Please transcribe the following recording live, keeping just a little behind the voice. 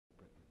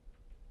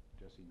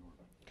see more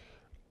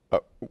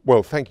about.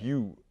 Well, thank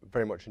you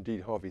very much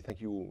indeed, Harvey.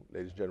 Thank you all,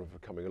 ladies and gentlemen, for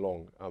coming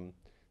along.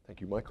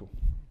 Thank you, Michael,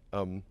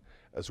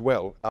 as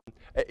well.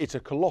 It's a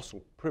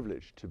colossal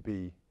privilege to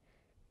be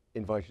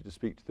invited to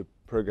speak to the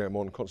programme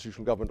on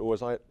constitutional government, or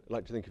as I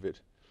like to think of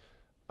it,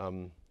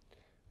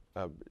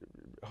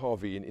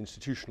 Harvey in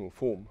institutional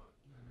form.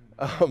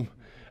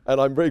 And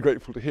I'm very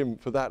grateful to him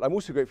for that. I'm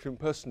also grateful to him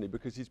personally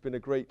because he's been a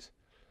great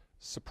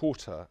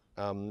supporter,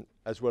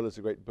 as well as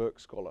a great Burke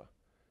scholar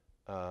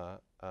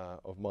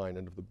of mine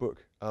and of the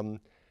book, and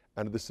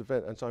of this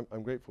event. And so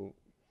I'm grateful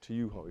to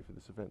you, Harvey, for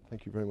this event.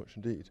 Thank you very much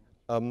indeed.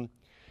 On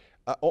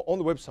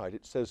the website,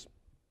 it says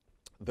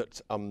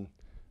that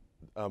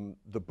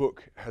the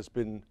book has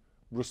been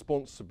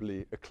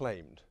responsibly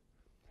acclaimed.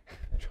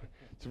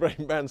 It's a very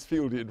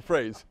Mansfieldian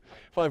phrase.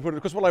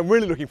 Because what I'm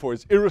really looking for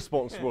is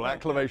irresponsible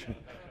acclamation.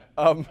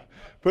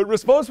 But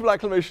responsible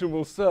acclamation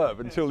will serve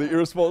until the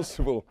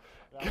irresponsible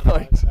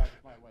kind That's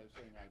my way of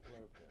saying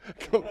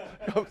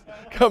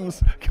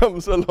I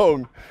comes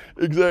along.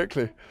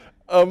 Exactly.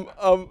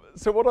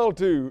 So what I'll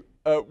do,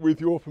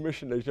 with your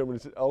permission, ladies and gentlemen,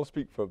 is I'll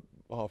speak for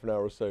half an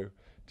hour or so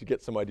to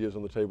get some ideas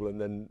on the table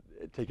and then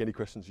take any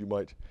questions you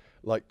might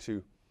like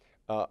to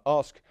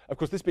ask. Of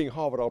course, this being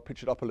Harvard, I'll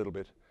pitch it up a little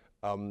bit.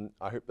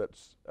 I hope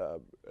that's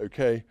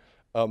okay.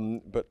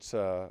 But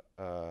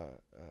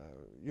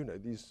you know,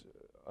 these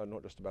are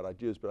not just about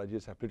ideas, but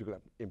ideas have political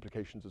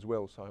implications as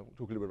well. So I'll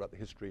talk a little bit about the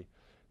history,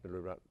 a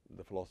little bit about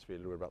the philosophy, a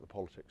little bit about the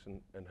politics,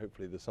 and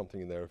hopefully there's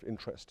something in there of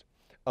interest.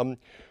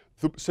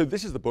 So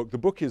this is the book. The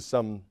book is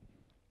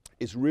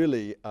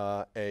really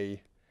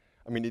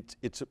I mean,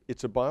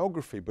 it's a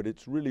biography, but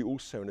it's really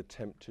also an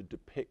attempt to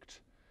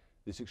depict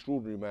this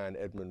extraordinary man,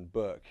 Edmund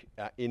Burke,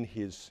 in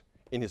his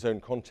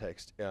own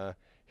context,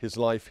 his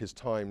life, his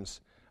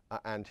times,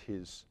 and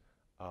his,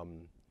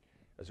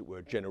 as it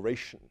were,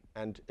 generation.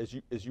 And as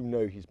you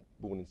know, he's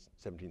born in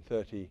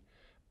 1730,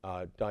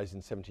 dies in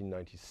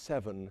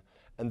 1797,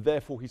 and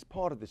therefore he's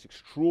part of this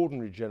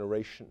extraordinary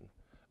generation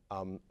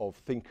of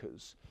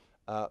thinkers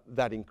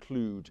that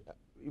include,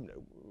 you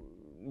know,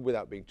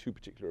 without being too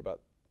particular about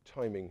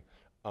timing,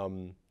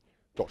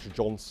 Dr.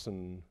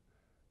 Johnson,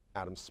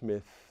 Adam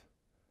Smith,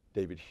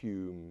 David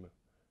Hume.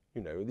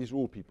 You know, these are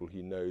all people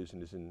he knows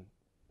and is in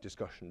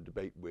discussion,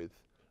 debate with.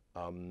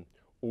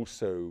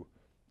 Also,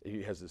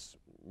 he has this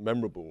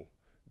memorable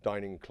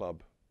dining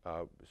club,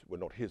 well,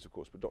 not his, of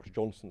course, but Dr.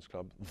 Johnson's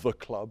club, the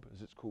club,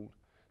 as it's called,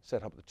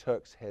 set up at the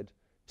Turk's Head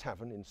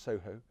Tavern in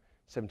Soho,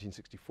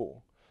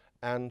 1764,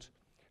 and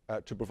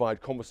to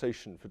provide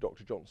conversation for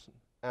Dr. Johnson.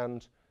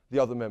 And the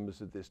other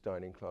members of this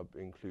dining club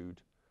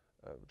include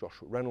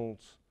Joshua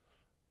Reynolds,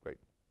 great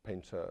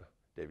painter,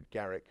 David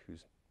Garrick,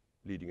 who's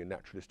leading a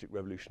naturalistic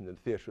revolution in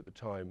theatre at the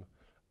time,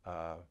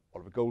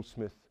 Oliver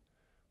Goldsmith,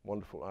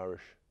 wonderful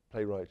Irish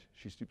playwright,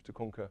 She Stoops to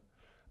Conquer.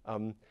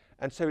 And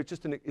so it's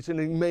just it's an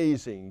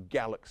amazing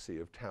galaxy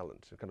of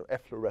talent, a kind of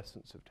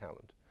efflorescence of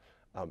talent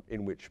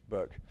in which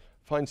Burke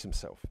finds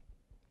himself.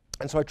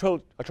 And so I try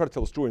to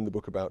tell a story in the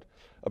book about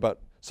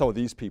some of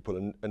these people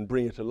and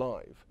bring it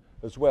alive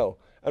as well.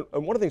 And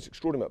one of the things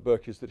extraordinary about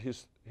Burke is that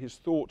his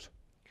thought,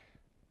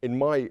 in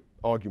my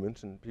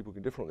argument, and people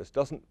can differ on this,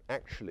 doesn't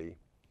actually,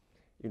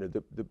 you know,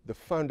 the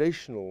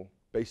foundational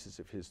basis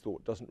of his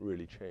thought doesn't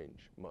really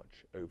change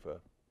much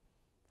over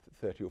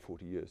 30 or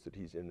 40 years that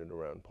he's in and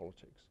around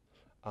politics.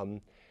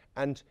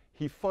 And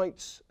he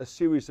fights a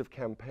series of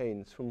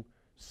campaigns from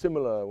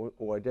similar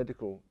or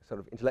identical sort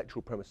of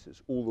intellectual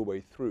premises all the way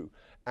through.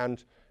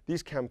 And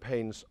these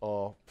campaigns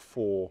are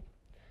for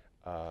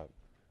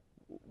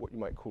what you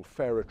might call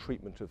fairer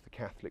treatment of the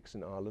Catholics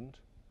in Ireland,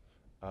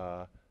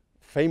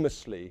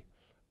 famously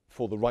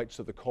for the rights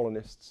of the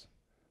colonists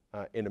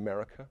in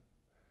America,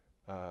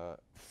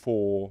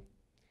 for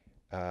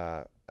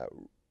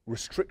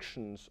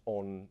restrictions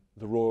on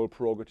the royal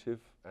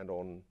prerogative and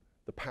on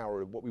the power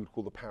of what we would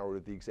call the power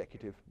of the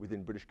executive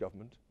within British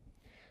government,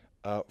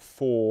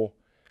 for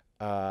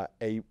the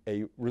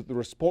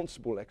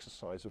responsible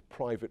exercise of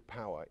private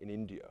power in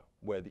India,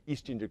 where the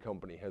East India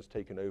Company has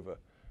taken over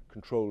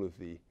control of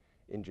the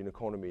Indian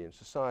economy and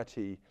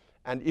society.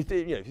 And if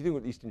you think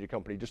of the East India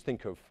Company, just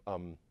think of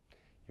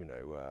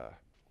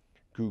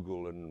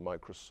Google and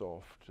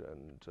Microsoft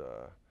and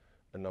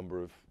a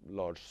number of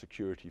large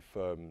security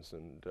firms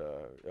and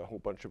a whole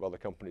bunch of other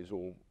companies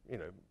all, you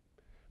know,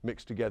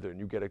 mixed together, and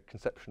you get a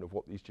conception of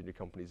what the East India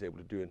Company is able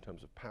to do in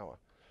terms of power,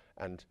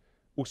 and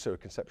also a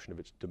conception of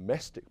its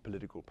domestic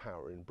political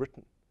power in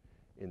Britain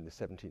in the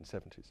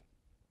 1770s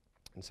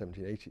and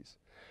 1780s.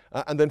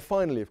 And then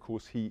finally, of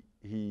course, he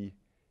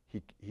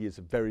is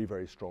a very,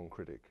 very strong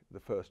critic, the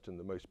first and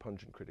the most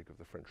pungent critic of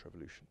the French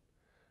Revolution.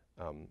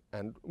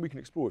 And we can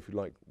explore, if you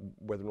like,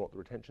 whether or not there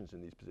are tensions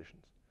in these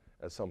positions,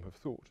 as some have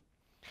thought.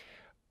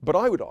 But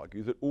I would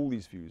argue that all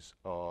these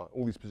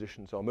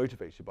positions are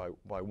motivated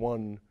by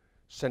one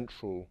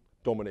central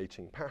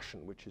dominating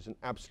passion, which is an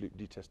absolute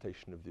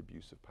detestation of the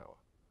abuse of power,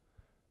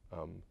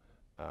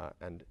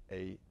 and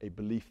a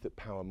belief that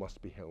power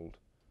must be held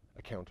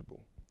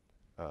accountable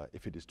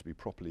if it is to be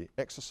properly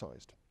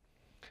exercised.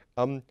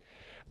 And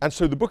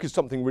so the book is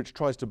something which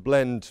tries to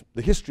blend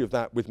the history of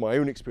that with my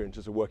own experience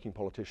as a working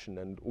politician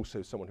and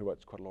also someone who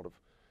writes quite a lot of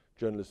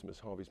journalism, as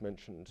Harvey's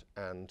mentioned,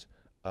 and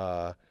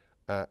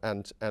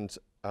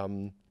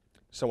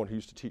someone who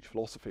used to teach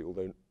philosophy,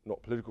 although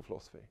not political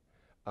philosophy.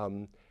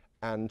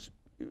 And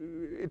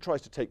it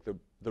tries to take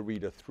the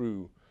reader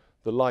through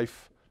the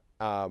life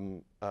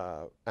and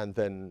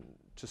then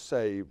to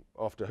say,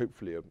 after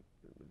hopefully a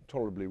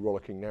tolerably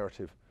rollicking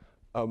narrative,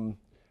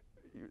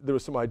 there are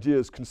some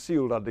ideas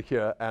concealed under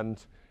here,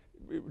 and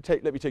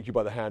let me take you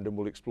by the hand and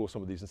we'll explore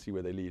some of these and see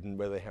where they lead and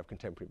where they have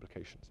contemporary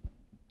implications.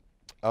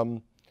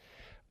 And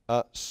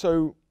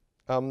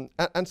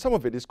some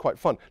of it is quite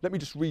fun. Let me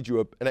just read you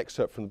an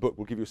excerpt from the book.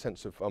 We'll give you a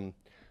sense of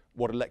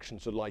what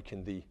elections are like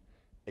in the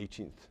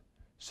 18th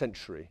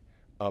century,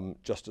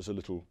 just as a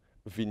little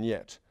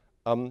vignette.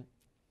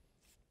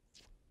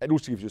 It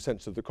also gives you a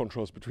sense of the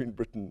contrast between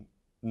Britain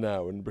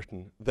now and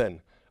Britain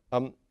then.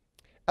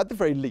 At the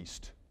very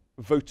least,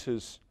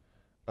 voters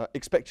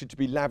expected to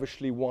be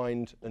lavishly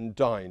wined and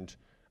dined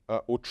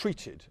or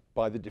treated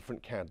by the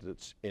different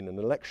candidates in an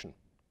election.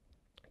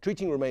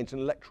 Treating remains an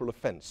electoral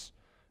offence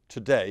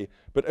today,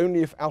 but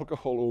only if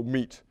alcohol or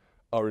meat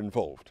are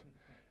involved.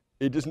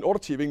 It is an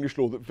oddity of English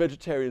law that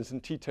vegetarians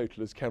and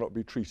teetotalers cannot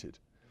be treated.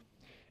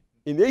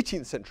 In the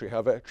 18th century,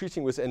 however,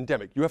 treating was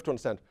endemic. You have to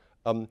understand,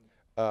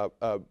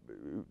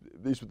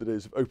 these were the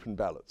days of open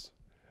ballots.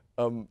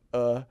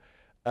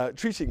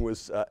 Treating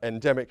was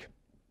endemic,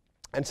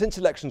 and since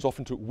elections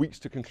often took weeks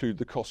to conclude,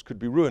 the cost could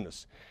be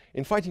ruinous.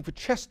 In fighting for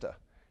Chester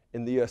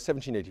in the year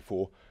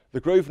 1784, the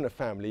Grosvenor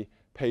family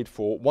paid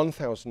for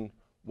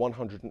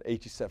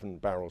 1,187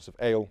 barrels of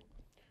ale,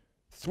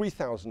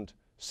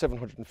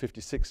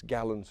 3,756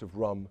 gallons of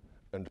rum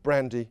and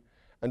brandy,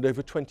 and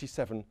over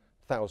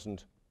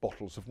 27,000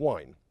 bottles of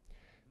wine.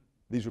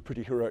 These were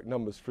pretty heroic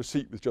numbers for a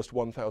seat with just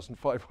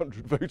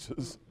 1,500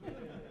 voters.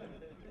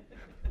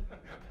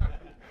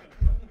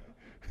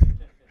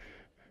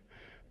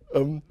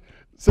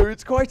 So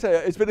it's quite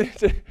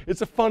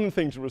it's a fun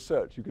thing to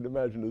research, you can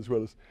imagine, as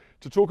well as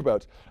to talk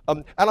about.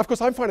 And of course,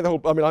 I'm finding the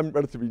whole. I mean, I'm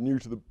relatively new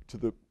to the.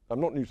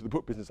 I'm not new to the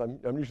book business. I'm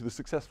new to the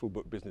successful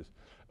book business.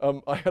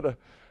 I had a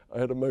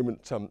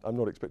moment. I'm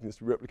not expecting this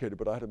to be replicated,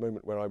 but I had a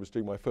moment where I was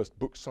doing my first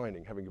book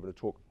signing, having given a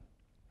talk,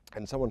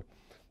 and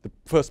the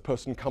first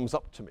person comes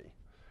up to me.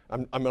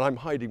 I'm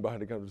hiding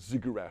behind a kind of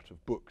ziggurat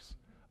of books,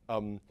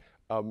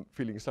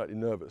 feeling slightly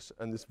nervous,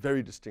 and this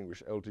very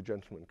distinguished elderly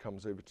gentleman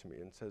comes over to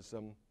me and says,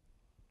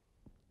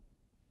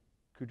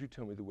 could you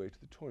tell me the way to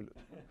the toilet?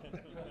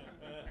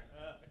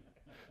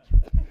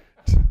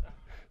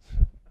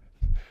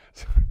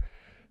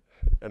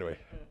 Anyway,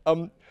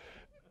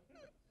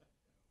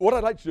 what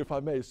I'd like to do, if I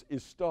may,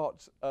 is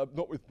start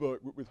not with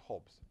Burke, but with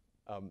Hobbes.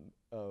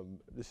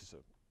 This is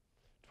a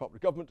Department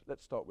of Government.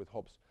 Let's start with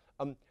Hobbes.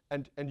 And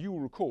you will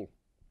recall,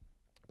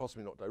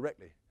 possibly not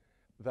directly,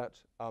 that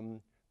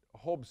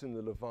Hobbes in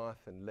the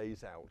Leviathan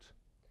lays out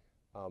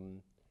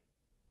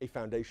a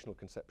foundational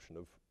conception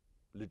of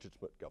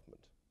legitimate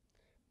government.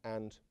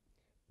 And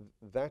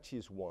that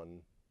is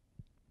one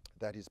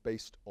that is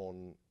based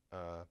on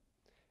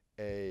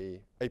a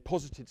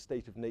posited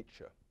state of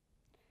nature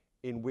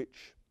in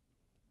which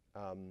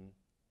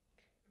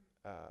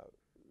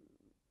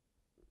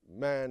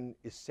man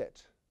is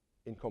set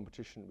in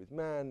competition with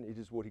man. It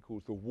is what he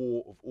calls the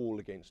war of all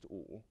against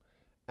all.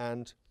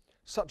 And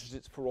such is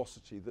its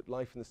ferocity that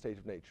life in the state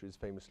of nature is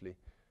famously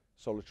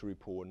solitary,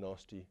 poor,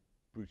 nasty,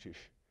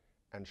 brutish,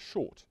 and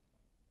short.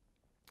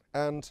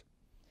 And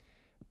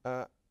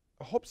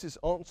Hobbes's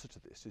answer to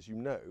this, as you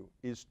know,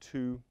 is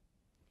to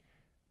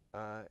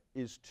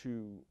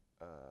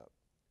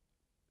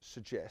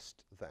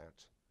suggest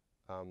that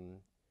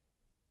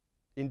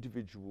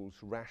individuals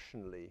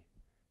rationally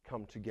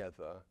come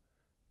together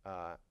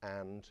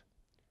and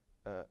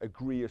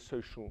agree a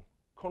social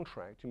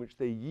contract in which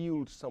they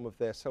yield some of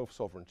their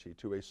self-sovereignty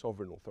to a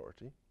sovereign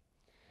authority,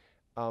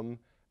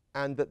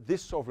 and that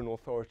this sovereign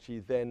authority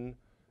then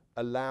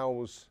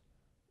allows,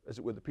 as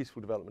it were, the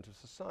peaceful development of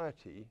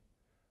society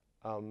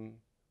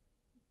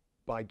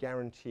by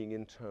guaranteeing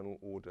internal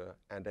order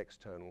and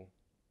external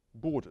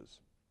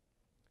borders.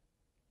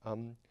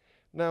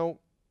 Now,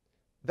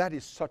 that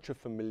is such a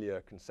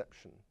familiar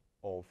conception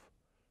of,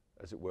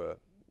 as it were,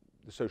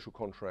 the social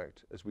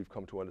contract as we've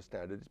come to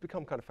understand it. It's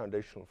become kind of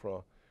foundational for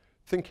our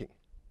thinking.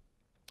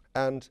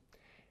 And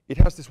it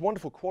has this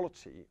wonderful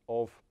quality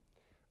of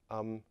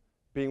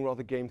being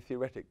rather game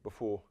theoretic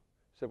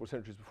several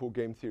centuries before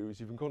game theory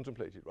was even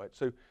contemplated, right?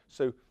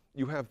 So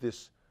you have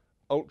this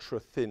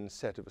ultra-thin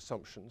set of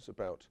assumptions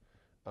about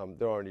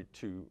there are only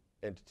two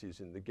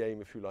entities in the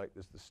game, if you like.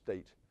 There's the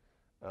state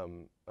there are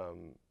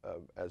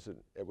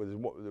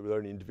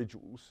only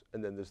individuals,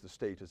 and then there's the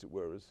state, as it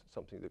were, as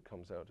something that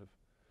comes out of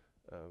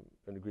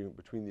an agreement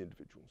between the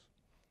individuals.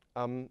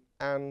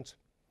 And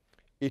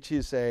it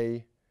is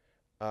you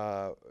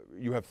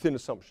have thin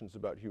assumptions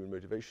about human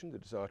motivation, the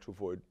desire to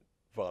avoid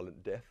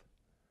violent death,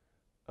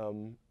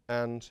 and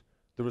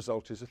the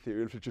result is a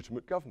theory of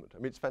legitimate government. I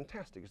mean, it's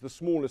fantastic. It's the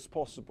smallest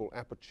possible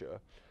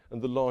aperture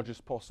and the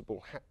largest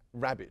possible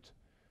rabbit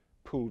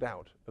pulled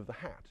out of the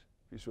hat,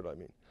 if you see what I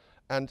mean.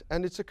 And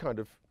it's a kind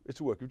of, it's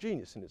a work of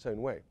genius in its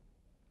own way.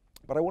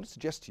 But I want to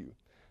suggest to you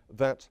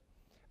that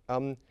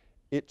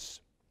it's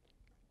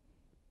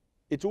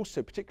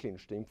also particularly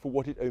interesting for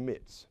what it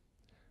omits.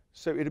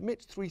 So it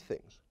omits three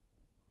things.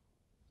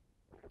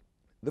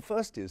 The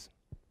first is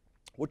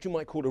what you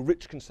might call a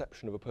rich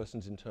conception of a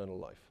person's internal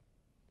life.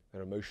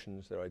 Their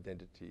emotions, their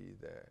identity,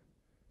 their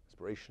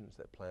aspirations,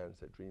 their plans,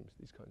 their dreams,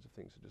 these kinds of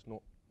things are just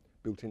not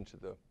built into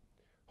the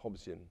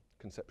Hobbesian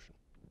conception.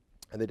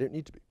 And they don't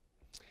need to be.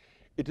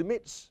 It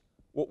omits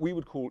what we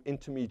would call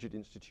intermediate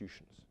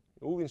institutions,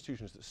 all the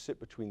institutions that sit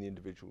between the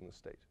individual and the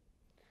state.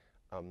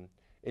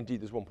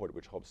 Indeed, there's one point at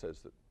which Hobbes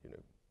says that, you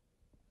know,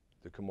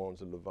 the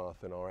commands of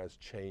Leviathan are as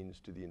chains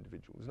to the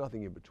individual. There's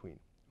nothing in between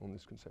on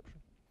this conception.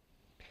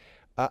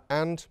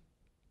 And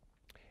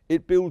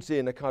it builds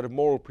in a kind of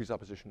moral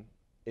presupposition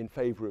in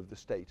favor of the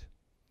state,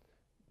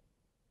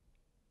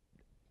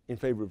 in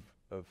favor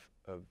of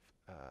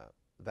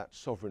that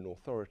sovereign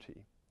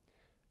authority,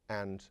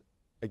 and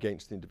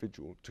against the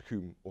individual to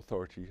whom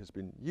authority has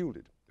been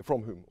yielded,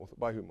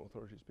 by whom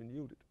authority has been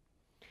yielded.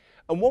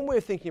 And one way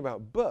of thinking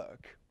about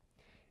Burke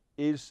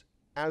is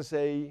as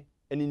an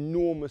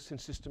enormous and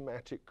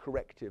systematic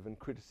corrective and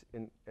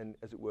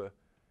as it were,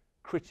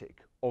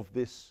 critic of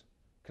this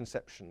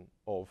conception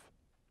of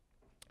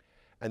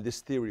and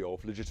this theory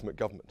of legitimate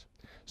government.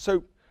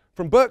 So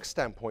from Burke's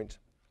standpoint,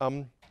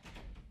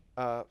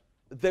 there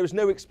is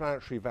no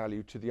explanatory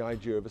value to the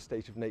idea of a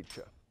state of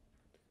nature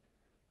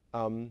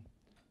in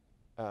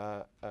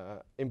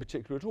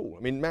particular at all.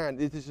 I mean, man,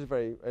 this is a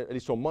very, at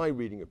least on my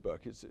reading of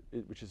Burke,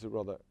 which is a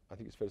rather, I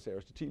think it's fair to say,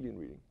 Aristotelian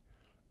reading.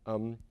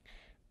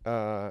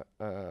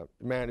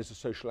 Man is a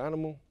social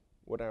animal,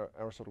 what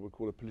Aristotle would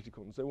call a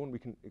political and so on. We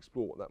can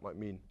explore what that might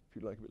mean, if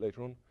you'd like, a bit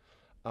later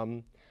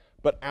on.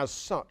 But as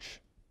such,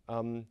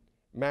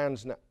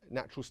 man's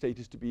natural state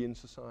is to be in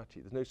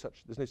society. There's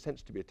no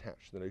sense to be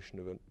attached to the notion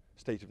of a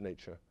state of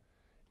nature,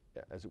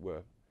 as it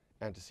were,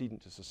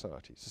 antecedent to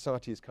society.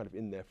 Society is kind of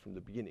in there from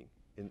the beginning,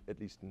 at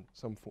least in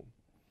some form.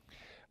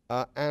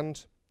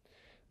 And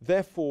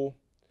therefore,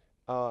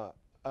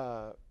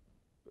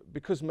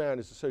 because man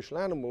is a social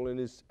animal and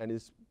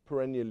is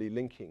perennially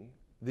linking,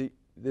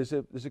 there's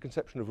a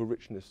conception of a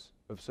richness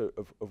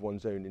of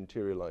one's own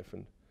interior life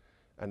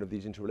and of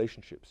these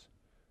interrelationships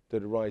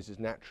that arises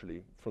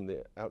naturally from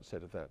the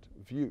outset of that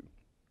view.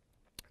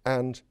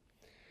 And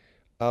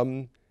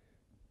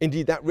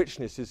indeed, that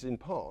richness is in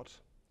part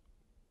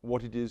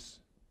what it is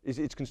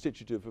it's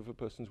constitutive of a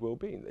person's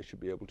well-being. They should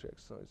be able to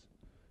exercise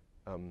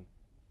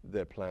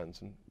their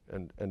plans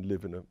and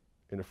live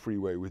in a free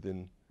way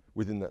within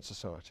that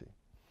society.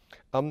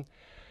 And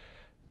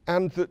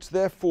that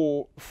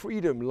therefore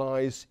freedom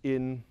lies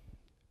in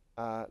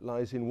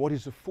what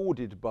is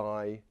afforded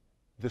by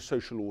the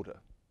social order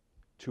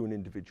to an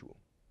individual.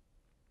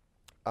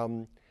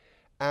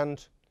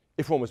 And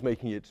if one was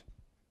making it,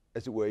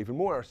 as it were, even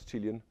more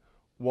Aristotelian,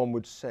 one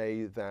would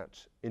say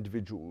that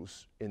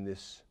individuals in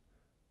this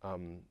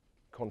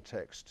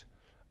context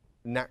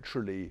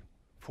naturally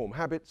form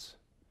habits.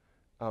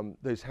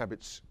 Those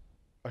habits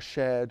are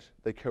shared,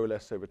 they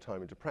coalesce over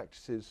time into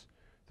practices.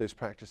 Those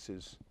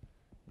practices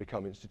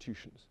become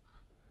institutions.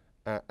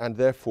 And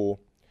therefore,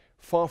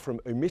 far from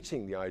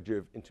omitting the idea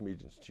of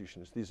intermediate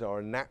institutions, these are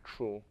a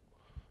natural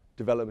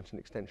development and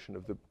extension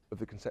of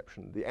the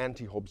conception, the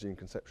anti-Hobbesian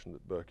conception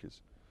that Burke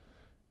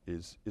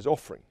is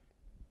offering.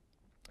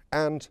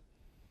 And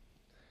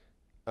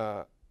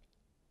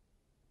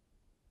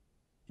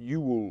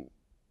you will,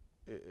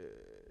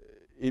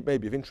 it may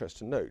be of interest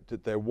to note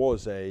that there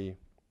was there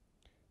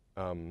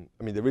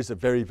is a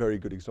very, very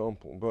good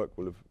example, and Burke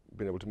will have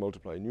been able to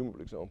multiply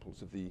innumerable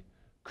examples of the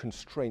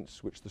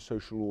constraints which the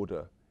social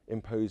order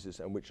imposes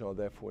and which are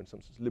therefore in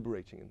some sense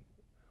liberating and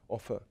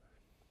offer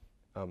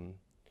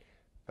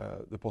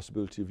the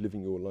possibility of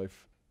living your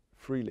life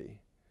freely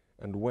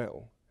and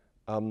well.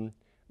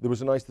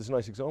 There's a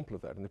nice example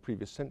of that in the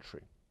previous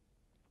century,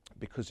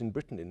 because in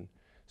Britain in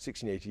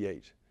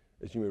 1688,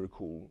 as you may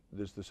recall,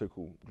 there's the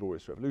so-called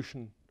Glorious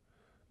Revolution.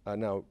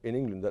 Now, in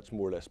England, that's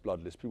more or less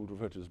bloodless. People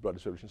refer to it as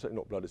bloodless revolution, certainly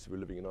not bloodless if we're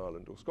living in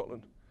Ireland or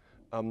Scotland.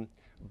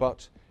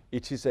 But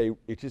it is a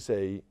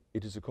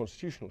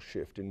constitutional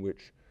shift in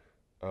which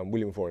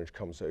William of Orange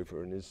comes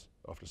over and is,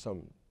 after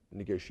some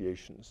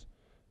negotiations,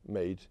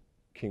 made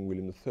King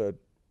William III,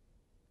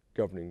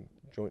 governing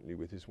jointly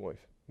with his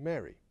wife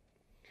Mary.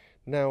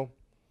 Now,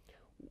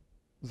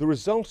 the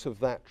result of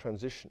that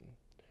transition,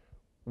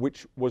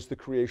 which was the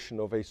creation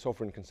of a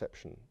sovereign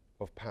conception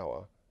of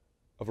power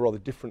of a rather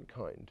different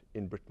kind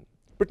in Britain.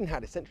 Britain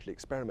had essentially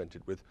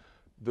experimented with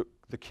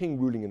the king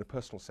ruling in a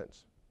personal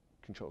sense,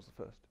 King Charles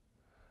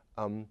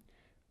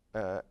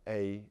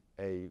I,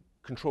 a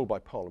control by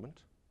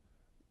Parliament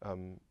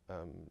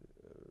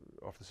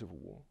after the Civil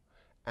War,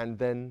 and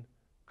then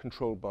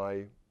controlled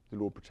by the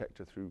Lord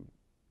Protector through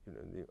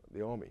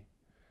the army.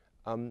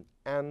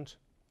 And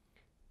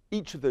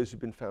each of those had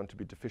been found to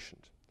be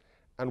deficient.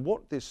 And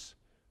what this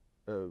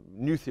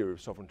new theory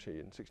of sovereignty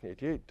in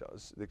 1688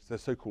 does, the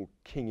so-called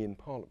king in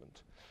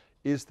parliament,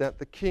 is that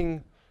the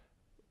king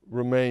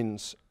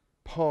remains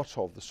part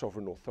of the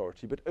sovereign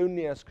authority, but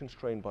only as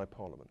constrained by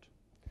parliament.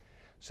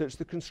 So it's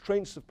the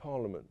constraints of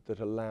parliament that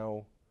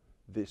allow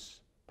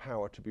this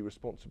power to be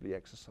responsibly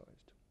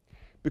exercised.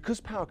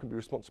 Because power can be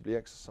responsibly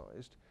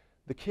exercised,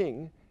 the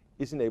king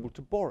is enabled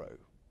to borrow.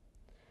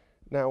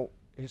 Now,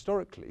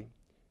 historically,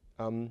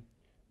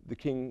 the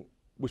king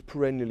was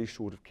perennially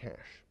short of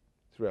cash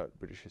throughout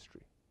British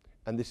history.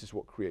 And this is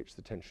what creates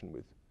the tension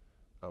with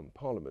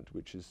Parliament,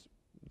 which is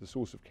the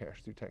source of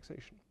cash through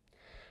taxation.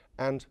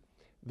 And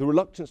the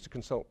reluctance to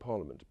consult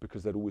Parliament,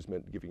 because that always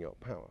meant giving up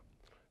power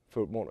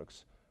for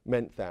monarchs,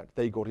 meant that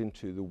they got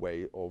into the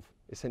way of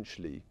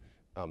essentially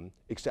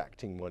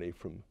exacting money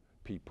from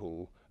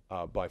people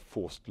by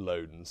forced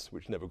loans,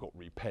 which never got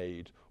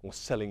repaid, or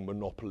selling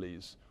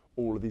monopolies,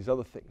 all of these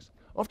other things.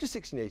 After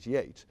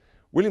 1688,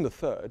 William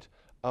III,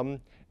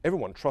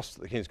 everyone trusts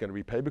that the king's going to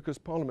repay because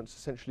Parliament's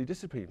essentially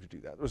disciplined to do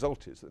that. The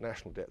result is that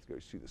national debt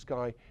goes through the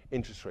sky,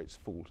 interest rates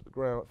fall to the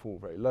ground, fall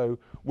very low.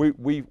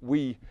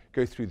 We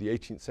go through the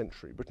 18th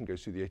century, Britain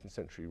goes through the 18th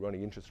century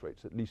running interest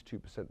rates at least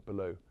 2%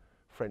 below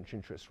French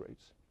interest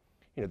rates.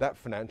 You know, that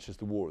finances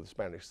the War of the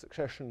Spanish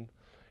Succession.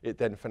 It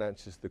then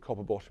finances the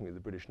copper bottoming of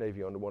the British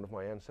Navy under one of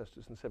my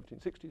ancestors in the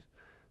 1760s.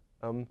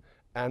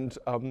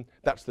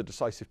 That's the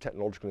decisive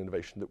technological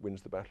innovation that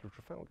wins the Battle of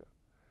Trafalgar.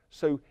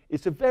 So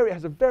it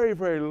has a very,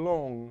 very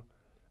long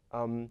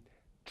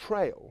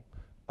trail,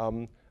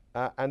 and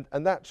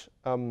that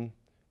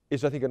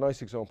is, I think, a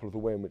nice example of the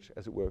way in which,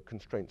 as it were,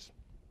 constraints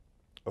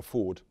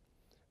afford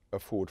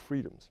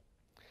freedoms.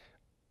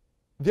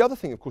 The other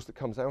thing, of course, that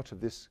comes out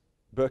of this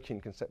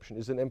Burkean conception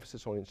is an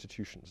emphasis on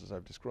institutions, as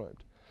I've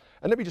described.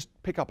 And let me just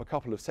pick up a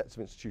couple of sets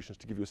of institutions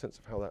to give you a sense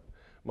of how that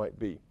might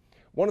be.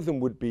 One of them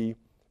would be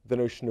the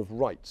notion of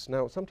rights.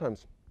 Now,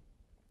 sometimes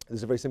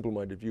there's a very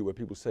simple-minded view where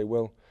people say,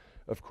 well,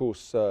 of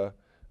course,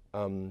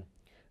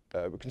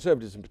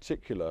 conservatives in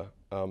particular,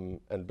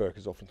 and Burke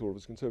is often thought of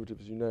as conservative,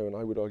 as you know, and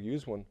I would argue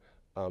is one,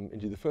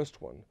 indeed the first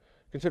one,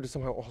 conservatives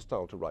somehow are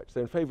hostile to rights.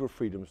 They're in favour of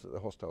freedoms, but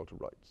they're hostile to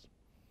rights.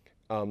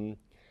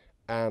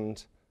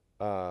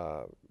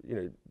 You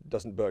know,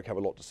 doesn't Burke have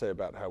a lot to say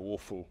about how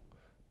awful,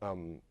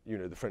 you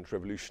know, the French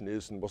Revolution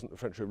is, and wasn't the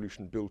French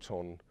Revolution built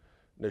on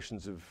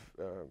notions of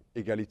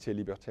égalité,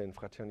 liberté, and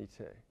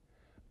fraternité?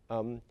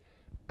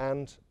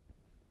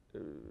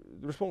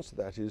 The response to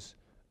that is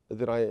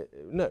that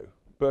no,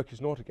 Burke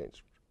is not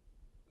against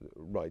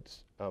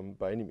rights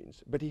by any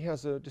means, but he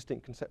has a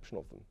distinct conception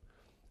of them.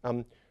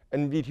 And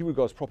indeed, he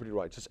regards property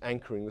rights as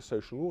anchoring the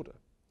social order.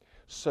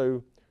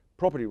 So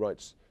property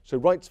rights, so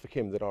rights for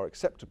him that are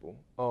acceptable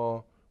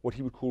are what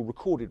he would call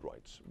recorded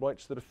rights,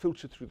 rights that are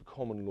filtered through the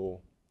common law,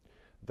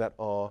 that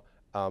are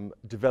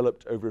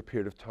developed over a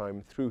period of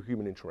time through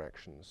human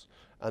interactions,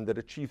 and that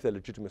achieve their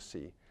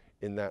legitimacy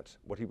in that,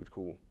 what he would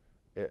call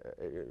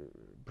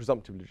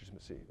presumptive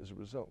legitimacy as a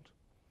result.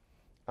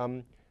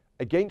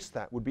 Against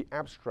that would be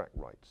abstract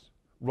rights,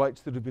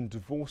 rights that have been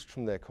divorced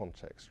from their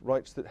context,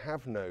 rights that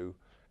have no,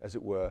 as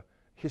it were,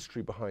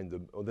 history behind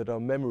them, or that are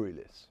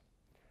memoryless.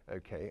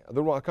 Okay,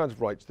 there are kinds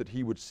of rights that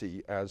he would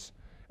see as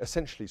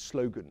essentially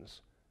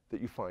slogans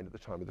that you find at the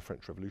time of the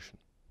French Revolution.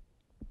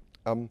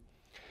 That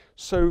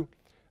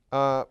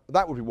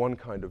would be one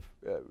kind of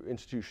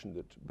institution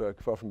that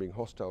Burke, far from being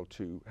hostile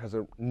to, has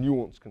a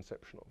nuanced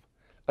conception of.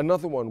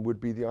 Another one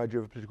would be the idea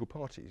of a political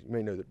party. You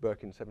may know that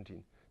Burke in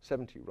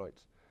 1770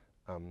 writes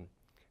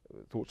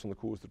Thoughts on the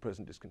Cause of the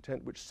Present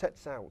Discontent, which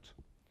sets out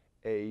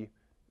a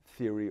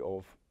theory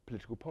of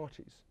political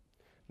parties.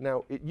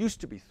 Now, it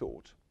used to be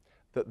thought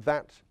that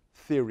that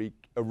theory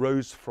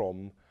arose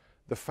from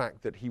the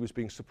fact that he was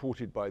being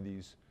supported by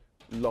these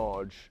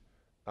large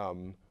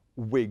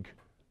Whig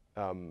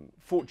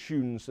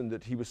fortunes, and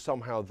that he was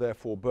somehow,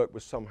 therefore, Burke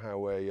was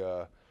somehow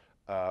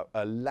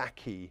a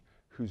lackey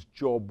whose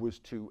job was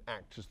to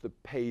act as the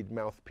paid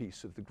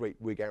mouthpiece of the great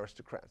Whig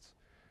aristocrats.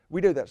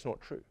 We know that's not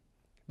true.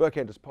 Burke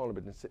enters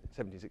Parliament in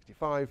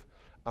 1765.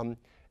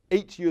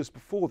 8 years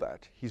before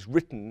that, he's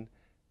written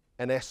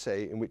an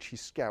essay in which he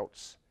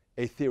scouts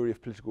a theory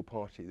of political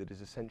party that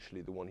is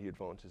essentially the one he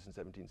advances in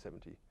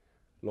 1770,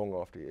 long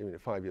after,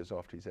 5 years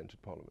after he's entered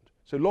Parliament.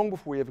 So long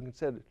before he ever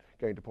considered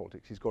going to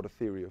politics, he's got a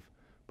theory of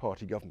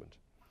party government.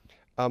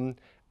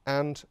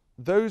 And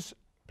those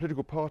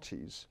political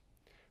parties,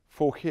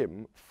 for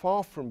him,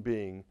 far from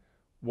being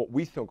what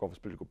we think of as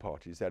political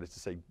parties, that is to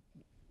say,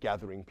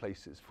 gathering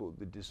places for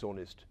the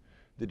dishonest,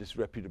 the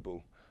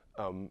disreputable,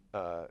 and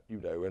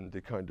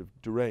the kind of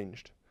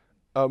deranged,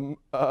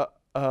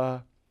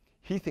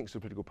 he thinks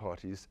of political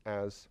parties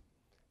as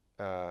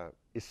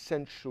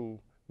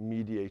essential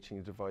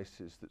mediating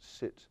devices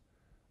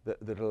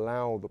that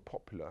allow the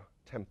popular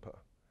temper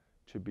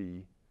to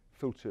be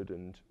filtered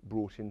and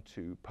brought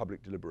into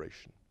public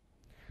deliberation.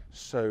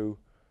 So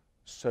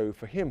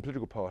for him,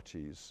 political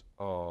parties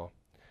are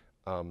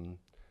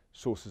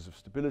sources of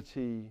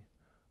stability,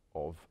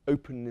 of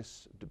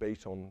openness,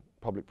 debate on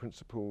public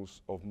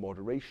principles, of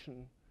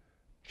moderation,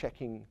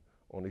 checking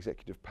on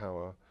executive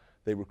power.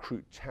 They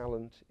recruit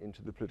talent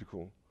into the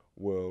political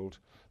world.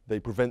 They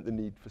prevent the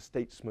need for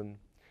statesmen.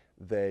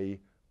 They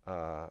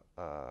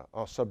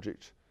are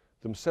subject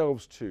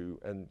themselves to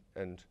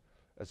and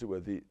as it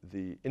were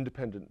the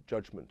independent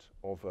judgment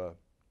of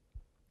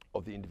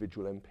the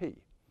individual MP.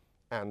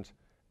 And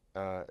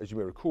as you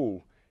may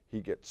recall,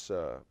 he gets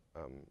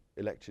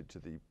elected to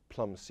the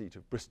plum seat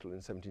of Bristol in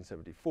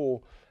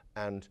 1774,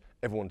 and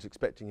everyone's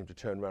expecting him to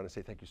turn around and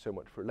say, "Thank you so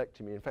much for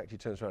electing me." In fact, he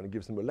turns around and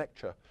gives them a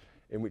lecture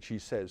in which he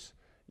says,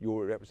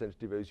 "Your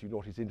representative owes you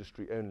not his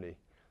industry only,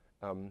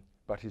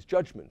 but his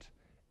judgment,"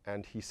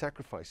 and he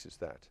sacrifices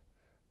that.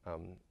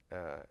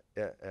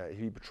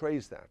 He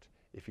betrays that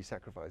if he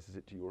sacrifices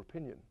it to your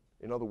opinion.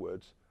 In other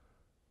words,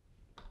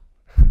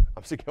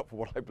 I'm sticking up for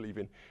what I believe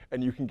in,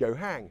 and you can go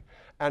hang.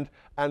 And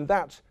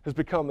that has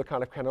become the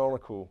kind of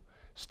canonical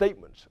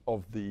statement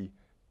of the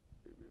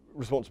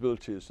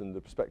responsibilities and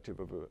the perspective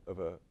of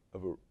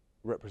a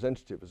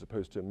representative as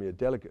opposed to a mere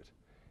delegate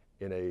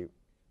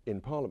in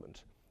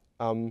Parliament.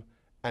 And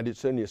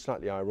it's only a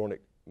slightly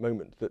ironic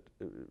moment that,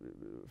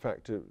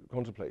 fact to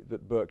contemplate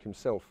that Burke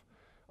himself,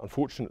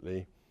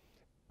 unfortunately,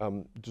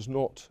 does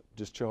not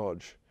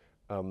discharge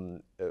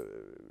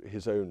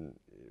his own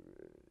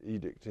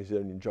edict, his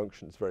own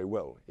injunctions very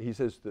well. He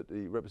says that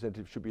the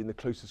representative should be in the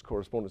closest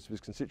correspondence with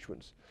his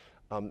constituents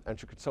and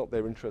should consult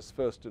their interests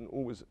first and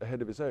always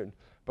ahead of his own.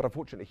 But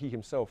unfortunately, he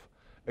himself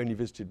only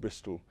visited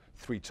Bristol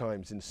 3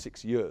 times in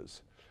 6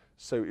 years.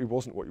 So it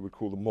wasn't what you would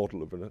call the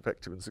model of an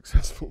effective and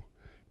successful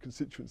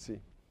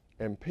constituency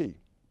MP.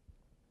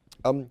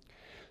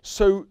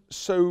 So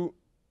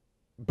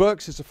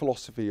Burke's is a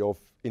philosophy of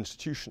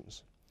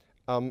institutions,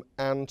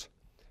 and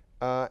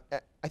I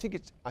think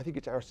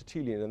it's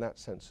Aristotelian in that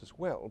sense as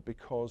well,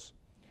 because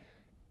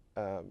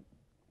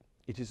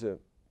it's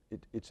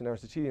an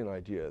Aristotelian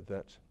idea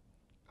that,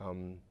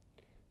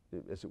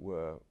 as it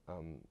were,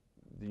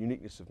 the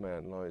uniqueness of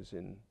man lies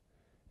in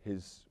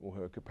his or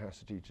her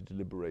capacity to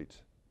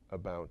deliberate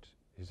about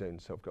his own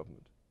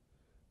self-government,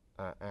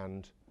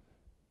 and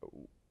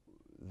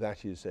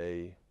that is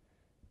it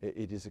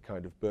is a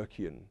kind of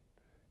Burkean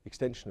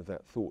extension of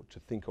that thought to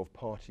think of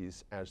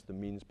parties as the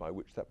means by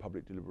which that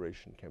public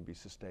deliberation can be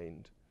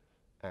sustained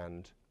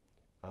and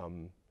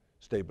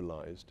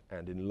stabilized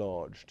and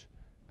enlarged,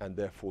 and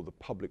therefore the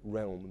public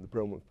realm and the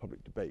realm of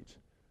public debate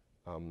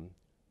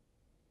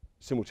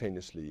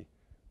simultaneously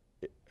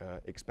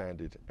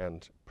expanded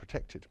and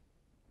protected.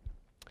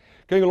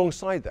 Going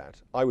alongside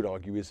that, I would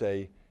argue, is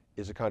a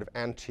kind of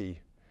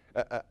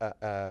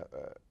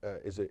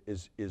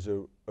is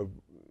a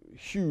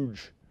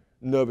huge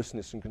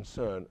nervousness and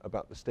concern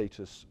about the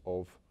status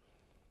of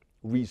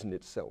reason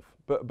itself.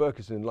 Burke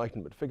is an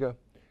Enlightenment figure.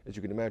 As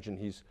you can imagine,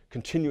 he's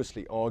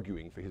continuously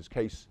arguing for his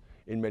case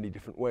in many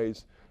different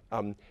ways.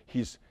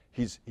 He's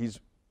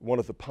one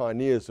of the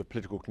pioneers of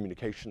political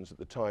communications at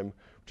the time,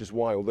 which is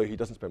why, although he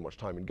doesn't spend much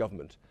time in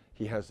government,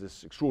 he has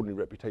this extraordinary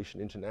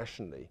reputation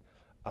internationally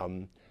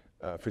for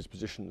his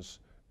positions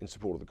in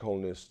support of the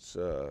colonists,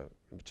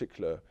 in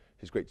particular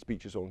his great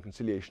speeches on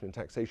conciliation and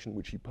taxation,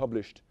 which he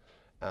published.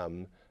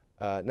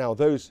 Now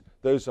those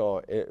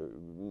are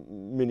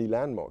mini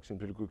landmarks in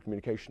political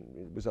communication.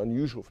 It was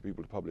unusual for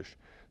people to publish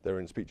their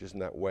own speeches in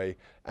that way,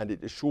 and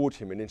it assured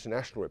him an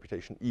international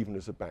reputation even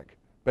as a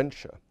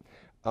backbencher.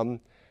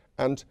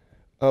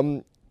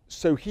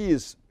 So he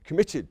is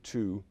committed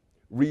to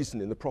reason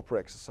in the proper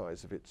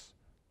exercise of its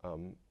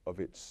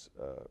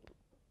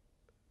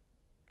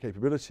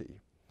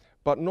capability,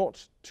 but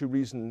not to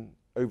reason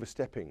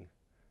overstepping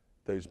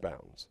those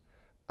bounds.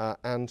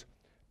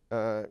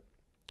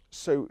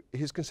 So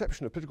his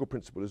conception of political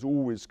principle is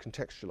always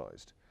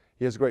contextualized.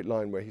 He has a great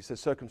line where he says,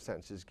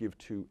 "Circumstances give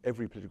to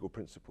every political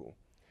principle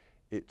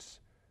its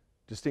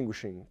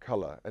distinguishing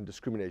colour and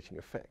discriminating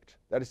effect."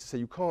 That is to say,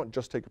 you can't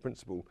just take a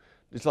principle,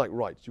 it's like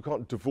rights, you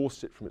can't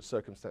divorce it from its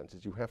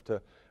circumstances. You have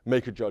to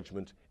make a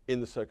judgment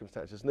in the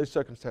circumstances, and those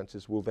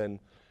circumstances will then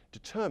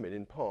determine,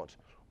 in part,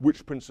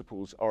 which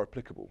principles are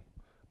applicable.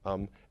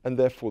 And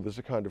therefore, there's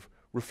a kind of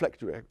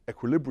reflective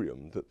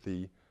equilibrium that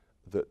the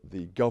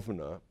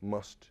governor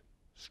must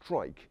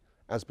strike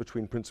as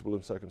between principle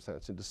and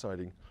circumstance in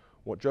deciding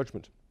what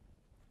judgment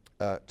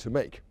to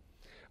make.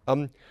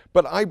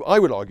 But I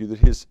would argue that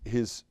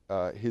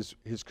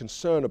his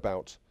concern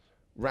about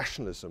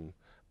rationalism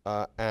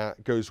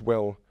goes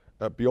well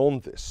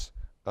beyond this.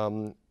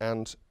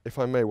 And if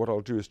I may, what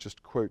I'll do is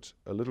just quote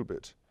a little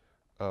bit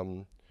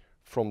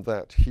from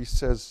that. He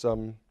says,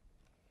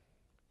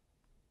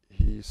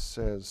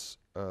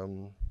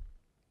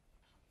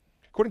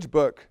 according to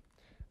Burke,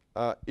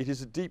 it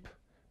is a deep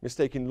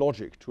mistake in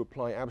logic to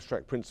apply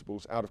abstract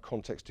principles out of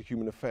context to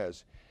human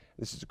affairs.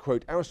 This is a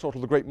quote: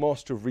 "Aristotle, the great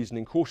master of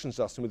reasoning,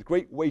 cautions us, and with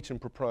great weight and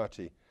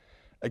propriety,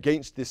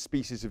 against this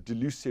species of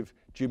delusive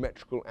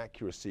geometrical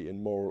accuracy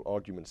in moral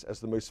arguments as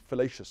the most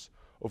fallacious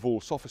of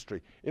all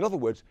sophistry." In other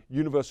words,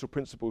 universal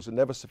principles are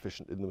never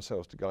sufficient in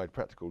themselves to guide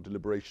practical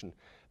deliberation.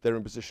 Their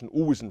imposition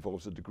always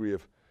involves a degree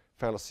of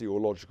fallacy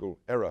or logical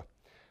error.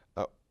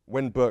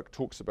 When Burke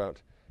talks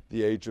about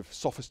the age of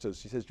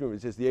sophisters, he says,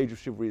 the age of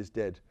chivalry is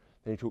dead.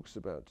 Then he talks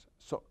about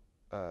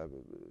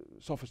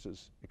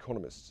sophisters,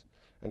 economists,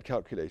 and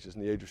calculators,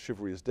 and the age of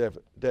chivalry is dead,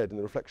 and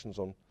the reflections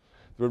on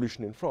the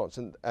revolution in France.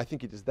 And I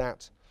think it's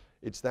that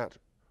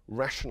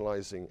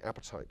rationalizing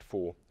appetite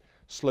for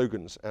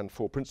slogans and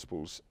for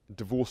principles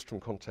divorced from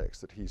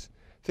context that he's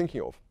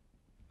thinking of.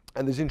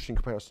 And there's an interesting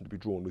comparison to be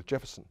drawn with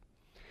Jefferson.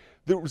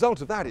 The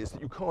result of that is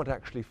that you can't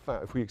actually,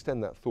 if we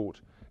extend that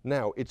thought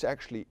now, it's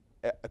actually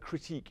a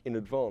critique in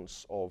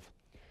advance of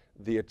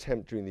the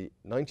attempt during the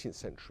 19th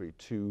century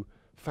to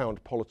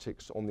found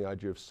politics on the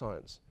idea of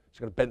science. It's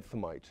kind of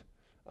Benthamite,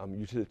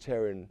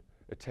 utilitarian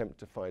attempt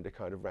to find a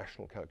kind of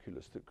rational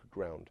calculus that could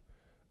ground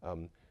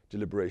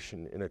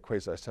deliberation in a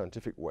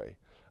quasi-scientific way.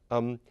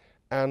 The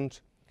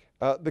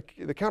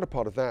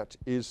counterpart of that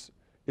is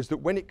that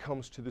when it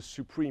comes to the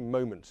supreme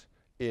moment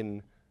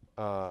in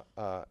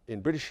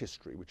British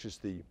history, which is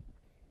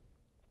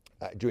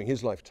during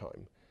his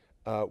lifetime,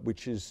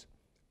 which is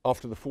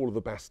after the fall of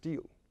the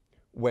Bastille,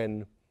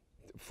 when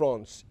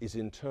France is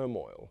in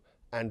turmoil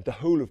and the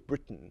whole of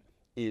Britain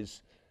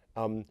is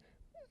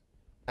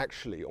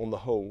actually, on the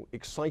whole,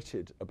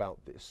 excited about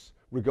this,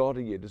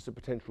 regarding it as a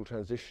potential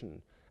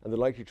transition and the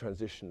likely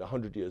transition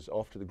 100 years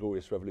after the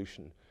Glorious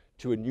Revolution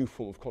to a new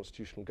form of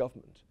constitutional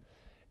government.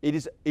 It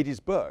is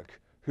Burke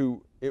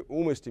who,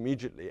 almost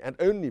immediately, and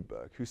only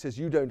Burke, who says,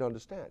 you don't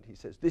understand. He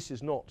says, this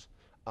is not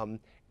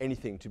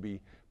anything to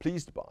be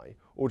pleased by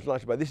or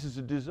delighted by. This is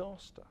a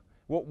disaster.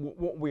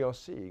 What we are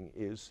seeing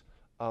is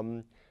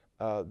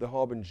the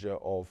harbinger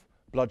of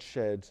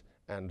bloodshed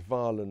and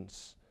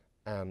violence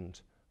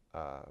and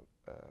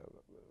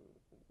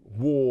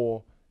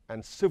war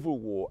and civil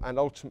war and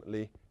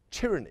ultimately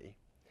tyranny.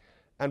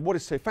 And what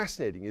is so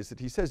fascinating is that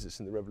he says this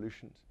in the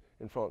revolutions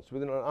in France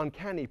with an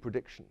uncanny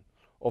prediction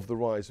of the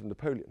rise of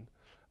Napoleon,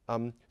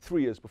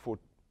 3 years before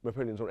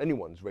Napoleon's on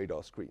anyone's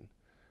radar screen,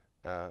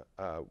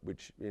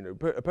 which, you know,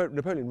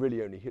 Napoleon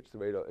really only hits the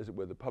radar, as it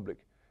were, the public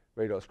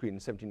radar screen in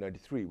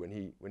 1793 when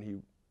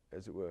he,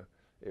 as it were,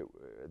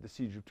 the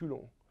siege of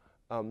Toulon.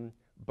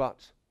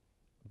 But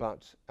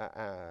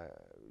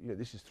you know,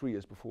 this is 3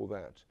 years before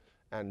that,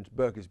 and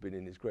Burke has been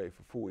in his grave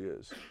for 4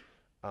 years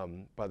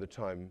by the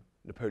time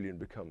Napoleon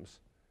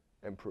becomes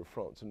Emperor of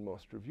France and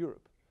Master of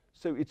Europe.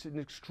 So it's an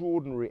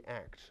extraordinary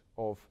act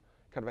of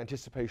kind of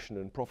anticipation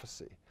and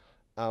prophecy.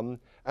 And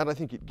I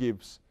think it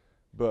gives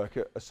Burke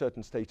a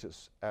certain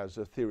status as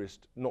a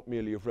theorist, not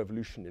merely of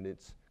revolution in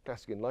its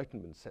classic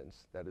Enlightenment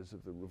sense, that is,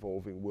 of the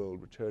revolving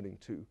world returning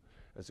to,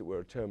 as it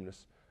were, a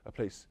terminus, a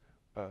place,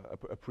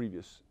 a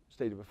previous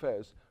state of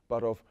affairs,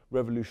 but of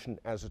revolution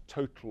as a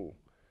total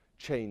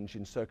change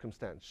in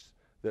circumstance,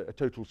 a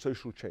total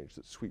social change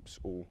that sweeps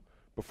all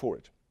before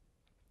it.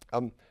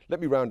 Let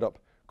me round up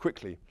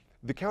quickly.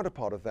 The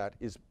counterpart of that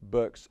is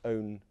Burke's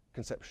own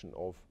conception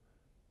of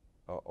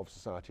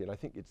society, and I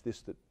think it's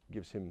this that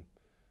gives him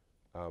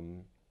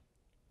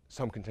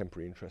some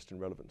contemporary interest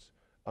and relevance.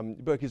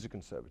 Burke is a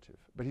conservative,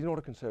 but he's not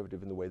a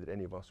conservative in the way that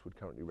any of us would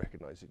currently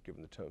recognize it,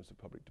 given the terms of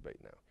public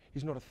debate now.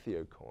 He's not a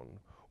theocon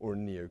or a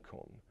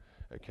neocon.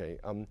 Okay,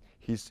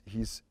 he's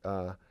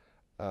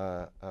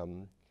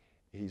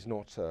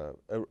not a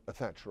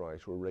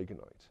Thatcherite or a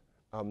Reaganite.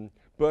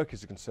 Burke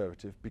is a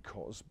conservative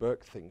because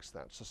Burke thinks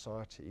that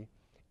society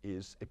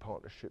is a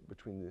partnership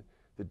between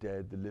the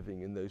dead, the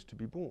living, and those to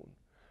be born.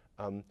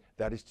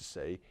 That is to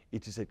say,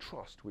 it is a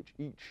trust which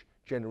each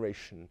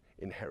generation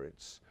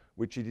inherits,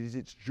 which it is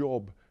its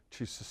job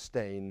to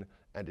sustain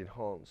and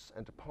enhance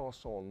and to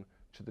pass on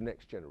to the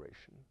next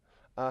generation.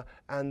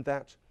 And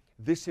that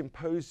this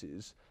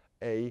imposes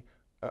a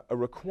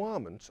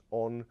requirement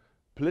on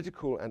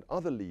political and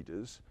other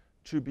leaders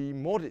to be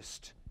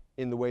modest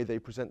in the way they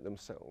present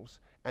themselves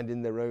and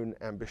in their own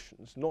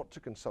ambitions, not to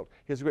consult.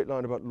 He has a great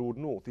line about Lord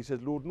North. He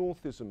says, Lord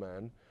North is a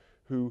man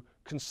who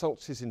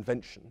consults his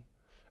invention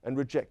and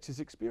rejects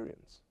his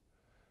experience.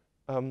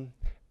 And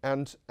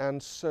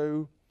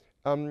so,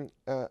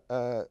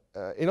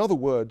 in other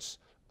words,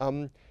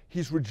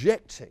 he's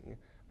rejecting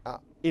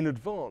in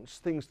advance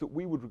things that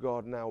we would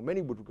regard now,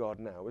 many would regard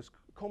now, as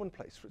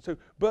commonplace. So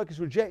Burke is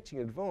rejecting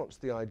in advance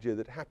the idea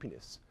that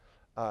happiness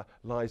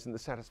lies in the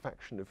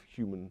satisfaction of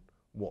human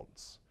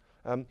wants.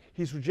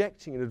 He's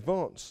rejecting in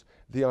advance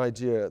the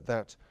idea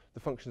that the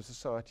function of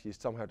society is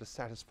somehow to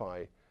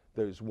satisfy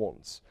those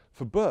wants.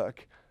 For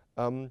Burke,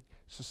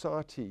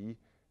 society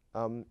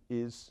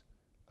is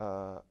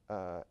a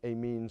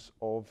means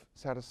of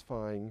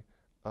satisfying,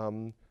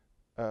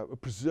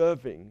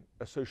 preserving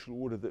a social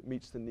order that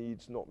meets the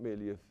needs not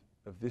merely of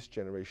this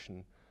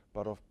generation,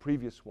 but of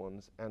previous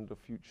ones and of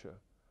future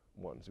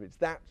ones. I mean,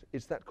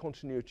 it's that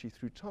continuity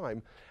through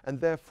time, and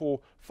therefore,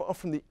 far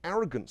from the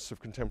arrogance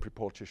of contemporary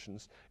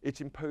politicians,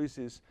 it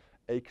imposes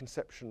a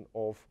conception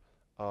of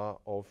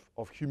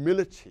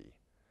humility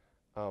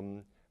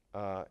in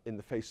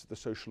the face of the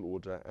social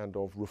order, and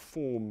of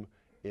reform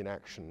in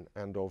action,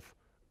 and of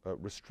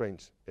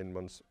restraint in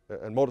one's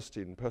and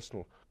modesty in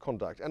personal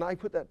conduct. And I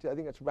think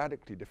that's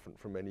radically different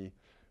from any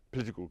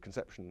political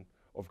conception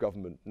of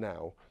government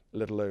now,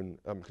 let alone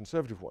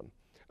conservative one.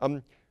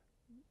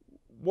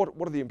 What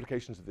are the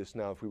implications of this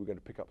now if we were going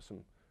to pick up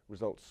some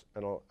results,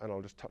 and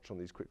I'll just touch on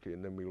these quickly,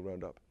 and then we'll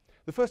round up.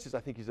 The first is, I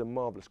think, is a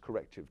marvelous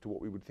corrective to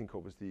what we would think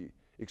of as the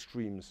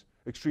extreme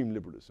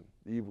liberalism,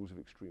 the evils of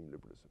extreme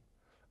liberalism.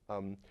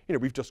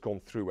 We've just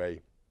gone through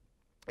a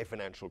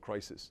financial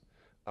crisis,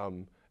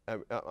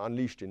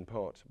 unleashed in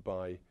part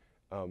by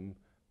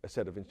a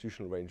set of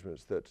institutional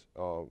arrangements that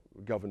are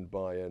governed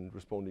by and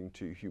responding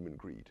to human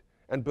greed.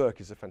 And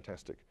Burke is a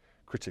fantastic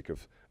critic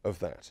of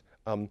that.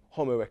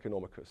 Homo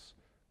economicus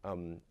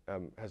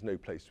has no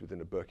place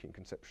within a Burkean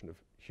conception of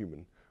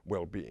human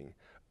well-being.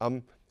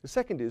 The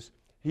second is,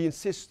 he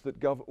insists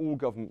that all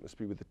government must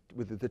be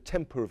with the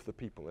temper of the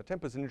people. Now,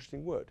 temper is an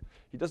interesting word.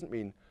 He doesn't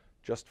mean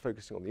just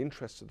focusing on the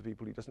interests of the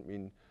people. He doesn't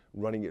mean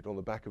running it on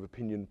the back of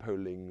opinion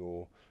polling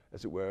or,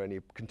 as it were, any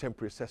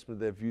contemporary assessment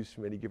of their views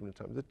from any given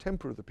time. The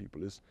temper of the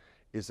people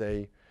is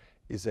a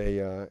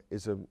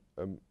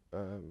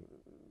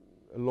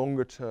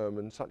longer term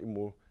and slightly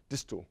more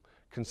distal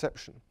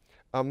conception.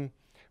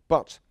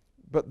 But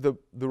the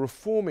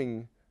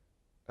reforming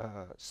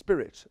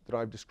spirit that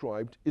I've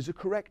described is a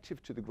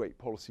corrective to the great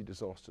policy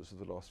disasters of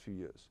the last few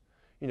years.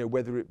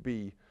 Whether it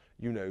be,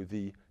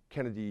 the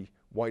Kennedy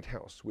White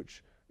House,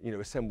 which,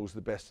 assembles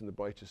the best and the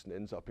brightest and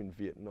ends up in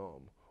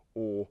Vietnam,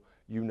 or,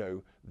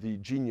 the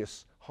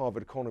genius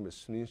Harvard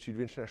economists from the Institute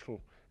of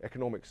International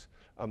Economics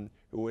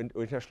or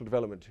International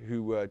Development,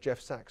 Jeff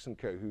Sachs and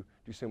co., who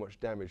do so much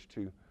damage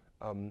to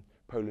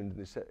Poland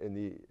in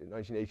the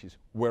 1980s,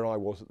 where I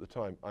was at the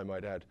time, I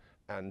might add,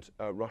 and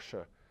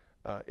Russia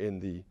in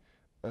the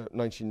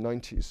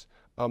 1990s,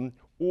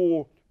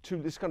 or to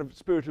this kind of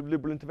spirit of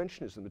liberal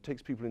interventionism that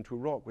takes people into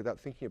Iraq without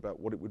thinking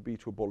about what it would be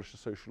to abolish the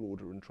social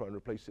order and try and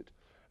replace it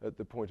at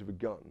the point of a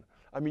gun.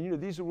 I mean,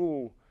 these are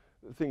all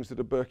things that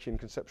a Burkean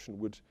conception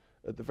would,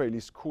 at the very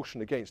least,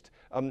 caution against.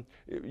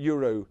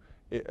 Euro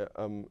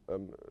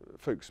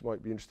folks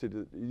might be interested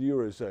that the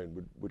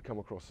Eurozone would come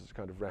across as a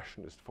kind of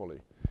rationalist folly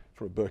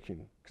from a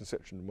Burkean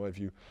conception, in my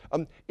view.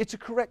 It's a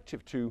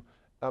corrective to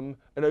an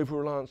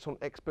over-reliance on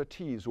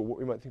expertise, or what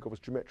we might think of as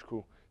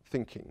geometrical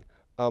thinking.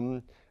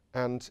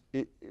 And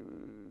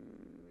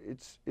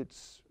it's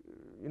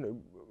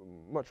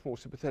much more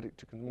sympathetic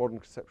to modern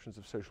conceptions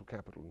of social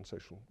capital and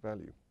social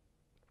value.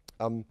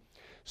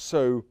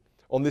 So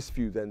on this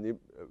view, then, the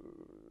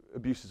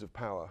abuses of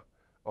power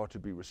are to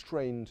be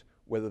restrained,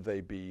 whether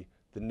they be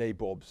the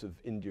nabobs of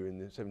India in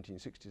the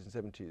 1760s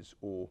and 70s,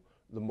 or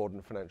the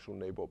modern financial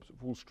nabobs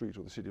of Wall Street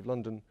or the City of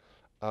London.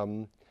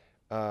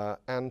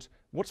 And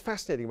what's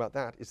fascinating about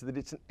that is that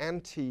it's an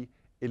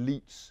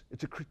anti-elites,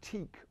 it's a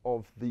critique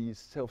of these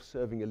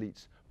self-serving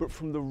elites, but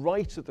from the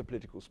right of the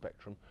political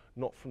spectrum,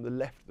 not from the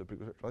left of the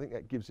political spectrum. I think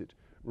that gives it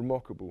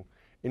remarkable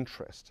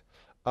interest.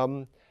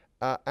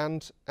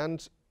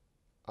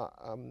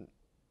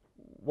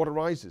 What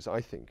arises,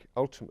 I think,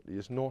 ultimately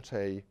is not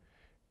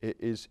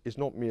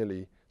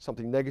merely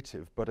something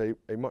negative, but a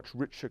much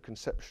richer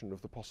conception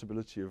of the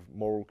possibility of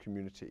moral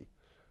community,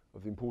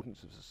 of the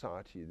importance of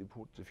society, the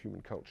importance of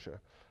human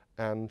culture,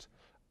 and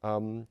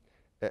the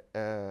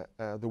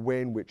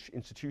way in which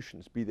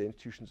institutions, be they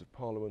institutions of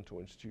parliament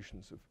or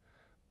institutions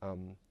of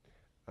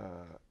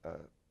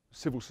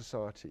civil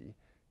society,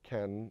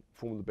 can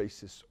form the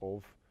basis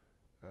of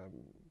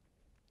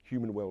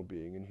human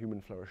well-being and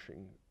human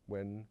flourishing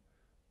when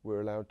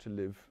we're allowed to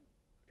live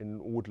in an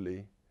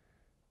orderly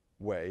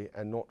way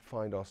and not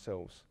find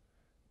ourselves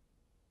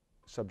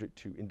subject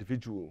to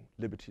individual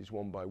liberties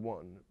one by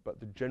one, but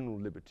the general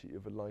liberty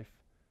of a life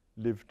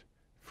lived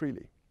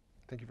freely.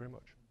 Thank you very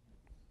much.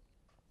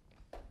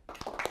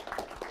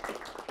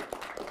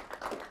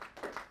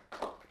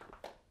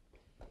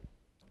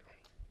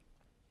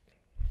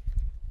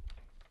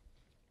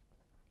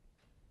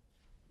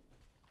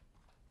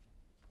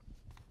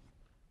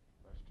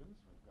 Questions?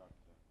 We've got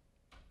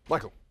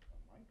Michael.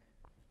 Mike.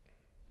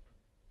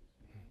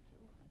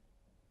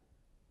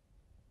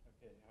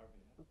 Okay,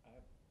 Harvey.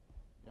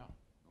 Yeah,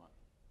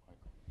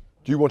 Michael.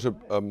 Do you want a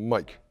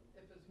mic?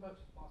 If as much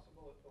as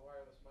possible, if the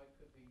wireless mic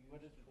could be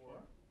used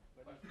for.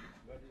 What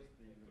is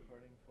the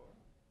recording for?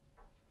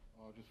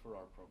 Oh, just for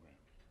our program.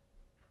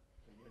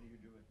 So what do you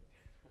do with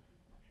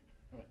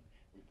it?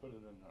 We put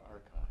it in the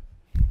archive.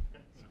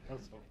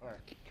 So far,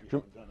 we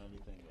haven't done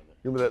anything with it.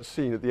 Remember that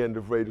scene at the end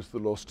of Raiders of the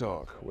Lost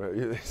Ark, where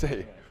they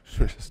say,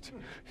 just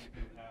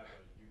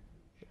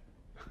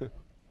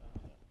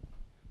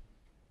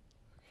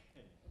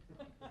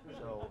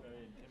So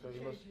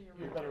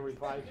you better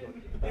revise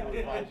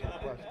your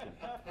question.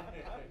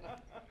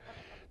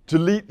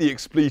 delete the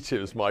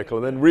expletives, Michael,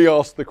 and then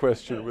re-ask the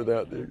question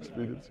without the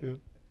expletives. Yeah.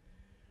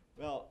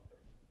 Well,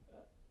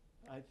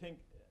 I think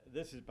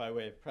this is by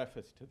way of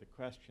preface to the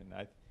question.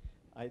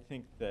 I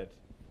think that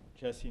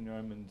Jesse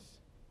Norman's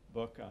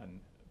book on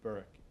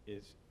Burke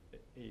is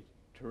a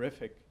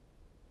terrific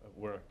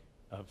work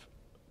of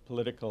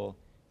political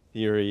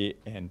theory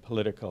and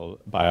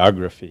political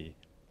biography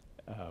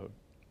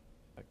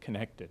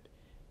connected,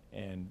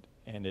 and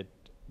it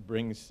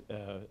brings.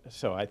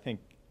 So I think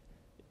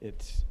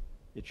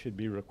it should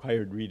be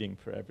required reading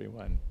for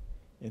everyone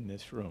in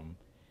this room.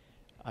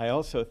 I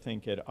also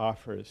think it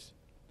offers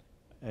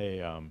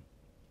a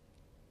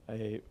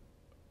a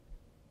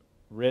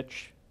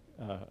rich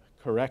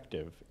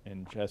corrective,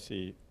 and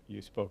Jesse,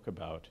 you spoke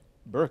about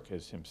Burke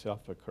as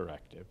himself a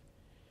corrective,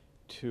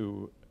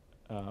 to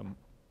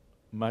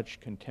much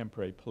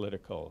contemporary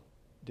political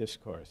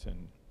discourse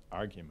and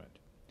argument.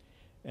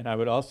 And I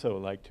would also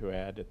like to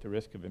add, at the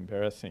risk of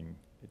embarrassing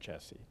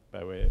Jesse,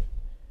 by way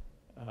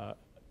of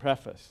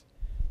preface,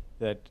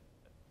 that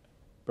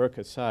Burke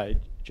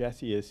aside,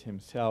 Jesse is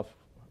himself,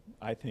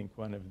 I think,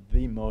 one of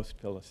the most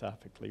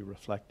philosophically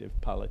reflective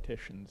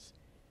politicians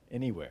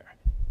anywhere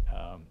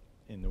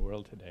in the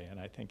world today, and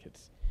I think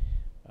it's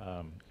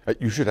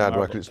you should add,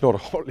 Michael, it's not a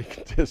hotly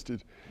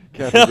contested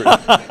category.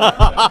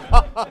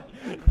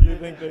 You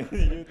think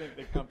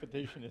the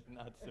competition is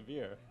not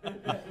severe?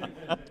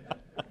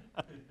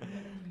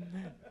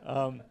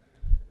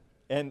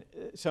 And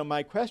so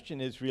my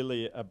question is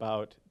really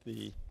about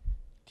the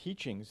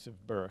teachings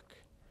of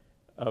Burke,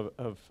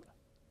 of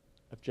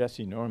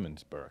Jesse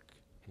Norman's Burke,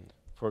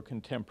 for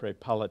contemporary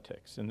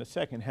politics. And the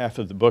second half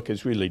of the book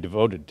is really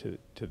devoted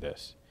to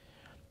this.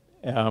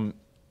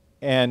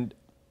 And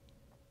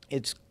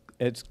it's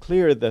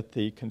clear that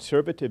the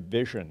conservative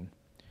vision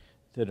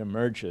that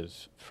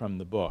emerges from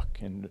the book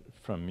and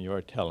from your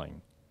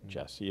telling,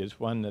 Jesse, is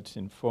one that's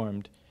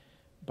informed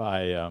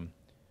by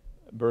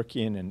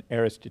Burkean and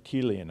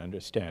Aristotelian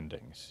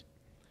understandings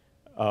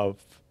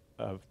of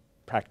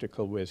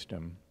practical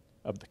wisdom,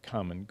 of the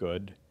common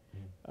good.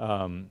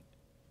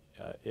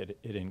 It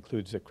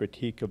includes a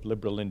critique of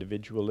liberal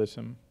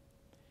individualism,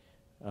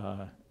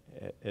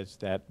 as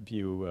that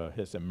view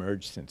has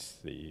emerged since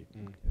the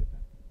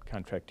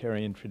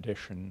contractarian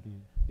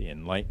tradition, the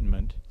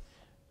Enlightenment,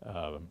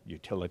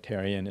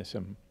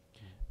 utilitarianism,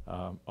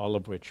 all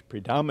of which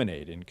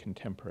predominate in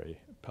contemporary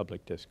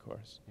public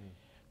discourse.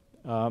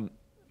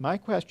 My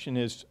question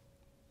is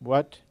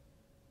what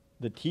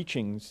the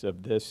teachings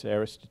of this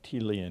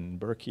Aristotelian,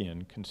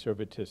 Burkean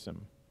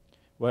conservatism,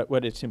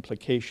 what its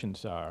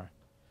implications are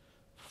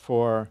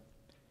for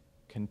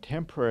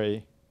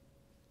contemporary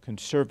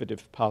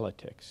conservative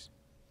politics,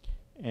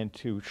 and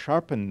to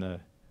sharpen the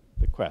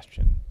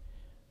question,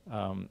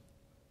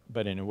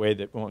 but in a way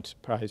that won't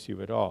surprise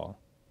you at all.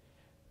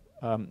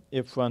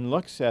 If one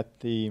looks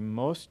at the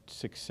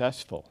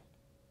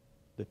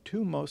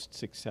two most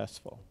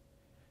successful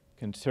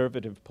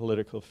conservative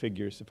political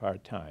figures of our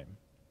time,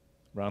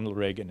 Ronald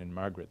Reagan and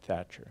Margaret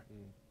Thatcher,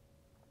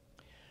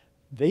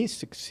 they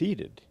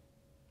succeeded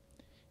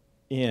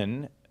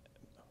in,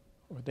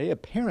 or they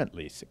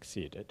apparently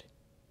succeeded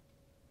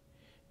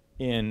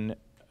in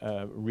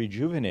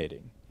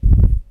rejuvenating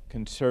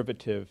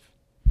conservative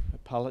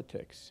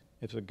politics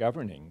as a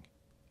governing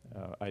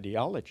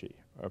ideology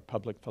or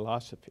public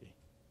philosophy,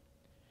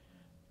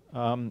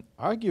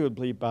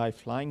 arguably by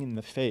flying in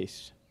the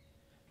face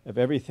of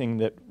everything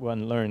that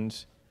one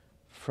learns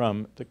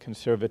from the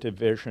conservative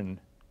vision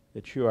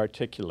that you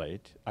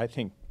articulate, I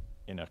think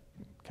in a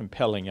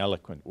compelling,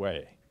 eloquent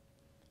way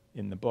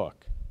in the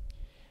book.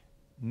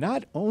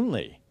 Not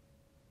only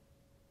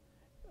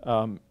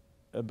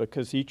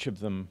because each of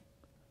them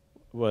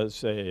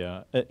was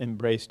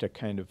embraced a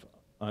kind of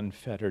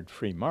unfettered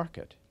free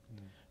market,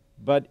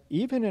 but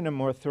even in a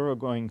more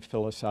thoroughgoing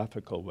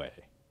philosophical way,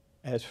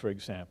 as for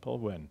example,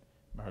 when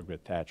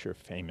Margaret Thatcher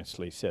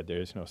famously said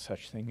there is no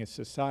such thing as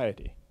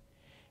society,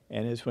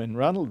 and as when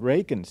Ronald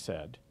Reagan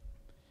said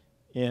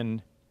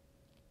it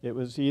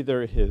was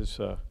either his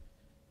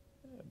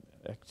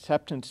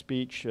acceptance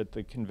speech at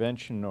the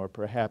convention, or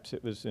perhaps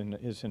it was in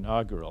his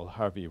inaugural,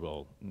 Harvey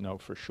will know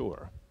for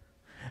sure,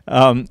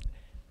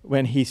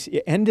 when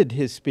he ended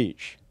his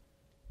speech,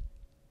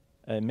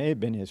 it may have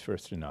been his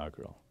first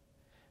inaugural,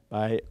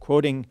 by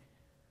quoting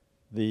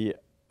the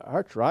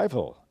arch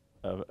rival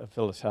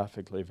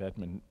philosophically of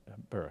Edmund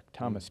Burke,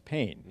 Thomas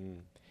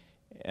Paine.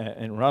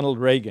 And Ronald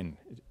Reagan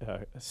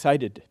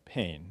cited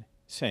Paine,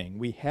 saying,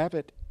 "We have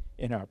it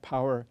in our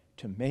power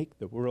to make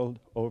the world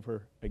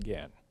over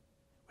again,"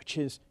 which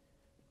is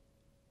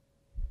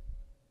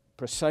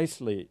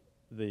precisely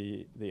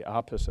the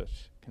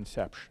opposite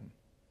conception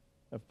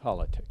of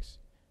politics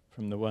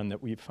from the one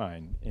that we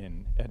find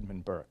in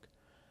Edmund Burke.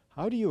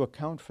 How do you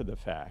account for the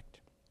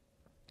fact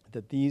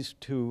that these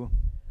two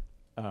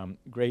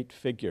great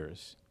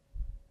figures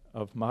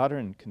of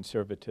modern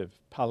conservative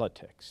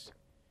politics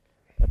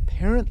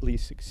apparently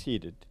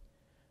succeeded,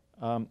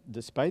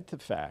 despite the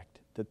fact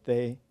that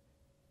they,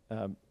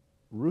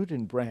 root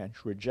and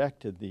branch,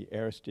 rejected the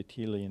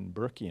Aristotelian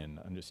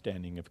Burkean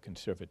understanding of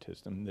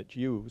conservatism that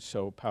you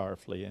so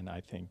powerfully and I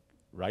think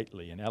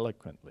rightly and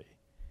eloquently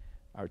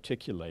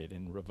articulate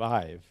and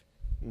revive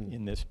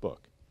in this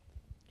book?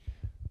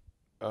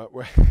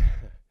 Well,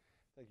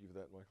 thank you for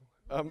that,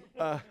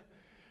 Michael.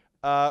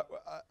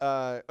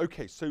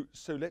 Okay, so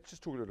let's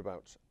just talk a little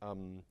about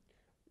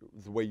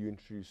the way you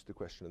introduced the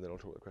question, and then I'll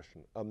talk about the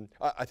question.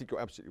 I think you're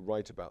absolutely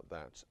right about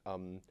that.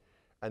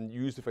 And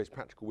you use the phrase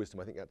practical wisdom.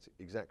 I think that's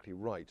exactly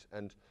right.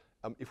 And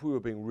if we were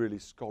being really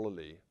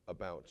scholarly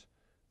about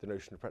the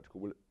notion of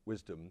practical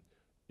wisdom,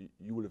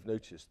 you will have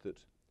noticed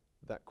that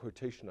that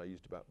quotation I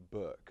used about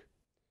Burke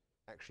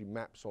actually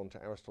maps onto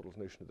Aristotle's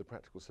notion of the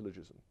practical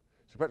syllogism.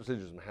 So compassionate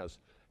conservatism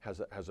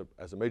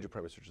has a major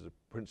premise, which is a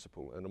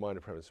principle, and a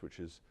minor premise, which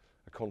is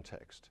a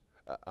context,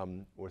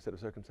 or a set of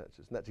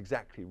circumstances. And that's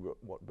exactly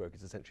what Burke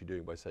is essentially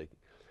doing by saying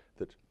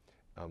that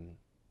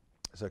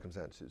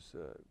circumstances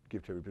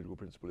give to every political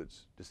principle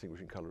its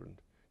distinguishing colour and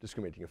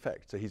discriminating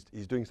effect. So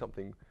he's doing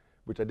something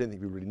which I don't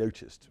think we really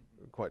noticed,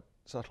 quite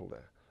subtle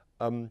there.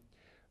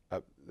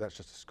 That's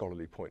just a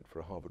scholarly point for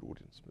a Harvard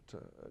audience,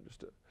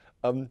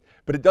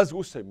 but it does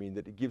also mean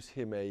that it gives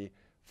him a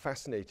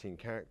fascinating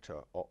character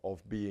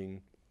of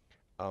being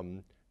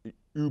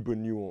uber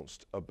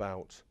nuanced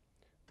about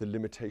the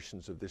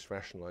limitations of this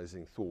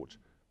rationalizing thought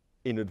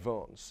in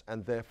advance,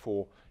 and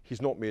therefore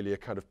he's not merely a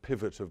kind of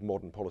pivot of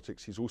modern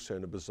politics, he's also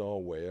in a bizarre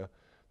way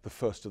the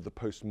first of the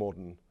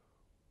postmodern,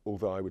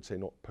 although I would say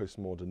not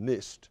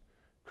postmodernist,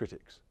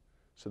 critics.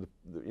 So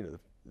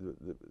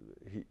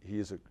he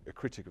is a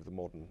critic of the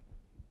modern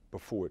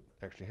before it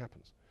actually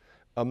happens.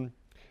 On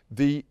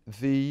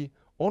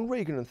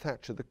Reagan and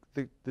Thatcher,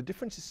 the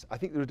differences, I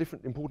think there are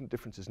important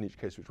differences in each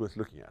case which are worth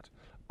looking at.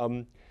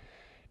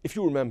 If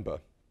you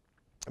remember,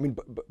 I mean,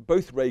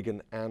 both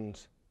Reagan and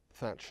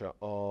Thatcher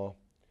are,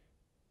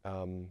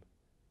 in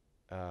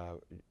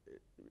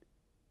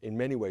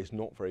many ways,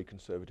 not very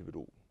conservative at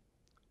all.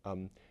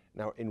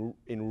 Now, in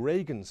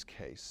Reagan's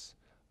case,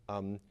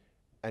 and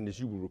as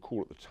you will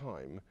recall at the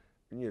time,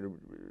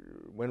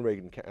 when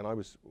Reagan came, and I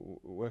was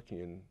working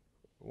in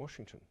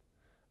Washington,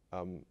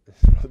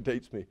 it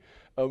dates me,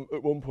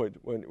 at one point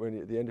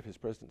when at the end of his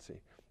presidency,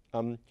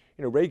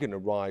 Reagan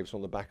arrives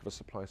on the back of a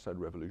supply-side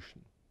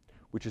revolution,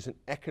 which is an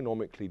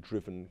economically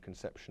driven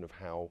conception of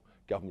how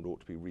government ought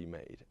to be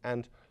remade.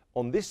 And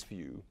on this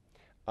view,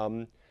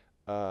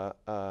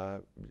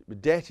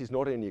 debt is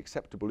not only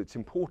acceptable, it's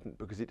important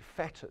because it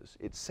fetters,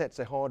 it sets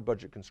a hard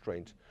budget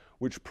constraint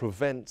which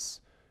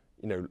prevents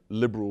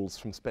liberals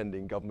from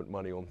spending government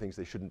money on things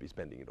they shouldn't be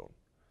spending it on.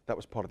 That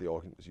was part of the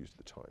argument that was used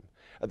at the time.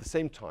 At the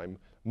same time,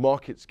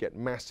 markets get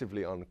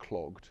massively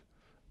unclogged,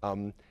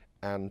 and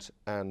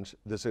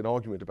there's an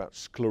argument about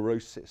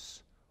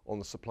sclerosis on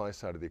the supply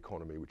side of the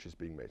economy which is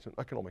being made. It's an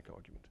economic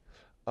argument.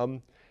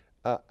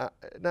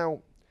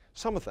 Now,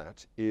 some of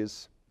that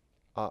is,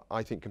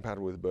 I think,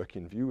 compatible with the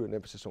Burkean view, an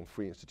emphasis on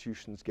free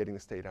institutions, getting the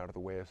state out of the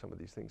way of some of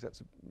these things.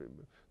 That's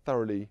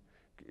thoroughly,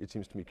 it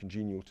seems to me,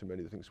 congenial to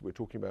many of the things we're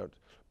talking about.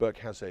 Burke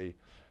has an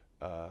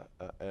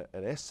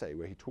essay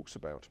where he talks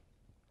about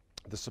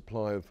the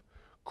supply of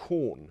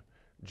corn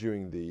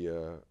during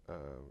the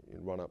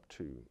run-up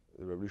to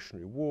the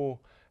Revolutionary War,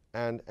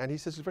 and he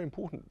says it's very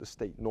important that the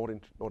state not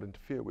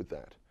interfere with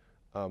that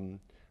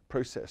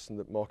process and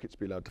that markets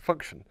be allowed to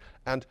function.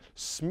 And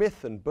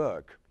Smith and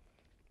Burke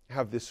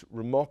have this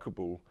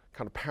remarkable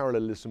kind of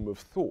parallelism of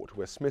thought,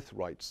 where Smith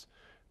writes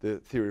the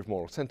theory of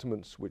moral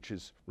sentiments, which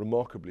is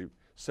remarkably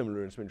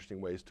similar in some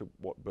interesting ways to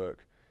what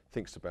Burke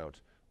thinks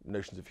about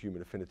notions of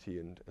human affinity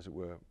and, as it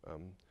were,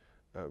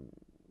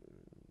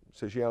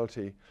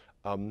 sociality,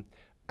 and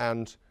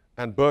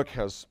Burke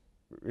has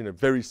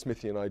very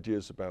Smithian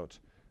ideas about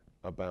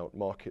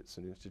markets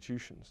and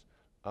institutions,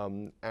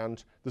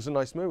 and there's a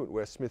nice moment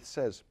where Smith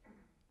says,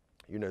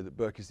 that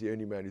Burke is the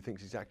only man who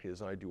thinks exactly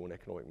as I do on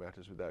economic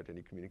matters without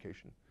any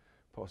communication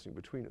passing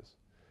between us,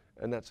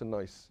 and that's a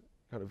nice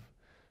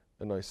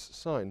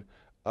sign.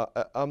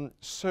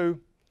 So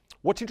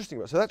what's interesting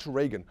about, so that's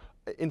Reagan.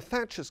 In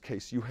Thatcher's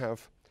case, you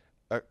have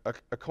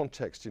a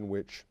context in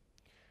which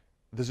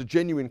there's a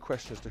genuine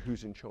question as to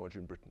who's in charge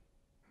in Britain.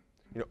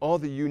 Are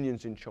the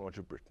unions in charge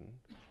of Britain,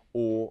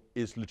 or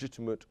is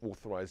legitimate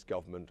authorized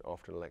government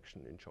after an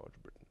election in charge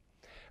of Britain?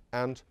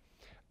 And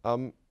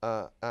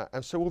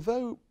so,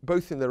 although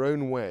both in their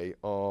own way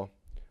are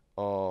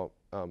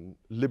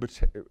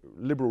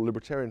liberal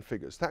libertarian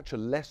figures, Thatcher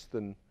less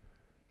than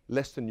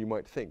you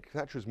might think.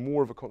 Thatcher is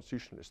more of a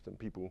constitutionalist than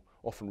people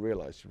often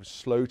realize. She was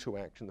slow to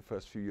act in the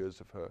first few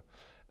years of her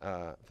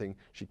thing.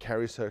 She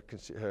carries her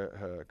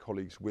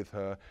colleagues with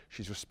her.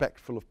 She's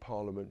respectful of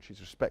Parliament.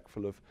 She's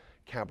respectful of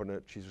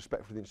Cabinet. She's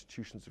respectful of the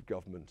institutions of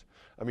government.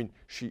 I mean,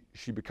 she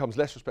becomes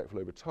less respectful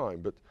over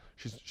time, but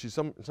she's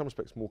in some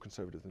respects more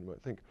conservative than you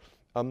might think.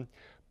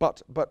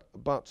 But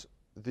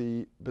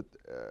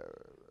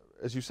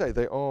as you say,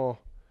 they are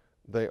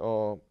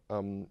to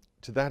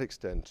that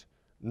extent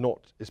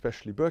not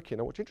especially Burkean.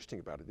 Now, what's interesting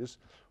about it is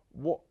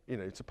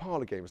it's a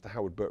parlor game as to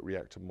how would Burke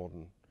react to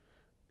modern,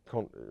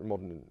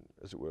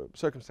 as it were,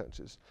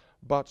 circumstances.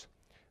 But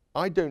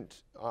I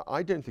don't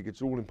think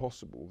it's all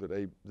impossible that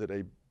a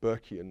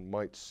Burkean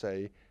might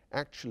say,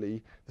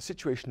 actually, the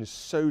situation is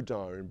so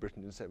dire in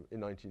Britain in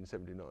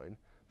 1979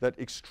 that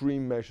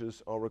extreme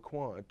measures are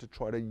required to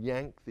try to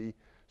yank the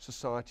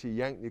society,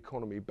 yank the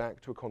economy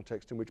back to a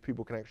context in which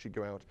people can actually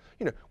go out.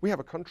 We have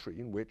a country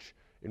in which,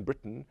 in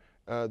Britain,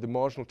 the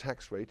marginal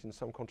tax rate in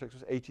some contexts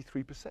was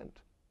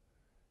 83%.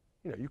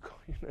 No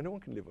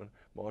one can live on a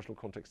marginal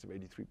context of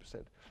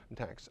 83% in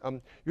tax.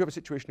 You have a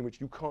situation in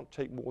which you can't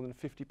take more than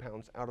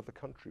 £50 out of the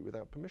country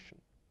without permission.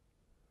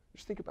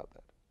 Just think about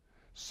that.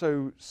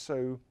 So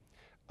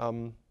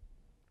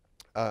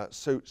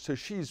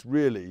she's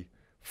really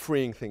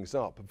freeing things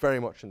up, very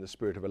much in the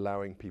spirit of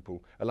allowing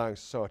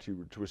society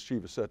to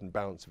achieve a certain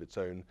balance of its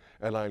own,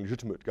 allowing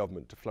legitimate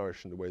government to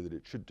flourish in the way that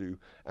it should do,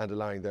 and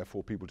allowing,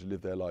 therefore, people to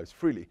live their lives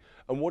freely.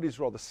 And what is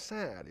rather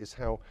sad is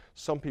how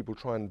some people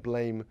try and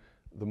blame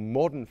the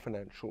modern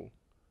financial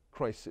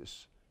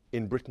crisis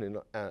in Britain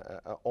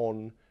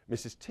on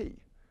Mrs. T.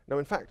 Now,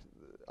 in fact,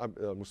 I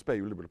will spare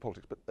you a little bit of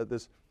politics, but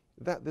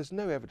there's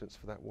no evidence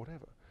for that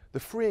whatever. The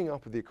freeing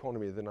up of the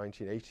economy of the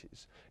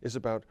 1980s is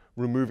about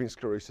removing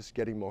sclerosis,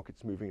 getting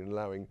markets moving, and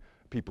allowing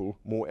people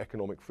more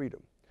economic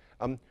freedom.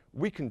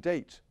 We can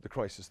date the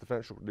crisis,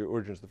 the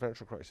origins of the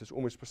financial crisis,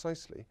 almost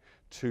precisely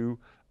to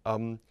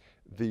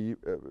the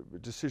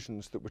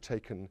decisions that were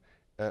taken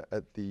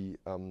at the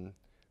end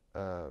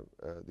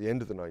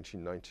of the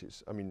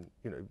 1990s. I mean,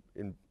 you know,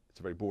 it's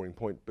a very boring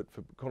point, but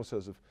for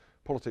connoisseurs of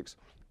politics,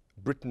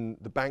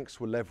 the banks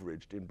were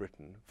leveraged in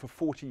Britain for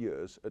 40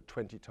 years at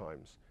 20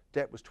 times.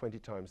 Debt was 20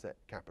 times that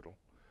capital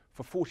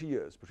for 40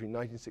 years between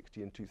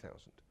 1960 and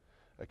 2000.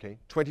 Okay,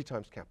 20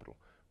 times capital.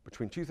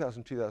 Between 2000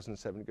 and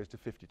 2007, it goes to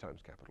 50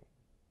 times capital.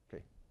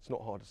 Okay, it's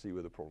not hard to see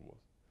where the problem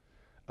was.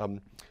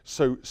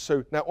 So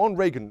now on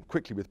Reagan,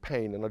 quickly with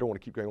Paine, and I don't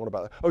want to keep going on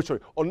about that. Oh, sorry,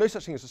 on No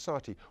Such Thing as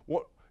Society,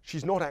 what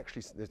she's not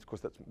actually, of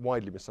course that's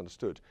widely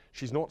misunderstood,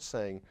 she's not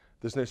saying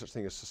there's no such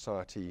thing as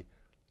society,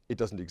 it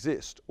doesn't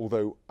exist,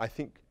 although I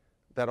think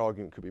that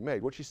argument could be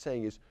made. What she's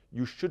saying is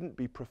you shouldn't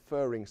be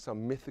preferring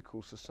some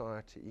mythical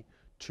society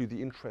to the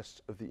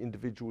interests of the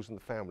individuals and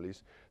the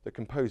families that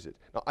compose it.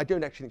 Now, I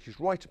don't actually think she's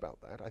right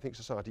about that. I think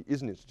society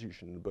is an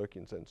institution in the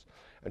Burkean sense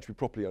and to be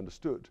properly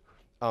understood.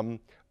 And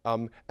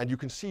you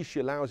can see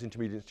she allows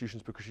intermediate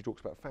institutions because she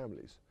talks about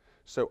families.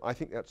 So I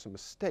think that's a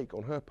mistake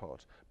on her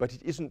part, but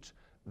it isn't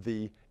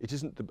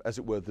as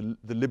it were, the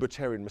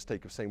libertarian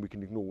mistake of saying we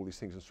can ignore all these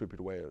things and sweep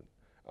it away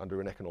under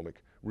an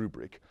economic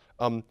rubric.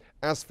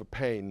 As for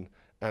Paine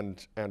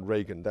and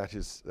Reagan, that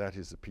is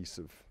a piece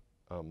of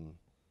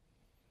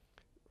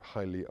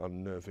highly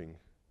unnerving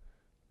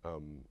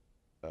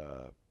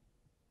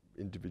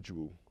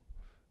individual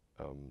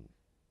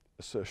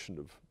assertion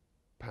of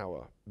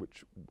power,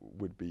 which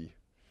would be,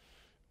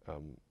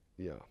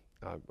 the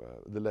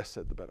less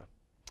said the better.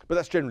 But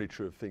that's generally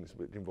true of things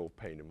that involve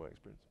pain in my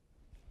experience.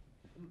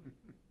 Thank you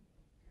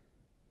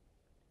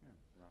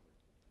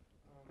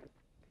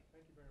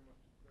very much.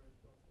 Very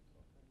thoughtful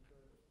talk.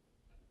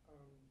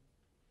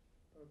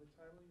 And the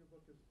title of your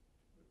book is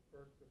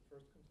Burke, the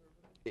First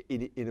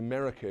Conservative? In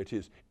America, it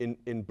is.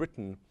 In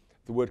Britain,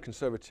 the word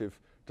conservative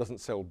doesn't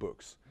sell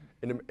books.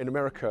 In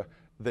America,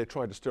 they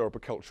tried to stir up a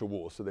culture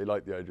war, so they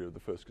like the idea of the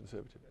first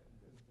conservative. Is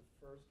the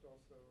first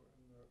also in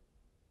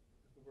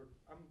the word?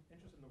 I'm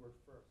interested in the word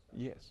first.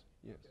 Yes,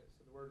 yes. Okay,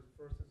 so the word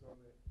first is on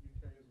the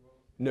UK as well?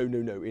 No,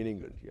 in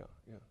England, yeah.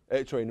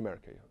 Sorry, in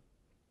America,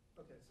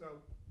 yeah. Okay,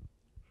 so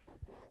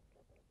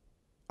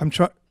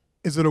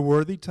is it a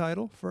worthy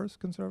title, First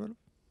Conservative?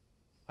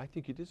 I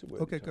think it is a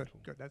worthy title. Okay,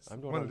 good. That's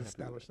I'm not wanted to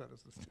establish that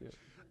as the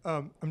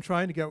I'm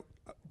trying to get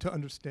to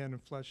understand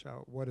and flesh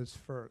out what is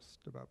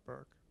first about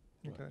Burke.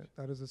 Okay, Right.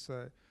 that is to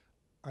say,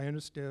 I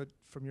understood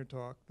from your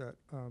talk that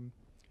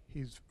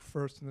he's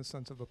first in the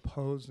sense of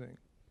opposing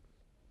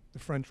the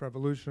French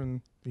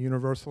Revolution, the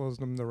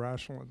universalism, the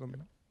rationalism.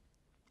 Yeah.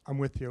 I'm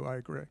with you. I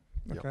agree.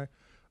 Yeah. Okay.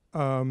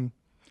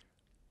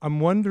 I'm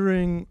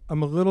wondering.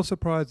 I'm a little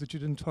surprised that you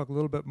didn't talk a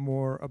little bit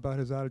more about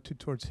his attitude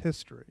towards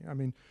history. I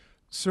mean,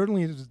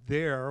 certainly it is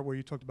there where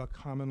you talked about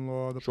common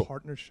law, the Sure.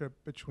 partnership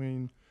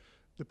between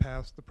the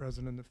past, the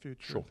present, and the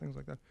future, Sure. things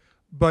like that.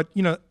 But,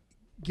 you know,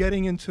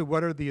 getting into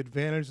what are the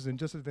advantages and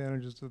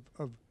disadvantages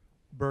of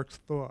Burke's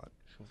thought,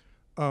 Sure.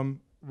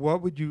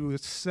 what would you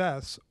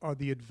assess are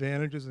the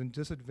advantages and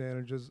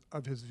disadvantages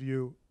of his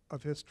view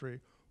of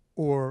history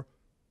or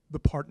the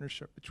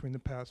partnership between the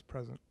past,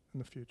 present,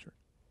 and the future?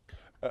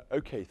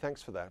 Okay,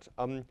 thanks for that.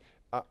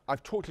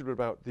 I've talked a little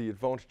bit about the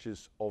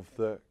advantages of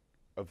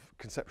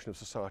conception of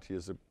society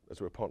as a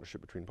partnership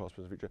between past,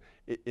 present, and future,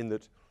 in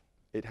that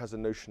it has a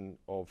notion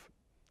of,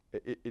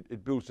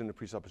 it builds in a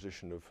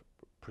presupposition of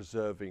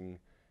preserving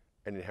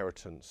an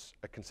inheritance,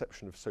 a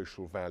conception of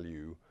social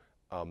value,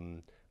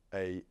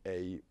 a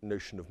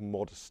notion of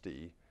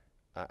modesty,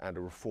 and a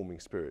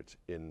reforming spirit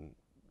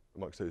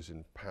amongst those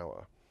in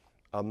power.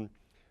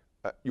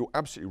 You're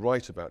absolutely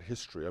right about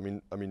history. I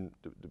mean,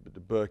 the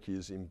Burke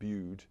is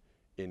imbued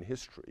in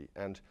history,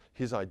 and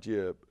his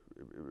idea,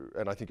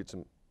 and I think it's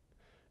an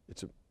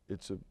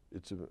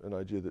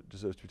idea that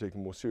deserves to be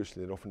taken more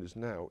seriously than often is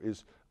now,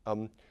 is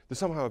there's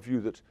somehow a view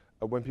that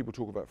when people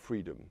talk about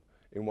freedom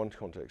in one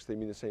context, they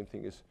mean the same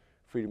thing as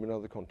freedom in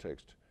another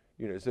context,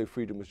 you know, as though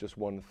freedom was just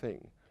one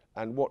thing.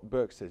 And what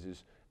Burke says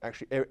is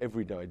actually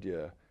every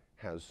idea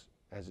has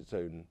its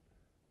own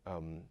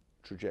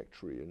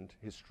trajectory and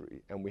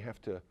history, and we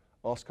have to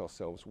ask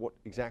ourselves, what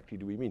exactly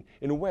do we mean?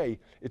 In a way,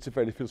 it's a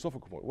fairly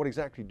philosophical point. What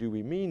exactly do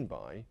we mean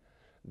by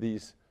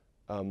these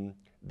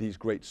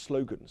great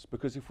slogans?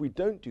 Because if we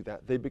don't do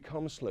that, they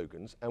become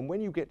slogans, and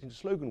when you get into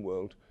slogan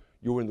world,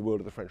 you're in the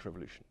world of the French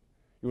Revolution.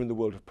 You're in the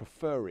world of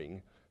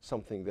preferring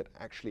something that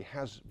actually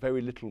has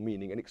very little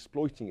meaning and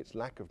exploiting its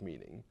lack of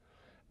meaning,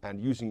 and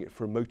using it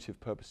for emotive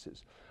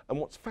purposes. And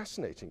what's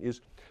fascinating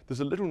is there's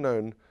a little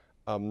known,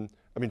 I mean,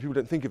 people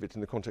don't think of it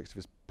in the context of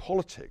his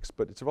politics,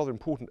 but it's a rather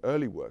important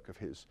early work of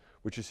his,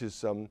 which is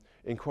his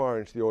inquiry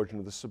into the origin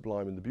of the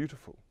sublime and the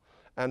beautiful.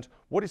 And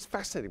what is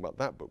fascinating about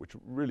that book, which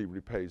really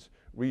pays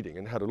reading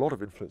and had a lot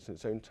of influence in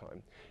its own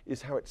time,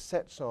 is how it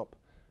sets up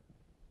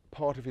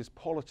part of his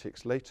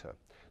politics later.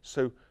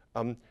 So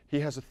he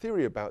has a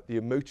theory about the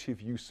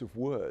emotive use of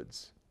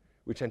words,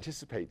 which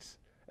anticipates,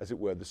 as it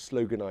were, the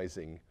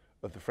sloganizing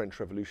of the French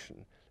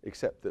Revolution,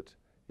 except that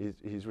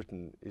he's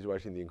writing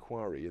the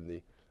Inquiry in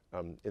the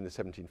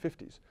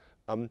 1750s.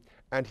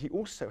 And he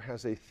also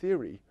has a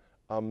theory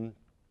of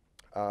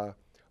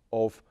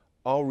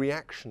our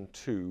reaction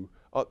to,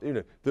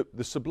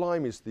 the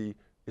sublime is the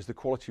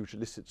quality which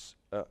elicits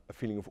a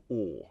feeling of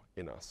awe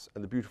in us,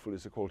 and the beautiful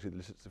is the quality that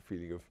elicits a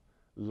feeling of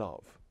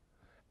love.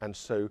 And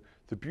so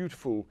the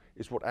beautiful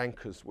is what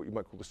anchors what you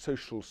might call the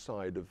social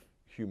side of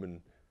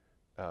human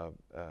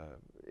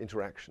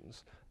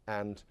interactions,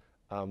 and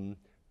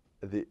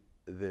the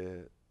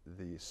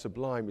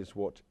sublime is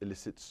what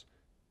elicits,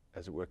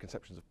 as it were,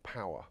 conceptions of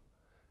power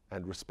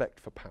and respect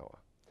for power.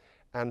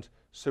 And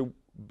so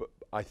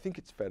I think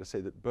it's fair to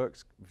say that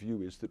Burke's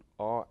view is that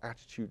our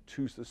attitude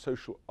to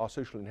our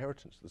social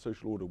inheritance, the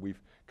social order we've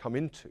come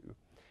into,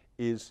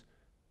 is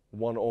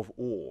one of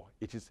awe.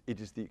 It is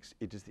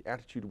the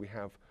attitude we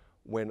have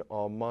when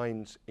our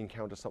minds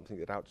encounter something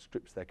that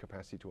outstrips their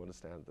capacity to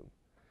understand them.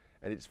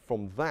 And it's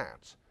from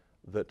that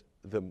that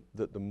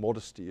the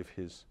modesty of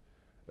his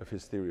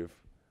theory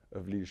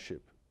of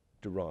leadership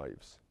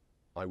derives,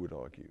 I would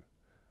argue.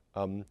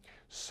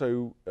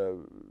 So,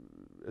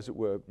 as it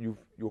were,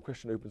 your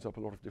question opens up a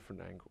lot of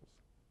different angles.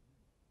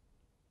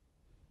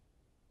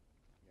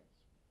 Yes.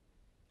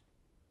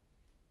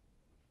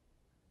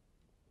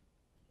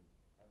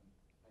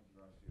 Thank you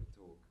very much for your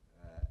talk.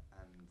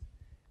 And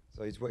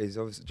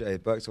so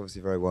Burke's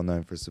obviously very well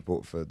known for his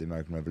support for the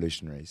American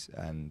Revolutionaries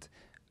and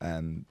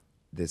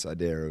this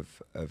idea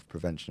of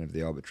prevention of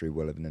the arbitrary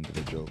will of an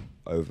individual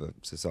over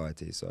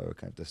society, so a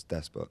kind of this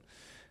despot.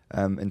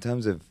 In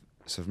terms of,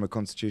 so from a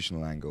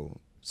constitutional angle,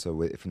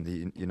 so from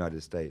the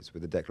United States,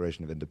 with the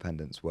Declaration of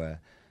Independence,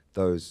 where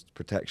those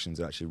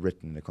protections are actually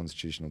written in a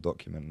constitutional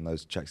document, and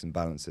those checks and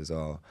balances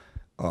are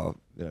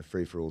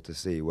free for all to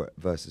see,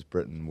 versus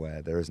Britain,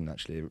 where there isn't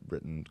actually a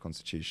written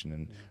constitution,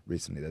 and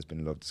recently there's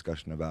been a lot of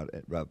discussion about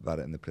it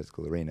in the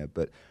political arena.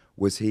 But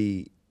was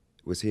he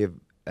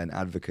an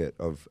advocate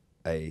of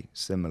a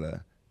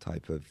similar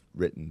type of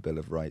written Bill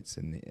of Rights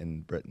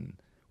in Britain,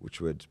 which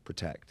would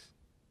protect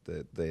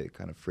the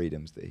kind of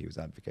freedoms that he was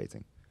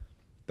advocating,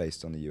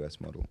 based on the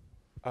US model?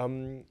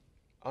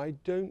 I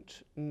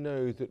don't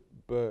know that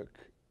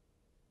Burke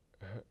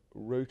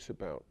wrote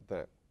about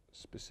that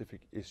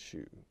specific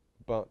issue,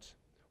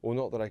 or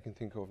not that I can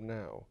think of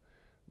now,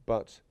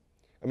 but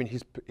I mean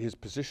his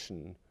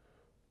position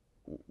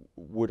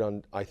would,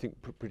 I think,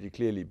 pretty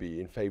clearly be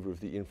in favour of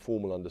the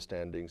informal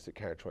understandings that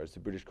characterise the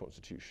British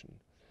Constitution,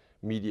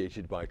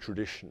 mediated by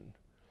tradition,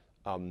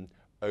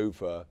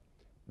 over,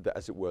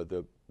 as it were,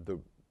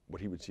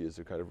 what he would see as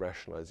a kind of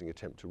rationalising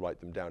attempt to write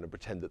them down and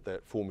pretend that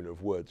that formula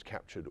of words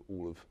captured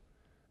all of,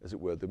 as it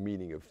were, the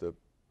meaning of the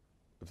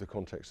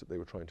context that they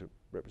were trying to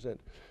represent.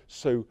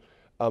 So,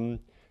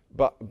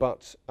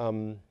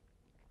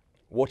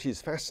 what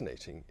is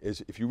fascinating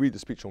is, if you read the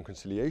speech on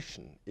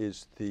conciliation,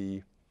 is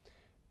the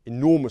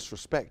enormous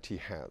respect he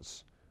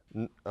has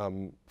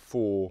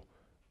for,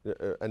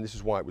 and this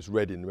is why it was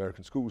read in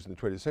American schools in the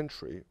 20th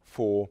century,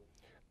 for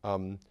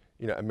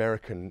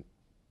American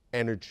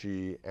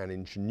energy and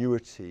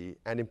ingenuity,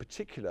 and in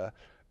particular,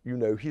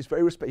 he's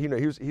very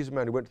he's a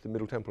man who went to the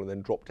Middle Temple and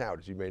then dropped out,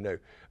 as you may know.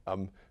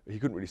 He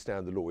couldn't really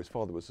stand the law. His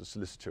father was a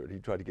solicitor, and he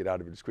tried to get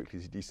out of it as quickly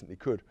as he decently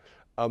could.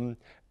 But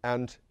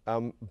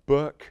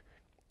Burke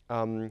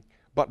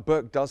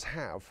does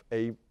have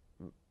a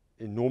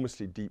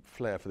enormously deep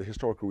flair for the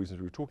historical reasons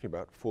we were talking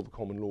about, for the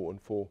common law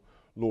and for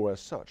law as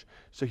such.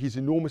 So he's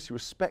enormously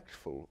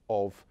respectful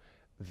of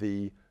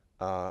the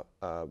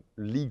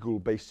legal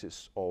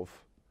basis of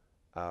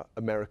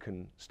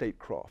American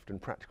statecraft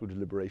and practical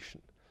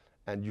deliberation.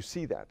 And you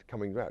see that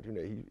coming out.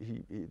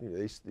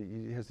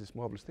 He has this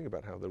marvelous thing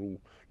about how they're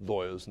all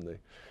lawyers and they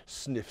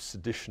sniff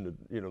sedition,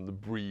 on the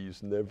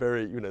breeze, and they're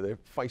very, they're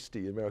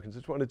feisty Americans.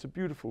 It's a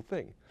beautiful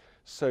thing.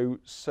 So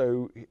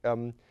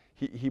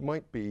he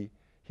might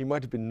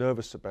have been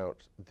nervous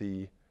about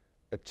the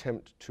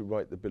attempt to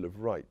write the Bill of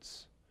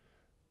Rights,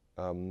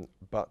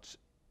 but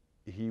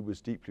he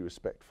was deeply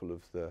respectful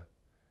of the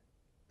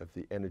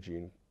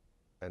energy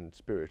and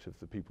spirit of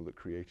the people that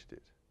created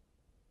it.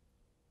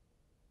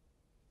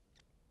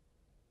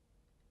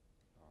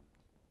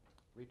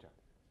 Rita.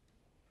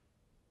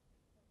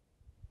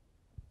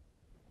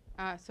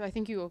 So I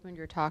think you opened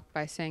your talk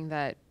by saying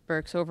that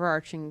Burke's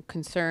overarching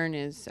concern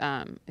is,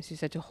 as you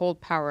said, to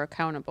hold power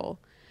accountable.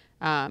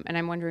 And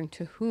I'm wondering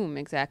to whom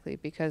exactly,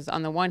 because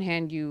on the one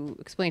hand, you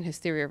explain his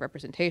theory of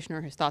representation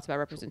or his thoughts about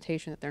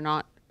representation, that they're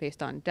not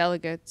based on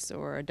delegates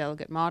or a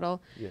delegate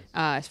model. Yes.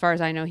 As far as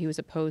I know, he was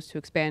opposed to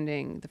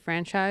expanding the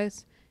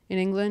franchise in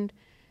England.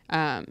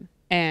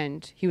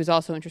 And he was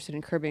also interested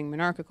in curbing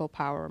monarchical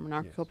power,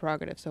 monarchical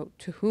prerogative. So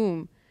to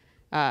whom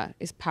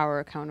is power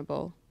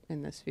accountable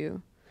in this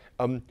view?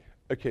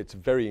 Okay, it's a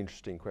very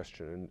interesting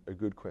question and a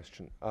good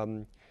question.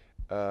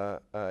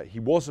 He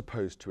was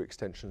opposed to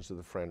extensions of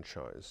the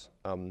franchise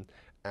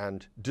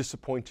and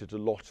disappointed a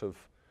lot of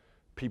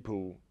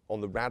people on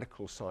the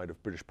radical side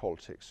of British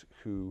politics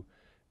who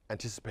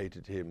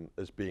anticipated him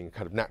as being a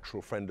kind of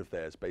natural friend of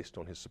theirs based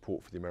on his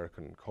support for the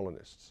American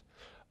colonists.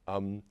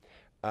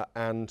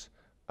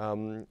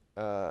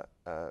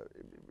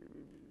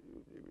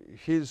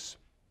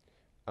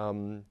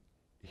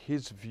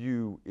 His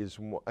view is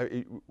more,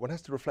 one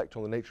has to reflect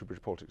on the nature of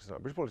British politics at the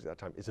time. British politics at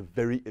that time is a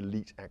very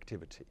elite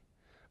activity.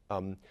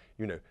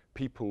 You know,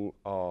 people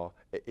are,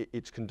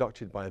 it's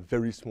conducted by a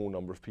very small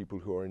number of people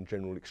who are in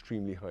general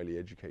extremely highly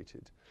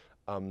educated.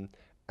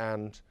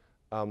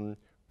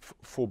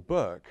 For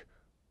Burke,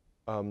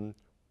 the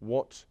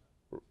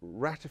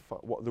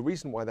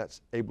reason why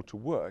that's able to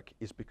work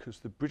is because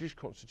the British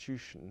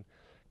Constitution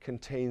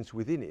contains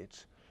within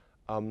it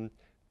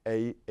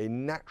a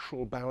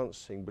natural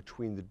balancing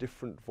between the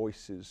different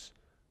voices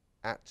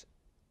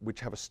which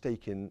have a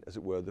stake in, as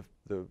it were,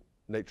 the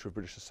nature of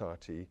British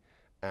society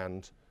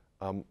and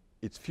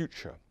its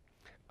future.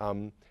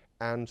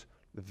 And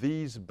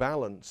these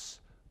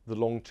balance the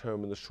long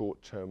term and the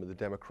short term and the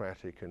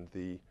democratic and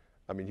the,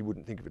 I mean, you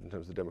wouldn't think of it in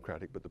terms of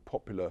democratic, but the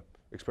popular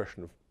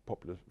expression of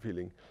popular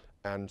feeling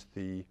and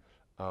the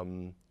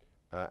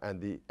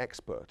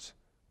expert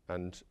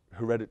and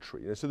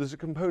hereditary. You know, so there's a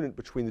component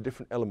between the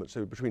different elements,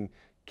 so between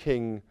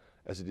king,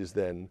 as it is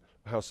then,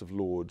 House of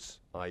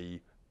Lords,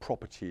 i.e.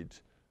 propertied,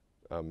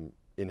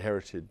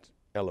 inherited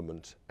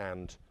element,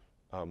 and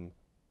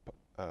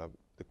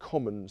the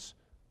Commons,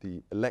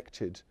 the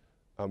elected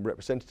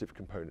representative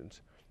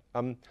component.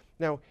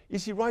 Now,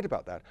 is he right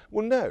about that?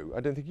 Well, no, I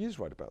don't think he is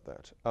right about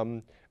that.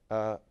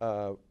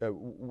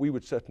 We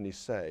would certainly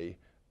say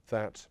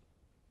that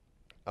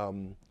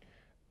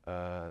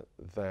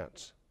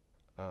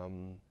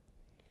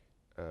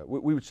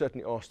we would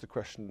certainly ask the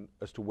question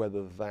as to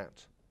whether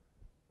that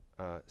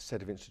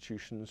set of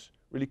institutions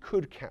really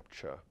could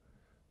capture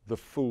the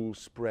full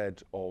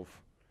spread of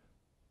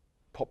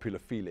popular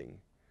feeling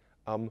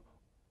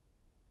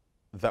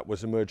that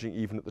was emerging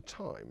even at the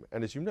time.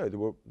 And as you know, there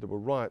were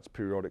riots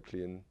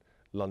periodically in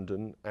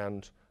London,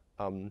 and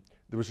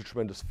there was a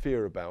tremendous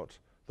fear about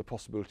the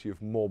possibility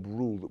of mob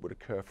rule that would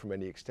occur from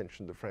any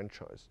extension of the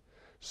franchise.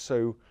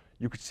 So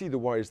you could see the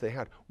worries they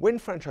had. When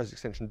franchise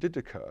extension did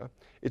occur,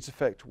 its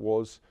effect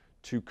was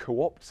to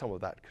co-opt some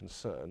of that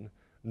concern,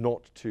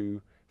 not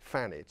to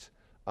fan it,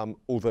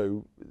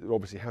 although there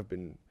obviously have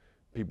been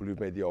people who've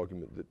made the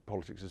argument that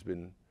politics have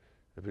been,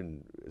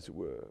 as it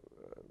were,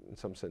 in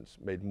some sense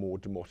made more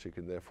demotic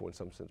and therefore in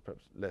some sense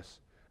perhaps less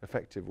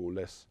effective or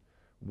less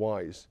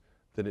wise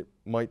than it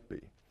might be.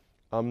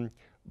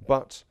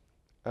 But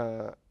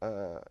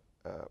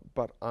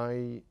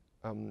I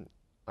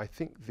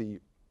think the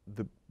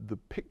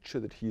picture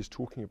that he is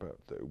talking about,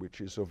 though, which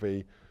is of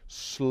a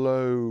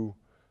slowly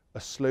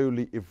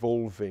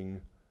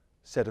evolving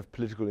set of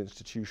political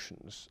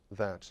institutions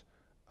that,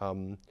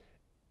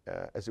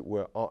 as it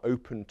were, are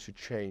open to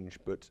change,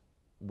 but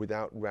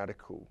without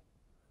radical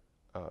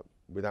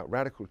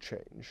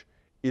change,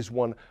 is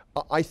one.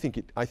 I think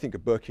a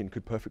Burkean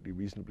could perfectly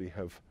reasonably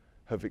have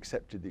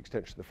accepted the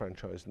extension of the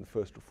franchise in the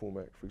First Reform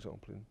Act, for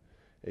example, in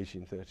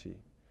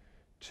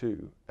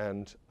 1832,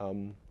 and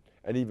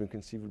even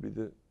conceivably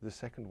the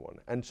second one.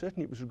 And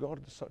certainly it was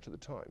regarded as such at the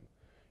time.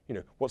 You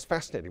know, what's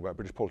fascinating about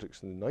British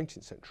politics in the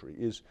 19th century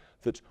is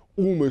that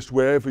almost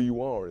wherever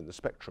you are in the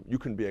spectrum, you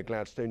can be a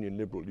Gladstonian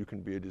liberal, you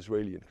can be a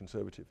Disraelian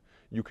conservative,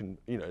 you can,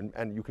 you know,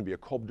 and you can be a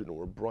Cobden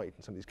or a Bright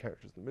and some of these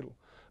characters in the middle,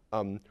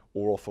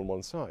 or off on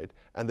one side,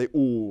 and they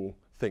all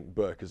think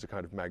Burke is a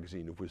kind of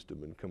magazine of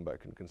wisdom and come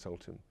back and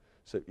consult him.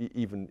 So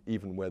even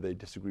where they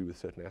disagree with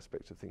certain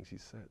aspects of things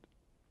he's said.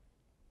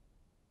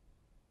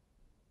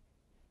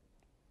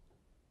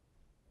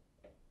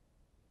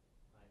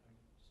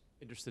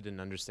 Interested in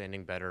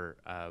understanding better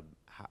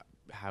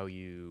how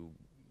you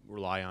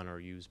rely on or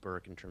use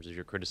Burke in terms of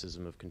your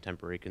criticism of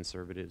contemporary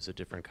conservatives of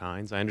different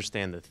kinds. I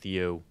understand I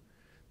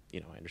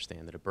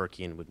understand that a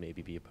Burkean would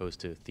maybe be opposed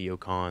to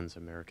theocons,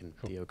 American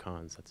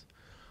theocons, that's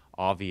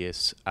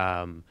obvious,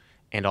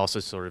 and also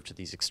sort of to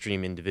these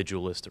extreme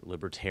individualist or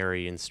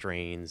libertarian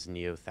strains,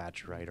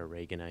 neo-Thatcherite or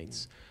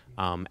Reaganites,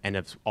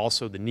 and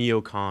also the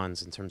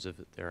neocons in terms of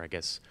their, I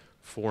guess,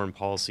 foreign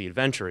policy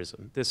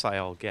adventurism. This I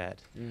all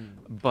get.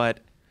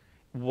 But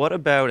what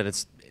about,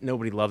 and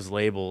nobody loves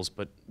labels,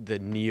 but the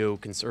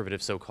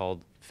neoconservative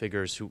so-called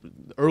figures, the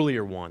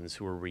earlier ones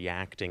who were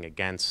reacting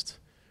against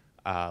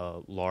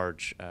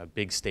large,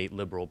 big state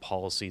liberal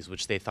policies,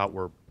 which they thought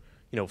were,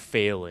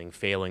 failing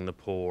the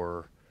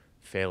poor,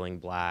 failing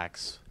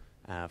blacks,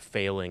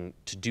 failing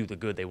to do the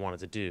good they wanted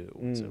to do.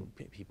 So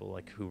people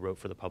like who wrote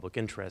for the public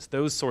interest,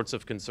 those sorts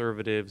of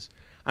conservatives.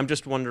 I'm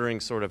just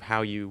wondering sort of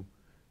how you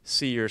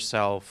see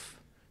yourself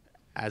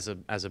as a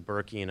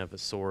Burkean of a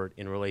sort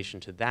in relation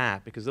to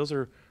that, because those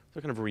are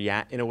kind of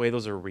in a way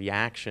those are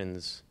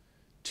reactions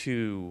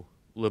to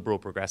liberal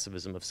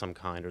progressivism of some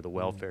kind, or the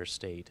welfare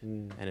state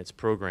and its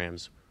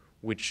programs,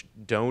 which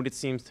don't, it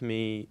seems to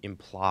me,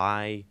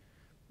 imply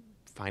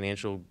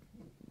financial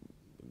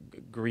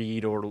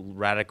greed or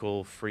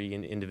radical free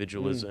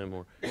individualism.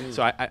 Or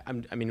so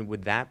I mean,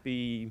 would that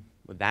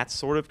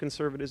sort of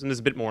conservatism? This is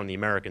a bit more on the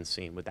American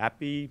scene. Would that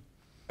be?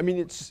 I mean,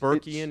 it's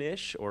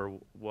Burkean-ish, or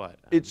what?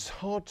 It's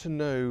hard to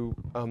know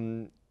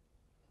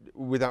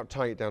without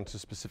tying it down to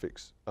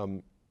specifics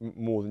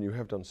more than you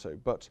have done so.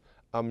 But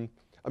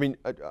I mean,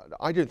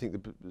 I don't think the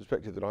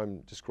perspective that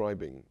I'm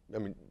describing, I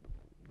mean,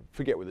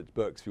 forget whether it's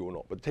Burke's view or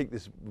not, but take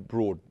this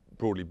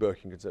broadly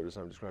Burkean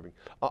conservatism I'm describing.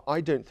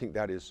 I don't think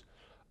that is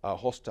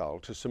hostile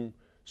to some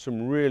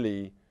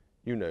really,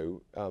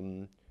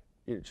 to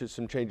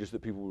some changes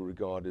that people will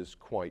regard as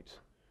quite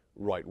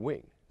right-wing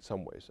in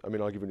some ways. I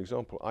mean, I'll give you an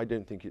example. I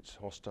don't think it's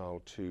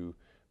hostile to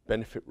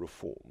benefit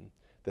reform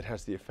that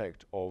has the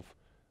effect of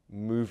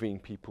moving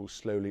people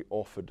slowly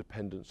off a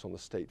dependence on the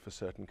state for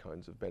certain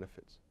kinds of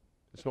benefits.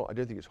 It's not. I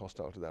don't think it's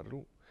hostile to that at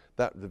all.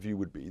 That the view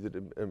would be that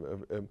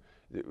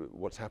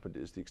what's happened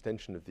is the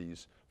extension of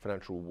these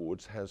financial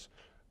rewards has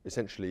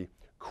essentially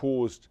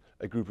caused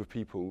a group of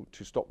people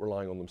to stop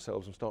relying on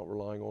themselves and start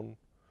relying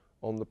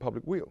on the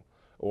public wheel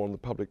or on the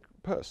public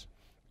purse.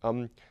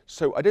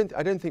 So I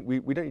don't think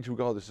we don't need to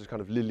regard this as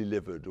kind of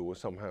lily-livered or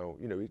somehow,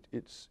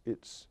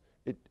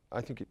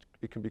 I think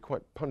it can be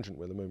quite pungent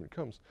when the moment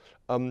comes.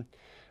 I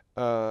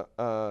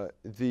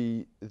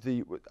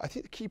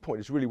think the key point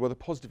is really where the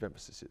positive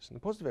emphasis is, and the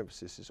positive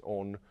emphasis is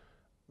on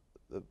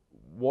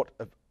what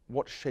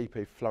shape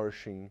a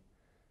flourishing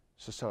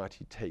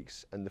society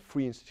takes and the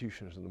free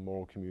institutions and the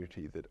moral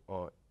community that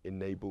are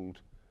enabled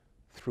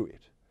through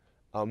it.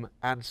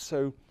 And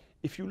so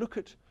if you look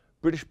at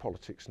British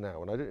politics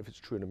now, and I don't know if it's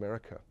true in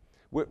America,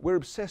 we're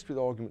obsessed with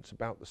arguments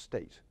about the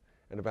state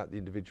and about the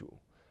individual.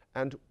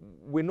 And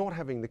we're not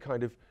having the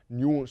kind of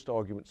nuanced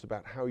arguments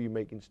about how you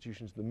make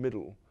institutions in the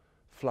middle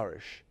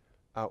flourish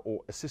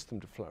or assist them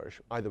to flourish,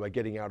 either by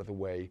getting out of the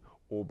way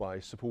or by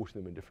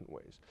supporting them in different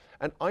ways.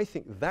 And I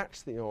think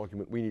that's the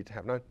argument we need to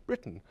have. Now, in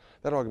Britain,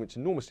 that argument's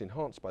enormously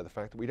enhanced by the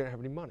fact that we don't have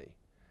any money.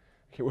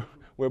 Okay,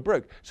 we're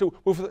broke. So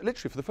literally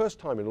for the first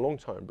time in a long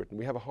time in Britain,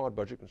 we have a hard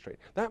budget constraint.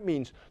 That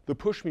means the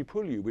push me,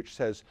 pull you, which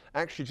says,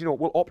 actually, do you know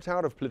what, we'll opt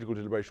out of political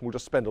deliberation, we'll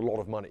just spend a lot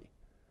of money.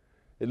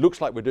 It looks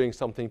like we're doing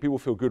something, people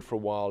feel good for a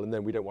while, and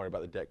then we don't worry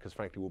about the debt because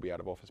frankly we'll be out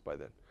of office by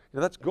then.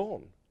 That's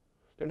gone.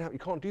 You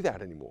can't do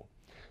that anymore.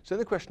 So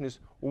the question is,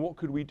 well, what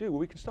could we do? Well,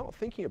 we can start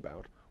thinking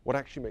about what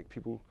actually makes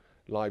people's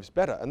lives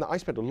better. And I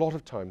spent a lot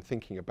of time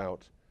thinking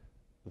about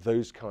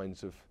those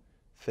kinds of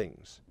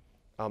things.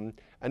 And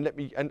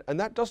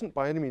that doesn't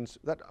by any means,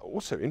 that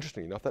also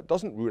interestingly enough, that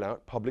doesn't rule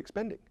out public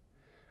spending.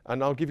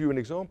 And I'll give you an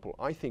example.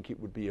 I think it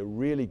would be a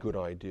really good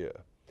idea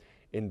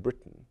in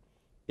Britain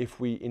if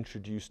we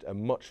introduced a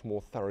much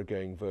more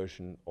thoroughgoing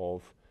version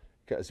of,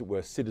 as it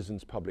were,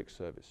 citizens' public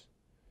service.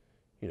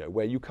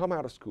 Where you come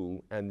out of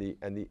school and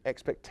the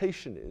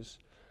expectation is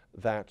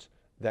that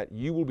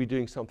you will be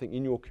doing something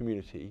in your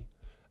community,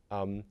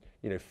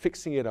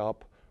 fixing it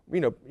up,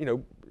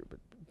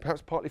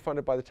 perhaps partly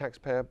funded by the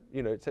taxpayer,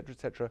 et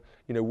cetera,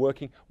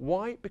 working.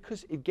 Why?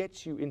 Because it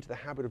gets you into the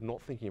habit of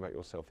not thinking about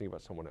yourself, thinking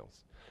about someone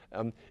else.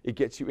 It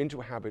gets you into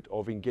a habit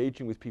of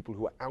engaging with people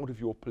who are out of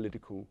your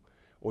political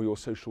or your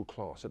social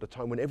class at a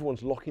time when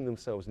everyone's locking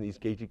themselves in these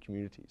gated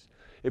communities.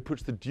 It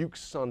puts the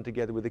duke's son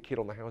together with the kid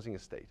on the housing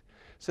estate.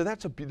 So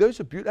that's a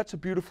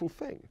beautiful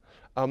thing.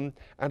 And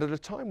at a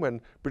time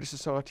when British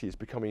society is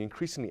becoming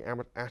increasingly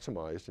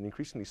atomized and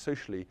increasingly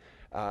socially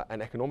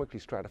and economically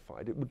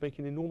stratified, it would make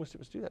an enormous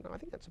difference to do that. Now, I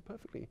think that's a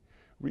perfectly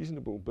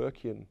reasonable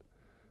Burkean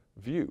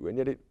view, and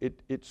yet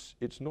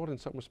it's not in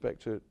some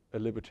respect a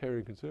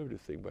libertarian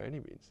conservative thing by any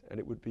means,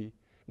 and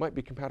might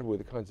be compatible with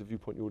the kinds of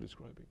viewpoint you're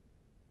describing.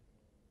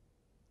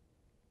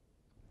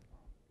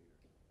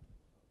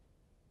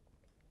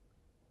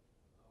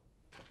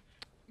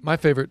 My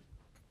favorite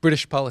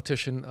British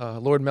politician,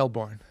 Lord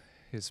Melbourne.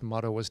 His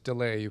motto was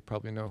delay. You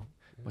probably know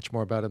much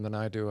more about him than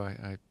I do.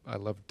 I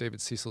love David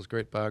Cecil's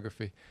great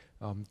biography,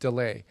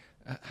 Delay.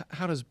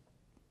 How does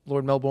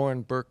Lord Melbourne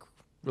and Burke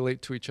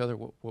relate to each other?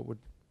 What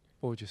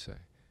would you say?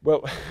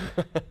 Well,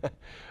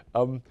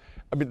 I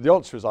mean, the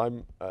answer is I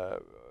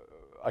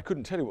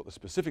couldn't tell you what the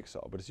specifics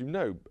are, but as you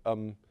know,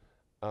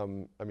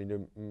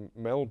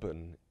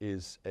 Melbourne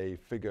is a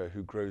figure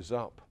who grows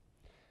up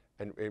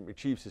and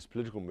achieves his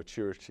political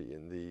maturity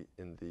in the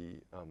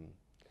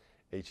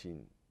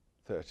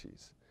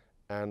 1830s,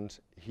 and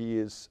he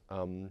is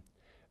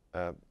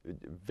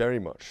very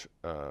much,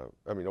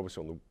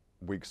 obviously on the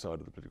Whig side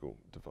of the political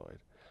divide,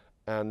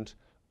 and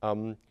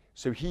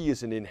so he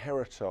is an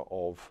inheritor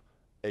of,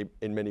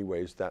 in many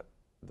ways, that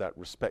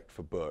respect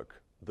for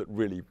Burke that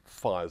really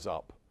fires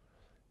up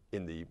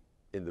in the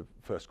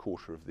first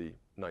quarter of the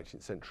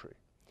 19th century.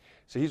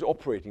 So he's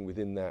operating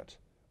within that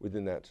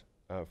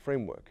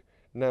framework.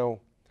 Now,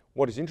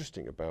 what is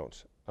interesting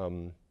about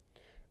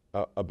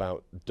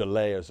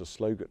delay as a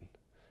slogan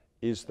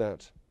is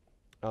that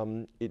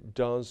it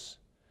does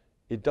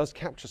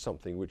capture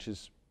something which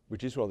is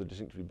which is rather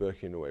distinctively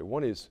Burkean in a way.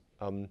 One is,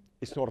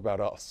 it's not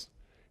about us.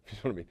 You know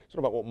what I mean? It's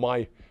not about what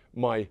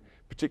my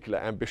particular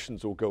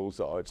ambitions or goals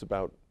are. It's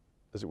about,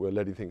 as it were,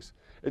 letting things.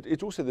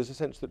 It's also, there's a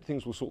sense that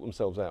things will sort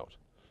themselves out.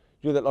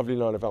 You know that lovely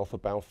line of Arthur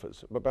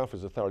Balfour's? But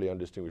Balfour's a thoroughly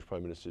undistinguished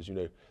prime minister, as you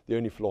know, the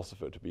only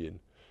philosopher to be in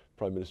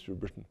Prime Minister of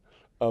Britain,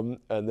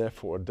 and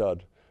therefore a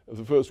dud of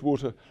the first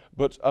water.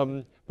 But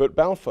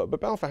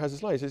Balfour has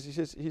his line.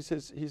 He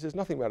says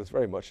nothing matters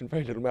very much, and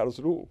very little matters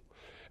at all.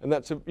 And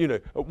that's you know,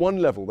 at one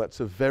level that's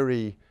a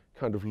very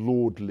kind of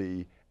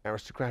lordly,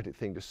 aristocratic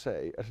thing to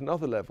say. At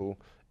another level,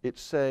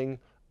 it's saying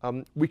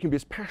we can be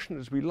as passionate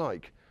as we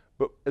like,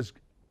 but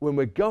when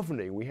we're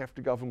governing, we have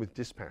to govern with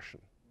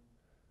dispassion.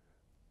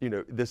 You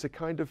know, there's a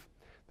kind of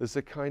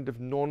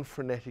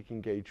non-frenetic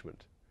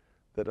engagement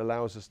that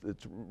allows us.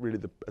 It's really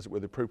as it were,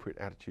 the appropriate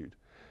attitude.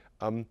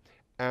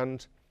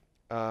 And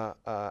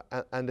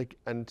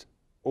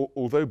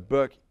although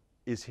Burke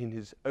is in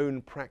his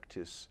own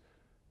practice,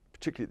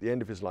 particularly at the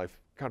end of his life,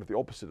 kind of the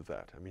opposite of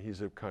that. I mean, he's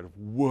a kind of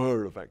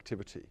whir of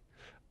activity,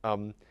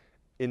 and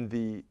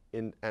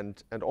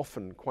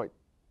often quite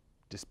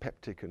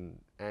dyspeptic and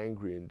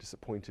angry and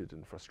disappointed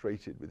and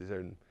frustrated with his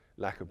own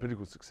lack of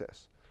political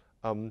success.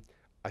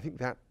 I think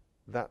that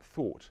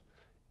thought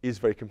is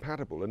very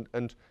compatible.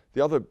 And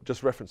the other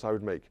just reference I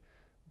would make,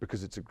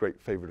 because it's a great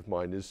favourite of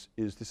mine, is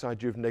this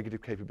idea of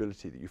negative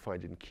capability that you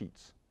find in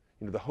Keats.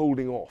 You know, the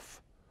holding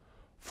off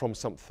from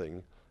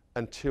something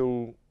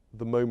until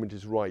the moment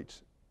is right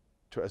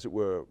to, as it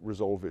were,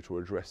 resolve it or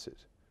address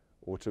it,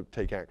 or to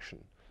take action.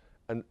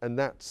 And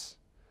that's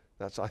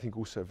I think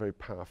also a very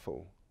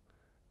powerful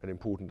and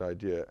important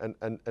idea,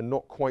 and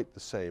not quite the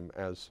same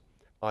as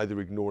either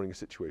ignoring a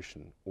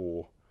situation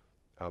or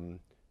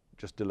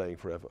just delaying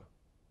forever.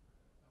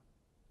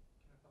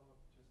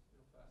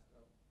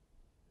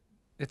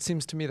 It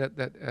seems to me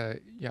that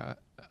yeah,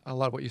 a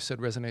lot of what you said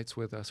resonates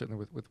with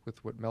certainly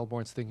with what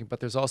Melbourne's thinking, but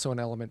there's also an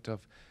element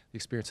of the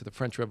experience of the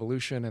French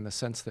Revolution and the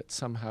sense that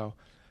somehow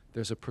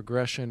there's a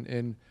progression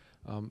in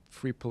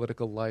free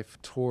political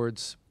life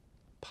towards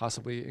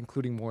possibly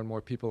including more and more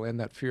people and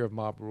that fear of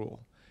mob rule.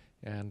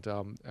 And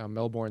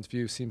Melbourne's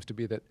view seems to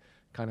be that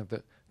kind of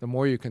the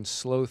more you can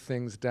slow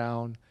things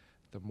down,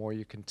 the more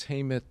you can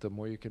tame it, the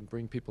more you can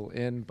bring people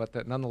in, but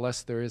that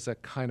nonetheless there is a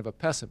kind of a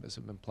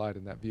pessimism implied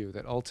in that view,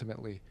 that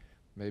ultimately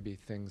maybe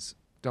things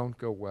don't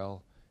go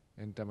well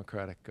in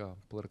democratic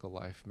political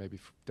life. Maybe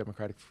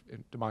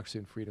democracy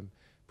and freedom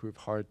prove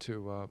hard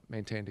to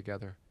maintain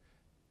together.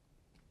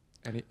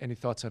 Any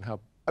thoughts on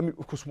how? I mean,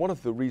 of course, one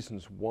of the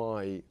reasons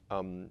why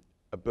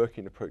a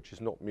Burkean approach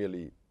is not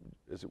merely,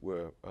 as it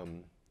were,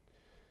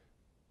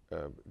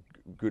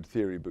 good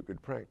theory but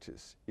good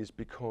practice is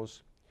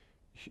because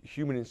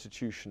human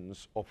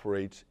institutions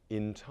operate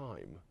in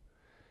time,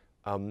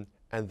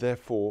 and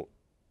therefore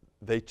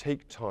they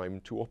take time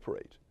to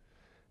operate.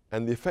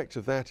 And the effect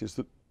of that is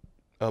that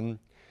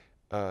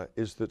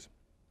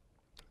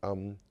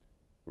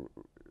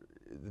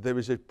there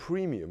is a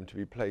premium to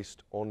be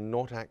placed on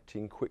not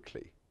acting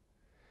quickly,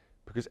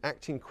 because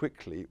acting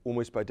quickly,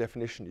 almost by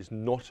definition, is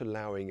not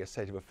allowing a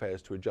state of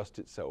affairs to adjust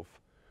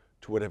itself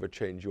to whatever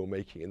change you're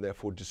making, and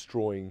therefore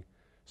destroying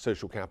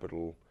social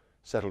capital,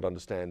 settled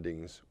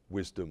understandings,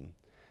 wisdom,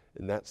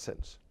 in that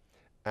sense.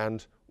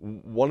 And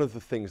one of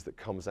the things that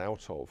comes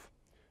out of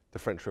the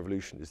French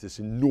Revolution is this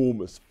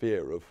enormous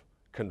fear of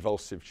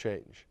convulsive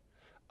change.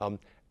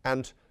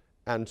 And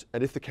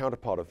if the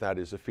counterpart of that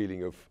is a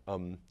feeling of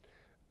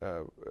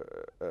a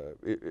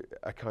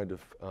kind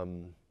of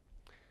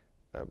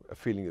a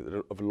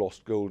feeling of a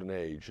lost golden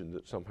age, and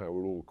that somehow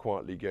we're all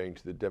quietly going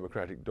to the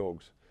democratic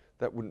dogs,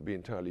 that wouldn't be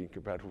entirely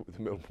incompatible with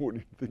the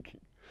Melbourneian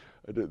thinking.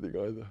 I don't think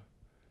either.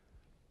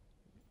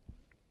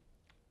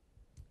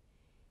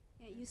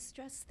 Yeah, you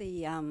stress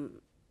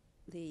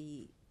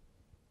the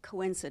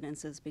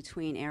coincidences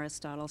between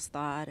Aristotle's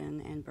thought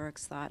and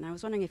Burke's thought, and I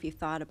was wondering if you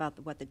thought about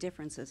what the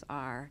differences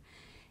are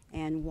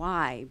and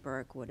why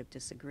Burke would have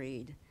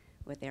disagreed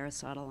with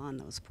Aristotle on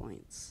those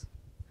points,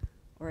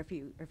 or if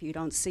you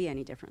don't see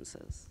any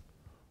differences.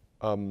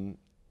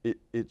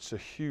 It's a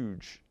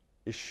huge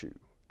issue,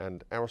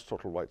 and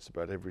Aristotle writes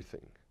about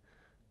everything.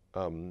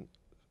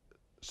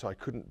 So I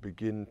couldn't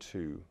begin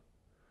to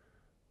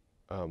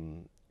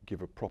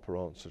give a proper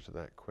answer to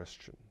that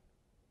question.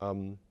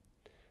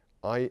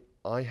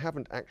 I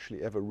haven't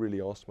actually ever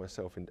really asked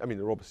myself, I mean,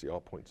 there obviously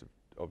are points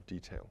of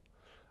detail,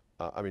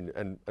 I mean,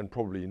 and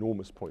probably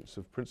enormous points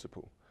of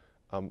principle,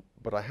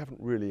 but I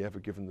haven't really ever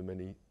given them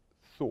any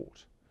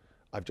thought.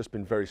 I've just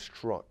been very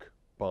struck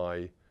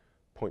by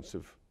points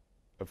of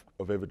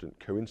evident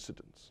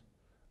coincidence.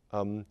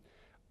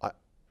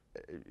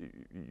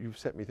 You've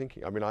set me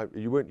thinking. I mean,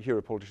 you won't hear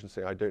a politician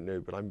say, I don't know,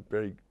 but I'm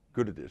very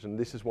good at it, and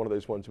this is one of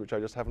those ones which I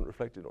just haven't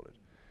reflected on it.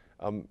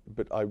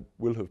 But I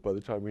will have by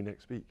the time we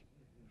next speak.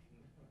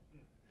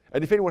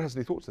 And if anyone has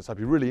any thoughts on this, I'd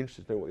be really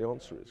interested to know what the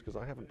answer is, because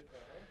I haven't.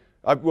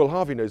 Well,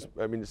 Harvey knows.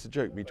 I mean, it's a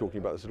joke me talking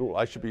about this at all.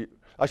 I should be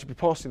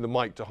passing the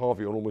mic to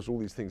Harvey on almost all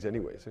these things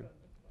anyway. So. I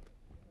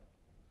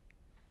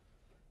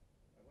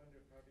wonder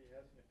if Harvey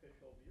has an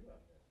official view on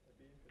this. I'd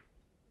be interested.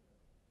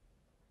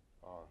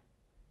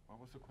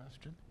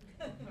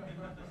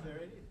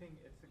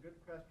 good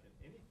question.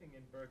 Anything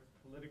in Burke's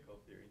political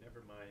theory,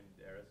 never mind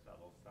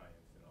Aristotle's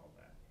science and all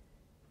that,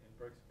 in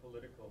Burke's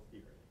political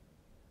theory,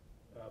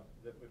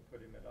 that would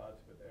put him at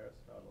odds with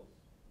Aristotle's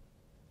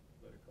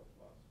political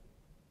philosophy.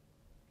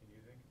 Can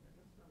you think of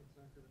it? That's not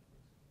exactly the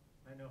question.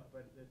 I know,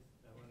 but I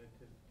wanted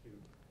to.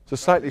 It's a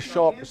slightly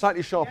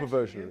sharper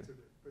version of it.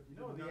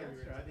 No, the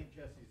answer. I think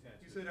Jesse's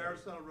answer. You said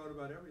Aristotle wrote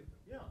about everything.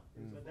 Yeah.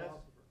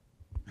 So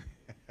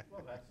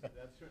well,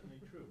 that's certainly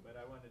true, but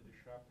I wanted to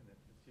sharpen it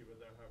to see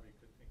whether how we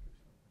could think of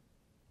something.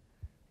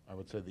 I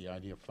would say the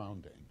idea of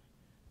founding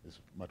is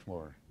much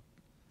more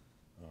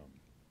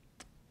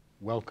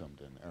welcomed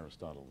in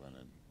Aristotle than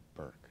in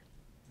Burke.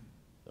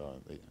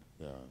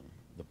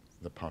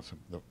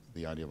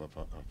 The idea of a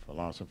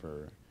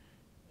philosopher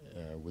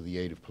with the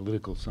aid of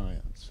political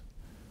science,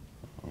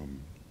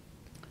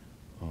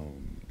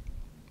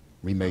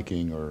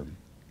 remaking or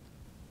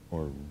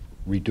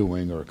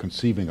redoing or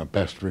conceiving a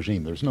best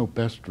regime. There's no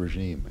best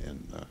regime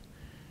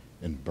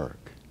in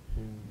Burke.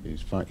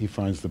 He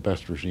finds the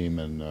best regime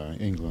in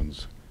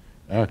England's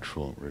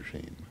actual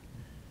regime,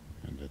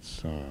 and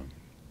it's.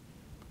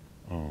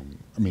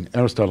 I mean,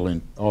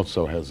 Aristotle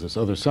also has this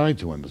other side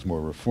to him, this more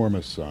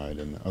reformist side,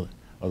 and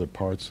other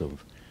parts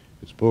of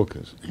his book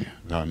is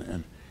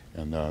done,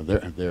 and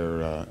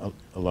there a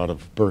lot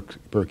of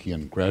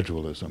Burkean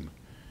gradualism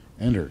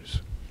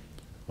enters,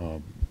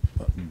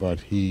 but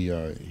he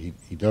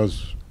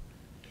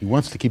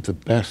wants to keep the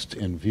best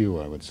in view,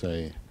 I would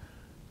say,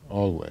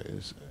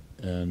 always,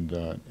 and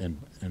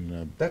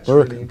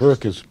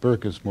Burke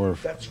is more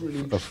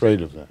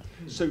afraid of that.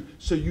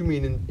 So you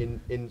mean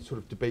in sort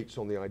of debates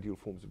on the ideal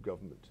forms of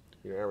government,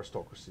 you know,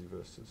 aristocracy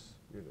versus,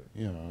 you know.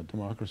 Yeah,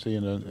 democracy,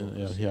 and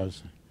he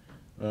has,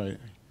 and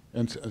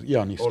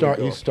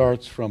he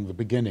starts from the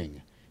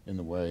beginning in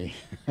the way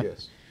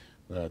yes.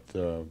 that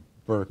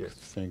Burke yes.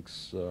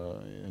 thinks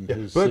in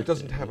his Burke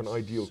doesn't have an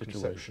ideal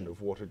situation. conception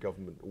of what a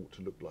government ought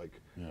to look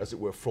like, as it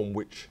were, from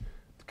which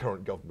the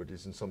current government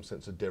is in some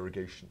sense a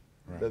derogation.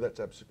 Right. No, that's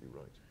absolutely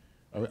right.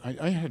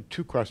 I had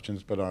two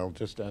questions, but I'll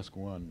just ask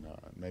one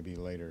maybe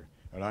later.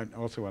 And I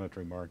also wanted to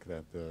remark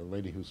that the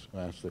lady who's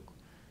asked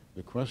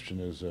the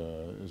question is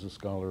a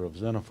scholar of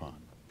Xenophon.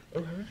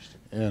 Oh, how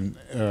interesting.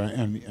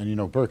 And you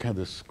know, Burke had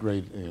this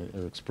great,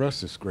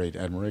 expressed this great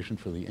admiration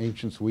for the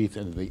ancients. We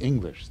and the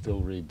English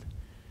still read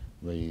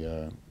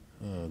the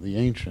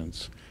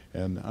ancients,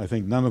 and I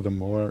think none of them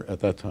more at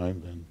that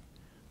time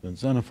than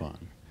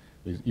Xenophon.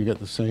 You get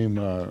the same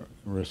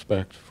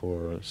respect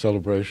for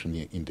celebration,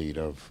 indeed,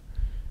 of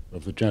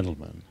the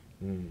gentleman.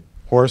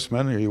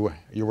 Horsemen, are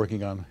you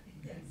working on?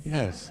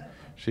 Yes.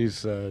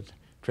 She's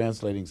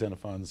translating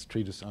Xenophon's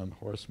treatise on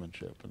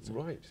horsemanship. And so,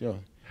 right. So,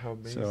 how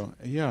amazing. So,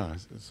 yeah,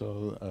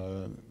 so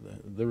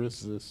there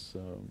is this,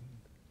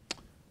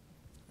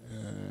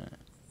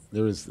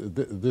 there is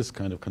this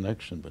kind of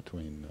connection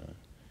between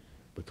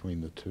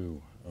the two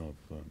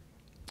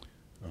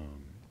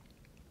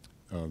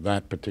of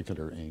that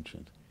particular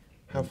ancient.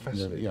 How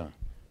fascinating. Yeah.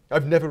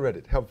 I've never read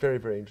it. How very,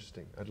 very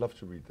interesting. I'd love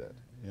to read that.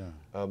 Yeah.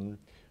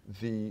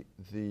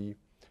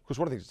 Because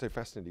one of the things that's so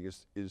fascinating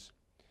is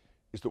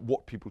that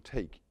what people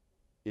take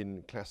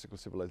in classical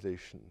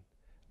civilization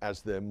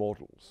as their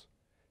models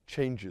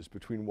changes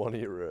between one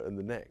era and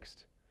the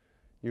next,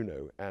 you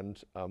know,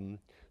 and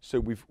so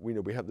we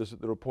have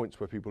there are points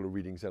where people are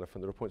reading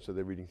Xenophon, there are points where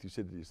they're reading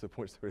Thucydides, there are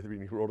points where they're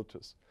reading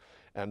Herodotus,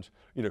 and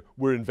you know,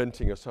 we're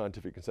inventing a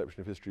scientific conception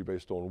of history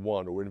based on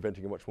one, or we're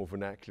inventing a much more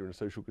vernacular and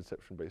social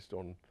conception based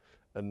on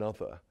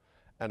another,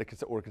 and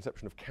or a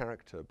conception of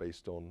character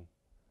based on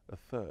a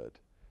third.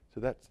 So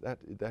that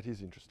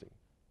is interesting.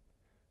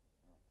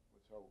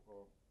 So,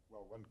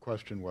 well, one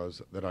question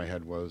that I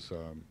had was,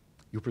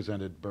 you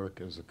presented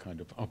Burke as a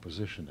kind of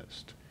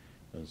oppositionist,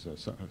 as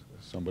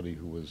somebody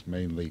who was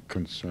mainly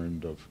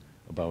concerned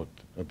about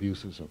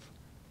abuses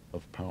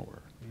of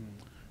power,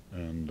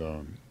 and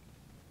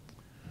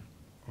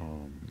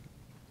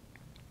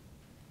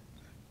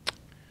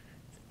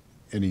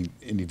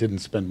he didn't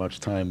spend much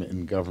time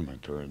in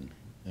government or in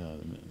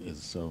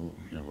so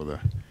you know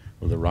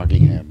with the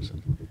Rockinghams.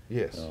 And,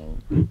 yes.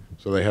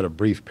 So they had a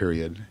brief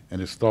period,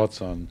 and his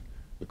thoughts on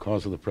the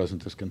cause of the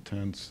present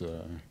discontents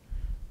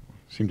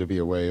seemed to be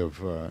a way of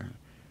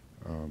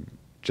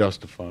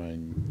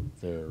justifying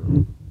their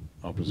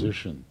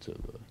opposition to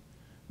the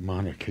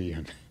monarchy,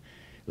 and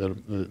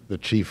the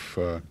chief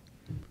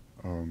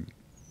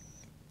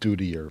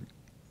duty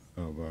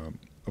of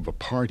a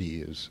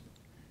party is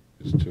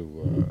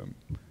to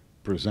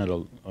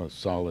present a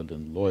solid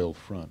and loyal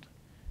front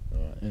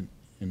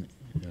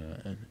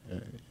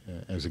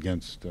as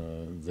against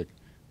the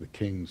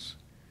king's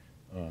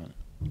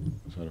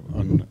sort of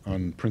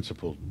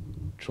unprincipled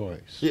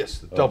choice. Yes,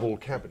 the double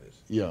cabinet.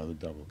 Yeah, the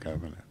double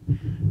cabinet.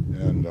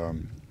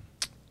 And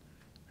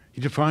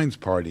he defines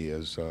party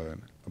as a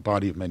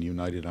body of men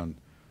united on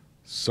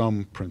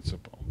some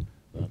principle.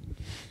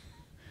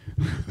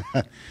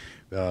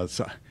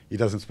 So he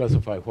doesn't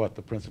specify what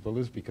the principle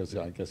is, because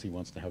I guess he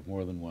wants to have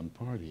more than one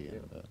party. Yeah.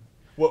 And,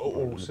 Well,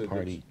 or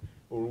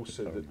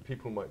also that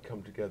people might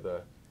come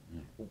together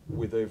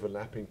with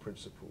overlapping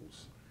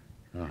principles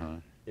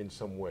in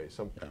some way,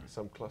 some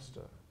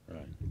cluster.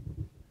 Right.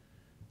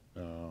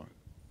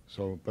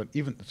 But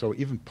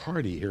even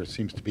party here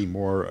seems to be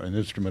more an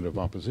instrument of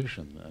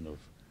opposition than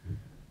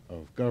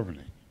of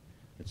governing.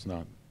 It's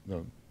not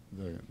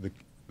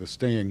the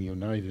staying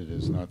united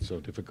is not so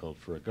difficult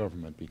for a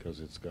government because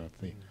it's got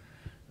the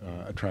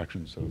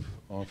attractions of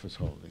office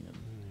holding and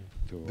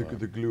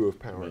the glue of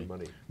power and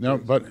money.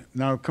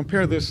 Now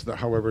compare this,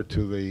 however,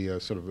 to the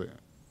sort of the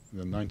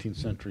 19th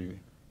century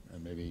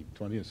and maybe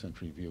 20th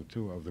century view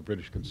too of the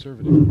British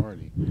Conservative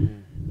Party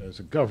as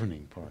a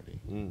governing party.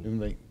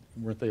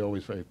 Weren't they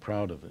always very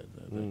proud of it?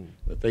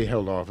 That they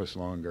held office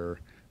longer.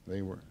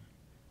 They were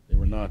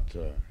not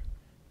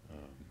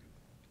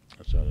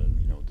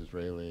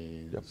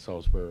Disraeli,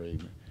 Salisbury.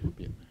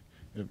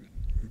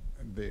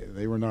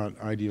 They were not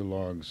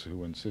ideologues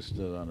who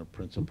insisted on a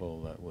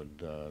principle that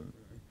would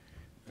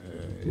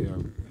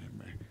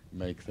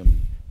make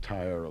them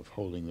tire of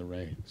holding the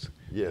reins.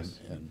 Yes.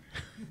 And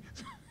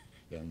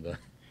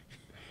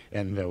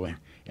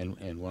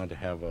want to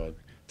have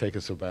take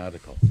a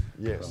sabbatical.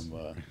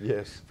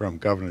 Yes. From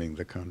governing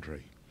the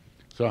country.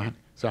 So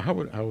how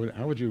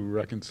would you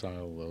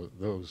reconcile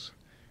those?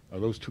 Are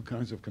those two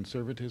kinds of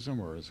conservatism,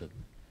 or is it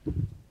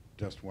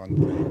just one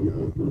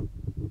thing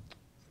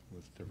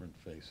with different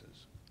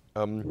faces?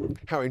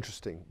 How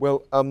interesting.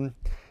 Well, I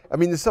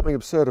mean, there's something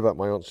absurd about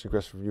my answer to your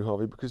question from you,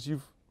 Harvey, because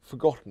you've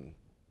forgotten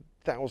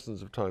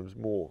thousands of times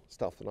more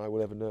stuff than I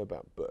will ever know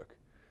about Burke.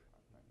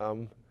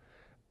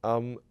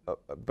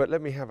 But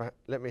let me have a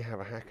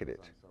hack at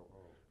it.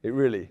 It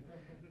really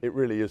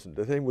isn't.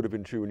 The same would have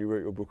been true when you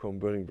wrote your book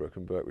on Bolingbroke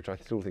and Burke, which I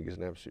still think is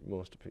an absolute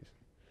masterpiece.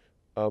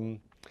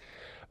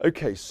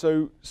 Okay,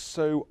 so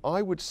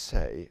I would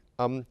say,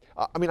 I mean,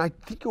 I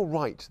think you're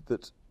right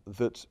that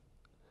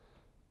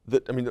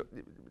I mean,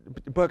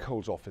 Burke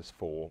holds office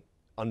for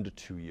under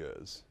 2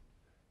 years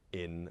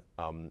in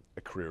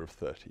a career of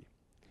 30.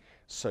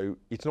 So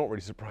it's not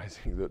really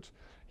surprising that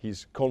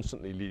he's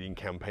constantly leading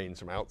campaigns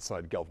from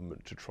outside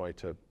government to try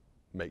to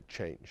make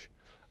change.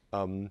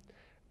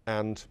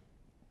 And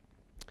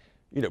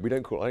you know, I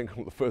don't call him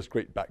the first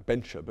great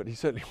backbencher, but he's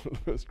certainly one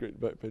of the first great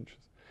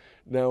backbenchers.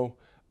 Now,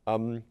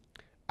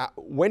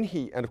 when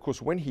he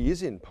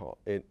is in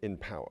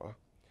power,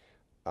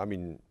 I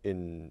mean,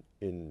 in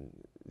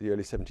the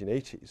early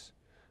 1780s,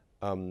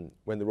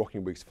 when the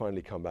Rocking Whigs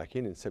finally come back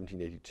in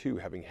 1782,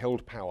 having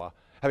held power,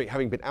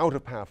 having been out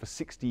of power for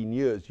 16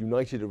 years,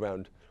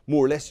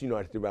 more or less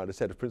united around a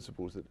set of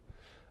principles that,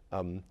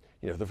 you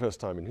know, for the first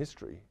time in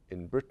history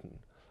in Britain,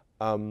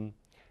 you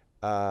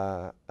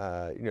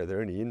know,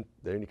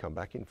 they only come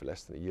back in for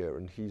less than a year,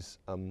 and he's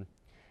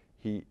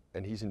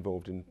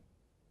involved in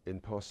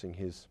passing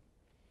his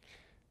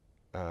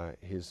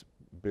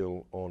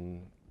bill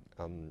on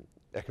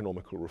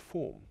economical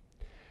reform.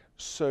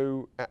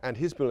 So, and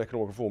his bill on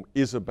economic reform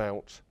is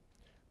about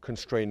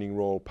constraining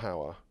royal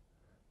power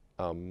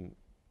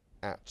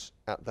at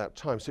that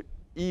time. So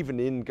even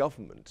in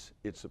government,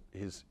 it's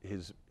his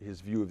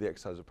view of the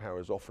exercise of power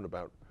is often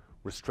about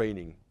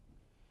restraining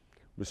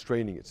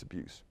its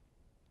abuse.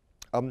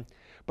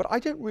 But I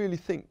don't really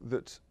think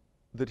that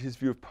his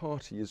view of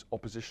party is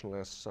oppositional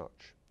as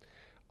such.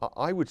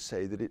 I would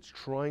say that it's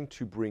trying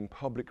to bring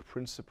public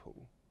principle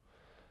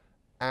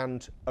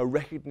and a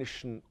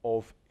recognition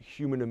of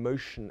human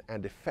emotion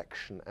and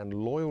affection and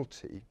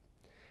loyalty.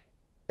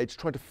 It's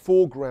trying to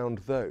foreground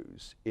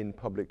those in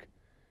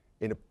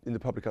the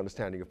public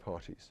understanding of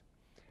parties.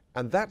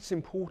 And that's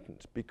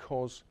important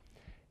because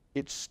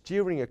it's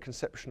steering a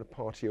conception of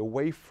party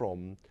away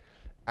from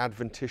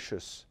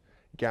adventitious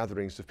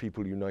gatherings of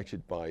people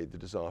united by the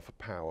desire for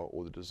power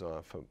or the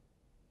desire for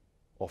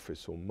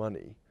office or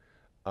money,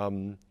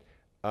 and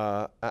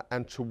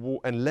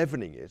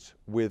leavening it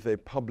with a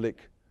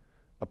public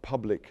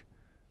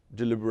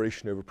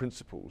deliberation over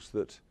principles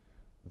that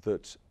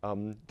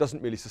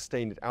doesn't merely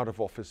sustain it out of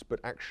office, but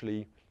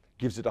actually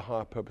gives it a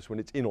higher purpose when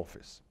it's in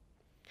office.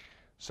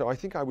 So I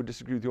think I would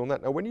disagree with you on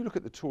that. Now, when you look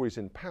at the Tories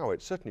in power,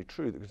 it's certainly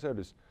true that the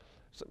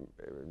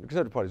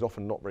Conservative Party is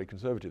often not very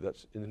conservative.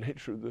 That's in the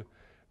nature of the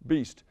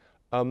beast.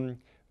 In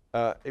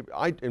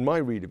my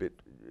read of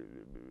it,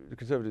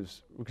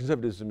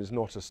 conservatism is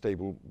not a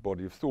stable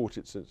body of thought.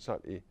 It's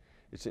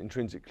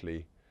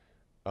intrinsically,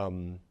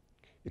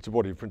 it's a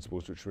body of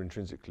principles which are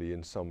intrinsically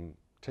in some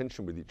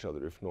tension with each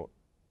other, if not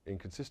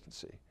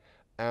inconsistency.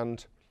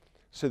 And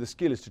so the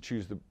skill is to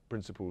choose the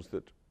principles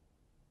that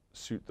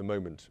suit the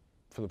moment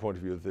from the point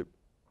of view of the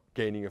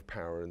gaining of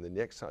power and then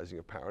the exercising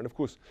of power. And of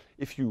course,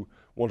 if you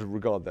want to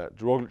regard that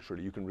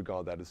derogatorily, you can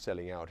regard that as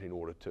selling out in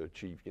order to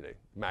achieve, you know,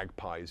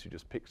 magpies who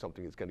just pick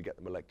something that's going to get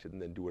them elected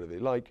and then do whatever they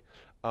like.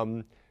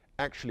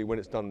 Actually, when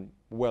it's done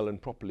well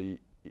and properly,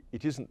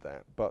 it isn't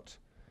that, but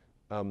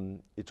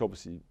it's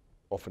obviously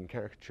often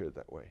caricatured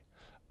that way.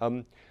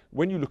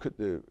 When you look at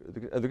the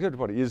Conservative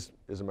Party is,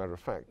 as a matter of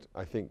fact,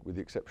 I think, with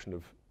the exception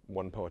of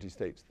one-party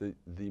states,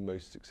 the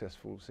most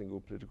successful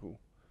single political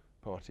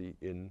party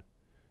in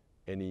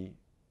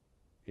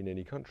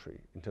any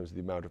country in terms of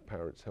the amount of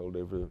power it's held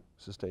over a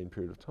sustained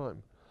period of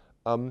time.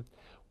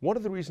 One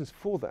of the reasons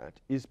for that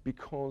is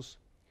because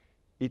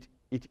it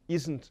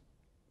isn't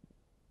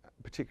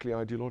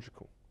particularly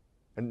ideological,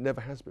 and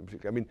never has been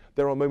particularly. I mean,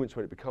 there are moments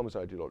when it becomes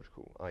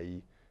ideological,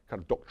 i.e.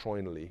 kind of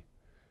doctrinally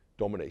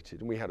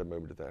dominated, and we had a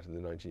moment of that in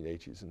the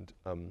 1980s,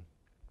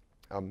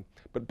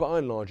 but by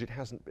and large it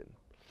hasn't been.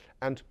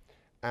 And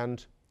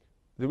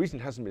the reason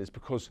it hasn't been is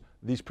because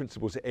these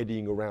principles are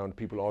eddying around,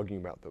 people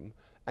arguing about them,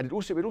 and it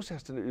also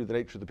has to do with the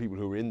nature of the people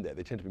who are in there.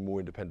 They tend to be more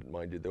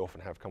independent-minded. They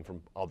often have come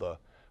from other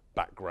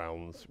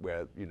backgrounds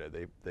where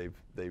they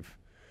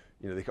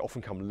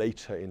often come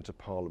later into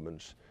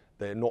Parliament.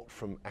 They're not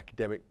from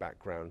academic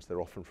backgrounds.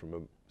 They're often from a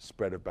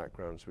spread of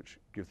backgrounds which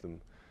give them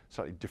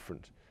slightly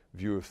different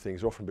view of things.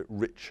 They're often a bit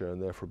richer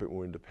and therefore a bit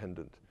more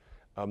independent.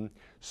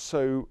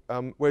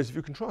 Whereas if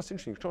you contrast,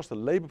 interestingly, contrast the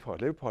Labour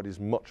Party is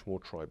much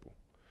more tribal.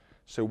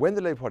 So when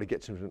the Labour Party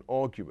gets into an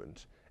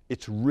argument,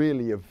 it's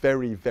really a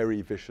very,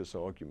 very vicious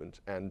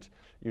argument, and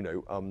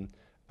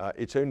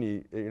it's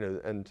only there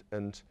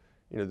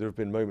have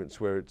been moments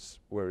where it's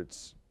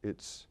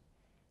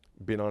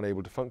been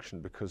unable to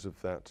function because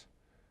of that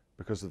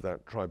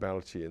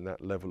tribality and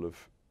that level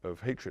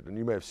of hatred. And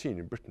you may have seen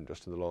in Britain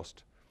just in the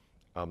last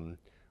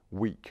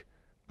week,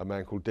 a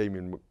man called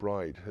Damien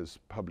McBride has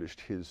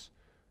published his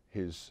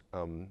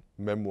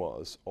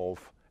memoirs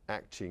of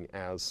acting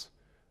as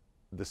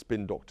the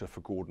spin doctor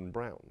for Gordon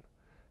Brown.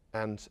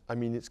 And I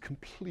mean, it's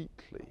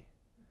completely,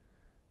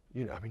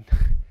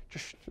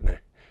 just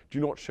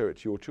do not show it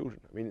to your children.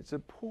 I mean, it's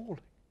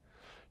appalling.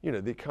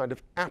 The kind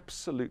of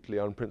absolutely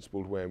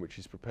unprincipled way in which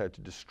he's prepared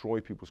to destroy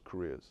people's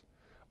careers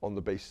on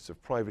the basis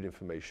of private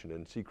information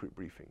and secret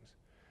briefings.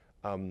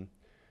 I mean,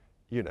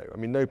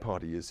 no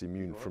party is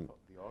immune from...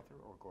 The author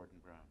or Gordon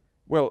Brown?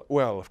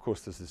 Well, of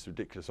course, there's this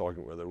ridiculous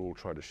argument where they're all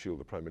trying to shield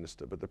the Prime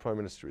Minister, but the Prime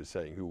Minister is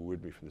saying, who will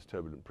rid me from this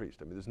turbulent priest?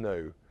 I mean, there's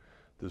no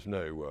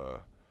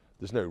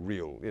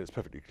real, it's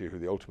perfectly clear who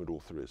the ultimate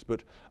author is.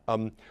 But I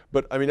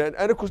mean, and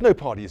of course, no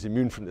party is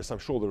immune from this. I'm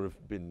sure there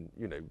have been,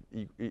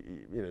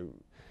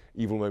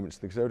 evil moments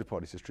in the Conservative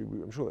Party's history.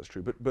 I'm sure that's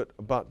true.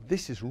 But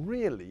this is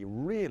really,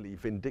 really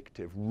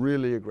vindictive,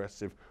 really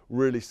aggressive,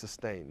 really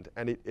sustained,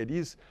 and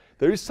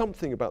there is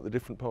something about the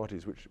different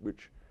parties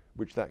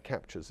which that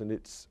captures, and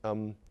it's.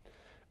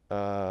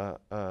 I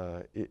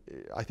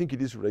think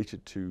it is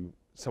related to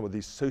some of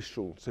these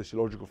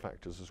sociological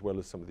factors as well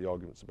as some of the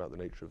arguments about the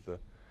nature of the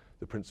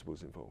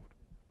principles involved.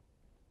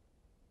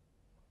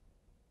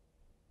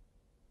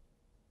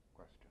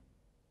 Question?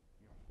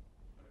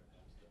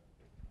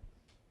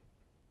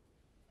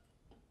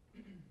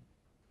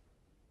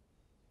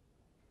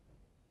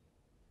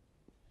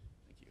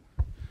 Thank you.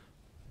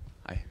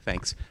 Hi,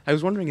 thanks. I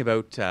was wondering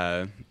about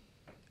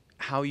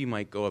how you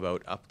might go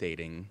about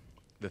updating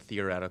the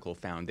theoretical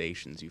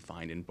foundations you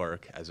find in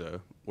Burke as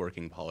a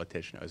working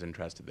politician. I was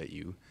interested that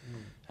you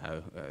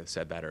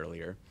said that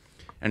earlier.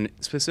 And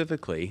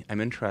specifically,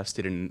 I'm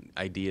interested in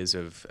ideas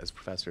of, as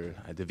Professor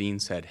Devine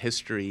said,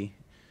 history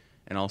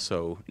and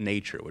also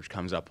nature, which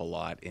comes up a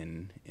lot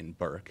in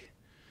Burke.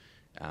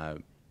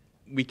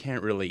 We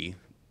can't really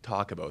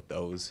talk about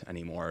those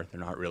anymore. They're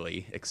not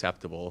really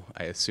acceptable,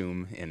 I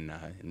assume, in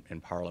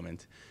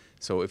Parliament.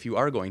 So if you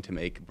are going to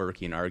make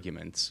Burkean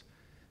arguments,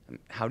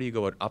 how do you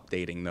go about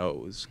updating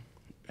those?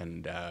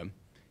 And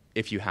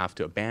if you have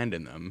to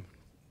abandon them,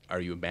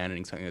 are you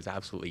abandoning something that's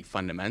absolutely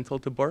fundamental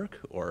to Burke,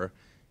 or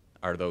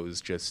are those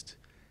just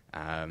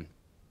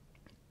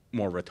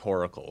more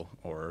rhetorical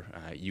or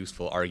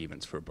useful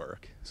arguments for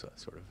Burke? So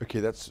that's sort of okay.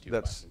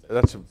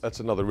 That's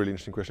another really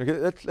interesting question.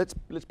 Okay,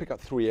 let's pick up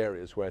three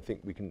areas where I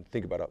think we can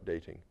think about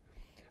updating.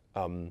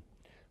 Of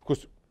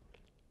course,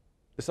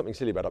 there's something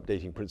silly about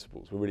updating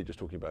principles. We're really just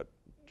talking about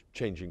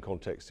changing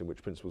context in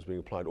which principles are being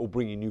applied, or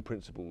bringing new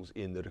principles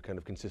in that are kind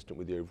of consistent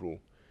with the overall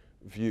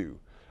view.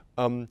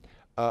 I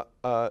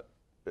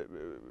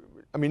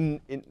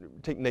mean,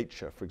 take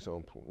nature, for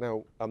example.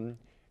 Now,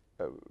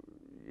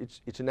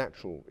 it's a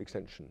natural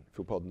extension, if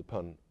you'll pardon the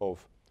pun,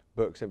 of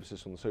Burke's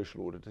emphasis on the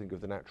social order to think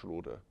of the natural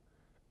order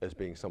as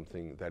being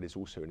something that is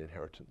also an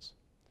inheritance,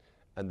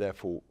 and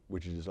therefore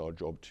which it is our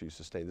job to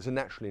sustain. There's a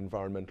naturally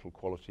environmental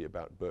quality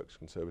about Burke's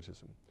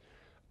conservatism.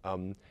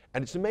 And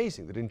it's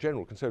amazing that in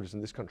general conservatives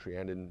in this country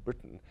and in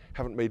Britain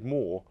haven't made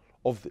more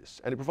of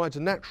this. And it provides a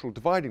natural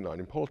dividing line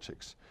in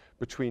politics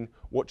between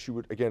what you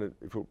would, again,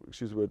 if you'll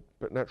excuse the word,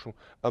 but natural,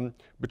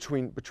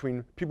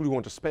 between people who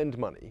want to spend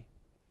money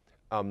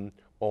on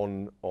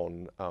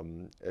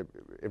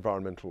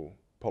environmental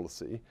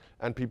policy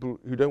and people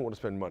who don't want to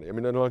spend money. I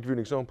mean, and I'll give you an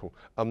example.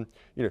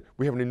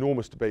 We have an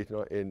enormous debate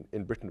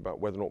in Britain about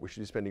whether or not we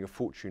should be spending a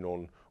fortune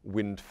on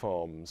wind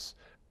farms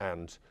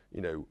and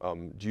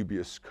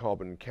dubious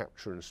carbon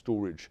capture and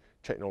storage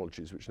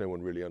technologies which no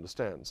one really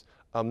understands.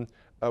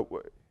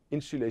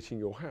 Insulating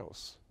your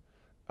house,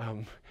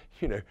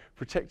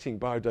 protecting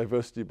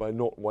biodiversity by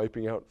not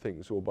wiping out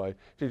things, or by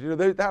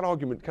that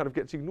argument kind of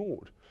gets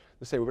ignored.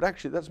 They say, well, but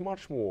actually that's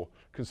much more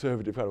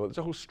conservative. There's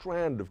a whole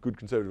strand of good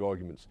conservative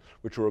arguments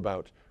which are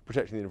about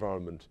protecting the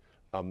environment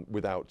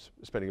without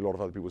spending a lot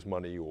of other people's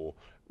money, or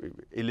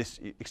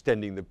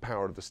extending the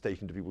power of the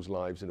state into people's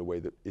lives in a way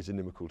that is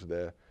inimical to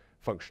their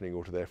functioning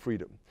or to their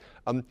freedom.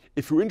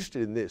 If you're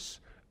interested in this,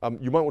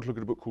 you might want to look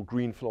at a book called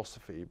Green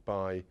Philosophy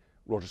by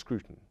Roger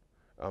Scruton,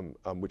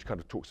 which kind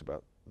of talks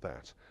about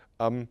that.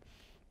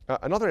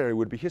 Another area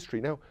would be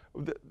history. Now,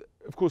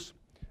 of course,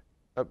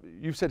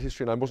 you've said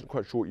history, and I wasn't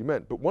quite sure what you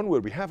meant, but one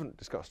word we haven't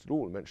discussed at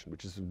all and mentioned,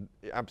 which is an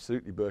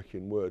absolutely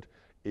Burkean word,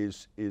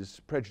 is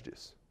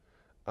prejudice.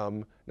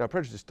 Now,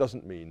 prejudice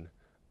doesn't mean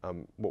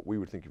what we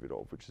would think of it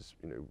of, which is,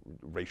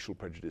 racial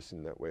prejudice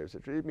in that way,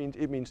 etc.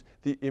 It means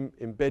the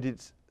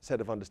embedded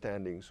set of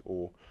understandings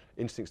or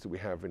instincts that we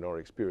have in our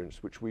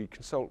experience, which we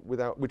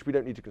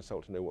don't need to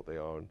consult to know what they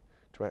are and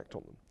to act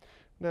on them.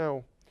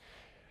 Now,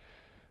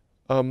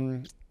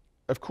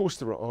 of course,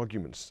 there are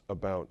arguments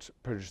about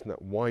prejudice in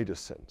that wider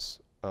sense,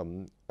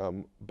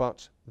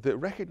 but the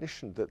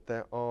recognition that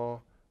there are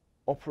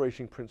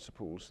operating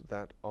principles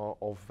that are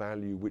of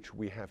value which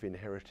we have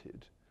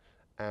inherited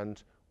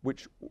and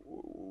which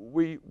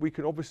we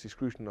can obviously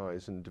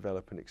scrutinize and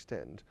develop and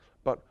extend,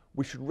 but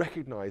we should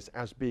recognize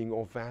as being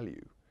of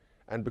value,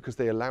 and because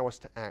they allow us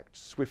to act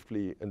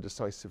swiftly and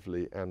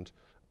decisively and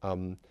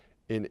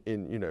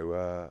in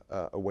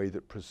a way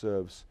that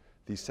preserves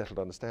these settled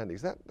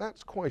understandings.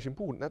 That's quite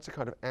important. That's a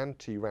kind of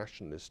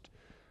anti-rationalist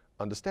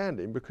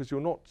understanding, because you're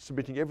not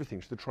submitting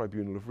everything to the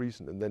tribunal of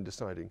reason and then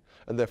deciding,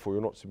 and therefore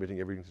you're not submitting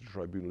everything to the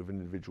tribunal of an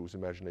individual's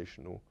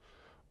imagination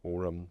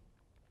or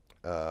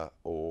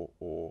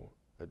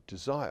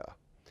desire.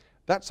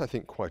 That's, I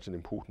think, quite an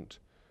important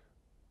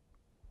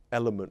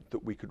element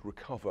that we could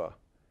recover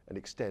and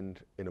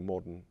extend in a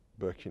modern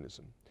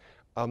Burkeanism.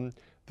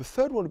 The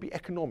third one would be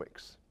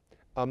economics.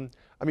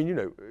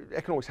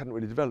 Economics hadn't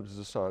really developed as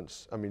a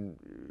science. In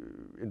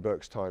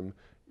Burke's time,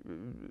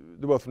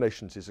 the Wealth of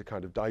Nations is a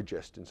kind of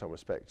digest in some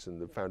respects and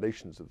the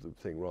foundations of the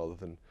thing, rather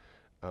than,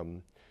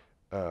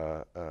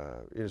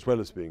 as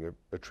well as being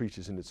a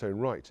treatise in its own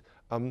right.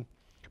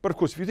 But of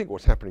course, if you think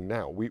what's happening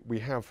now, we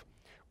have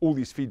all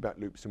these feedback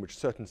loops in which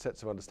certain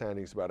sets of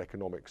understandings about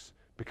economics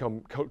become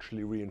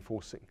culturally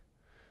reinforcing.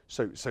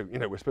 So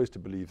we're supposed to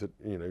believe that,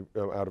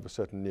 out of a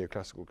certain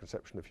neoclassical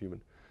conception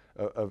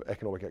of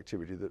economic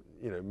activity, that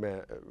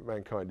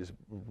mankind is,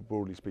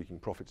 broadly speaking,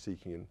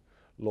 profit-seeking and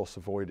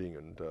loss-avoiding,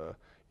 and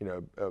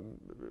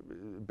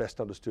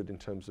best understood in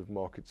terms of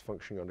markets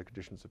functioning under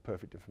conditions of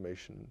perfect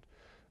information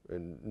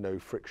and no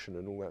friction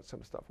and all that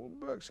sort of stuff. Well,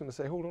 Burke's going to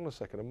say, hold on a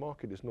second, a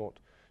market is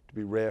not to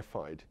be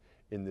rarefied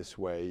in this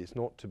way. It's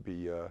not to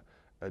be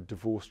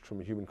divorced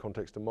from a human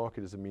context. A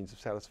market is a means of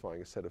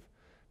satisfying a set of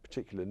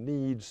particular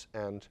needs,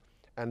 and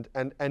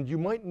you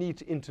might need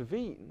to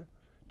intervene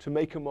to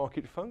make a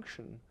market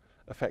function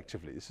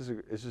effectively. This is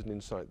an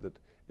insight that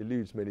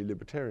eludes many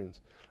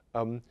libertarians.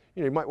 You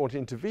might want to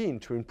intervene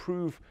to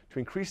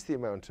increase the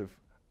amount of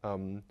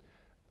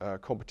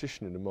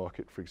competition in the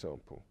market, for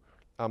example.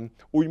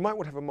 Or you might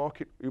want to have a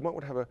market. You might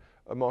want to have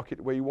a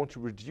market where you want to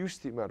reduce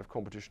the amount of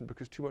competition,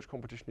 because too much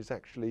competition is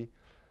actually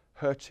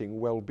hurting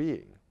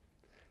well-being,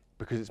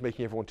 because it's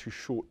making everyone too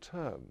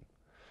short-term.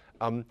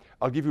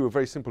 I'll give you a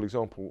very simple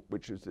example,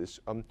 which is this.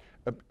 Do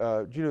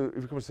you know,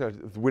 if you come to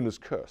the winner's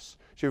curse?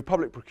 So you have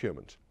public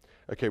procurement,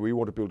 okay, where you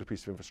want to build a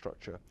piece of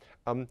infrastructure.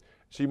 So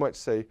you might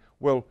say,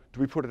 well,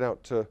 do we put it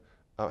out to,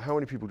 how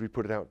many people do we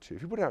put it out to?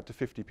 If you put it out to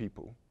 50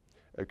 people,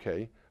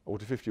 okay, or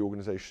to 50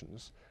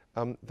 organizations,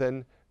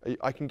 then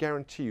I can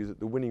guarantee you that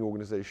the winning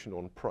organization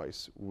on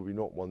price will be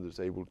not one that's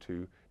able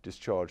to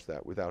discharge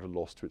that without a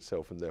loss to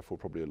itself and therefore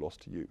probably a loss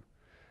to you.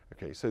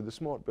 Okay, so the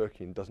smart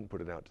Burkean doesn't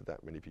put it out to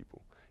that many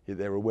people.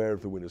 They're aware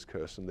of the winner's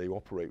curse, and they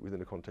operate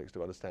within a context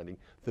of understanding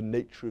the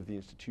nature of the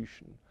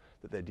institution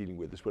that they're dealing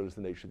with, as well as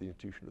the nature of the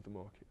institution of the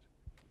market.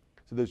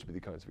 So those would be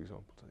the kinds of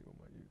examples I think one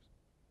might use.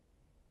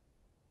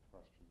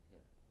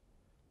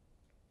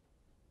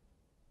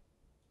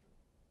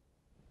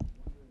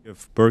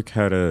 If Burke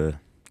had a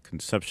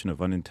conception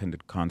of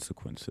unintended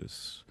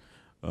consequences,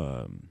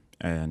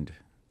 and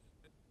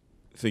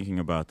thinking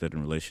about that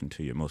in relation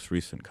to your most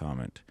recent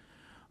comment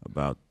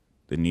about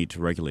the need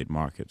to regulate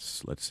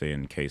markets, let's say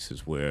in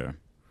cases where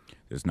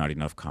there's not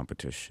enough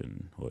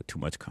competition or too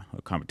much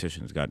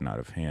competition has gotten out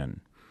of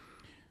hand,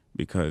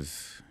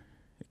 because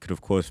it could,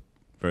 of course,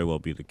 very well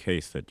be the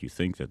case that you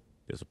think that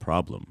there's a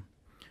problem,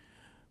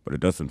 but it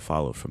doesn't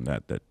follow from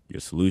that that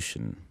your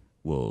solution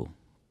will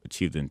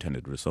achieve the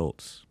intended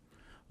results,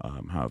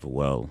 however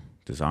well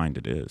designed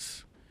it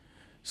is.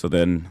 So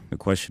then the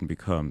question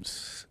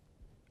becomes,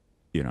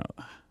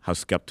 how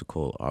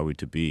skeptical are we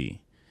to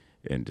be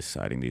in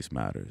deciding these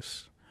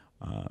matters?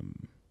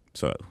 Thanks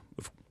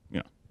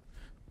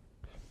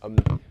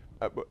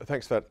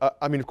for that.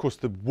 Of course,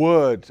 the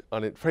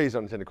phrase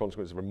unintended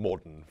consequences is a very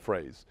modern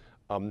phrase,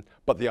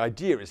 but the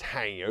idea is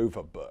hanging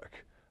over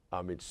Burke.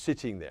 It's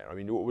sitting there.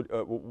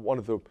 One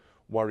of the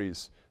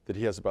worries that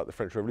he has about the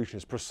French Revolution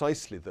is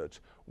precisely that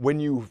when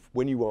you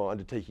are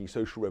undertaking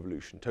social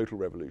revolution, total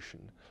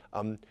revolution,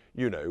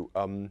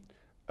 there's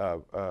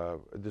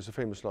a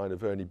famous line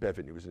of Ernie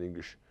Bevin, who was an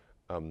English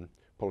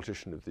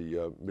politician of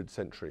the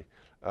mid-century,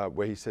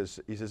 where he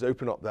says,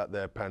 open up that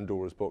there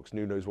Pandora's box, and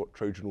who knows what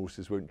Trojan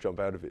horses won't jump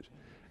out of it.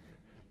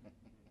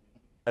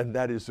 And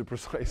that is a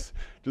precise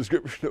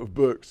description of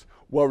Burke's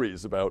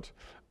worries about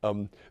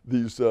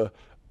these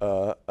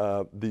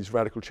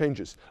radical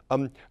changes.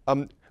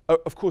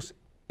 Of course,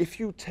 if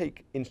you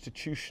take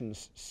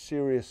institutions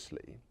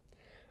seriously,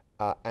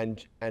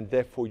 and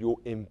therefore you're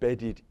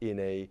embedded in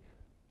a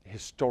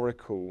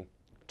historical,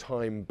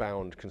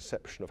 time-bound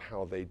conception of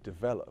how they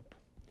develop,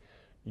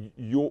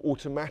 you're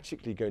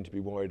automatically going to be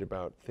worried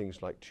about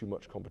things like too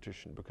much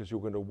competition, because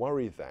you're going to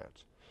worry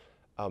that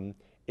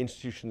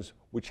institutions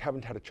which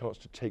haven't had a chance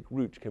to take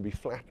root can be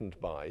flattened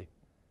by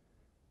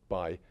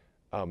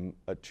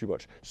too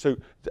much. So,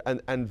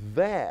 and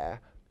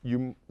there,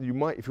 you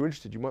might, if you're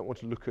interested, you might want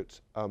to look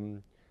at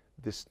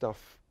this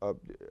stuff. Do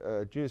you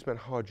know this man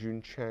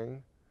Ha-Joon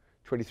Chang?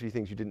 23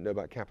 Things You Didn't Know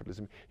About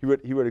Capitalism. He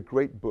wrote a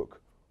great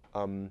book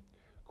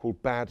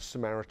called Bad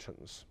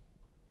Samaritans,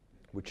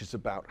 which is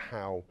about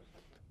how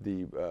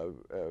the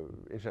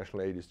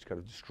international aid is kind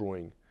of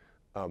destroying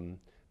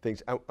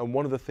things. And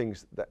one of the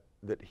things that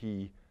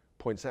he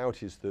points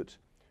out is that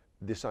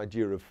this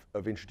idea of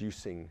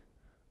introducing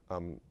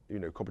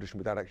competition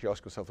without actually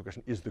asking yourself the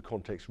question, is the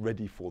context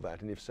ready for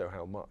that, and if so,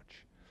 how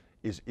much,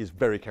 is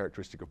very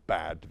characteristic of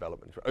bad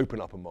development.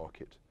 Open up a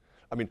market.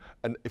 I mean,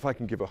 and if I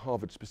can give a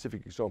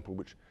Harvard-specific example,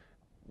 which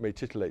may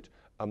titillate,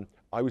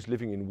 I was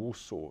living in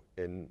Warsaw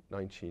in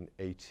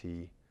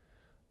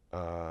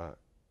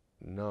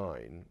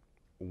 1989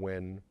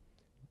 when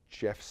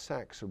Jeff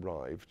Sachs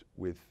arrived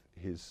with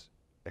his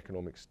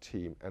economics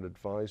team and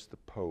advised the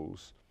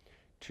Poles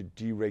to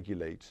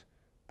deregulate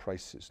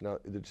prices. Now,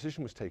 the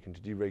decision was taken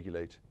to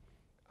deregulate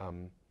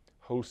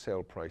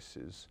wholesale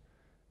prices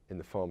in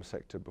the farm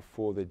sector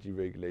before they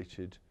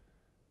deregulated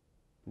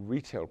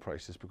retail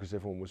prices, because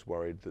everyone was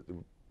worried that the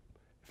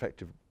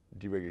effect of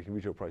deregulating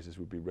retail prices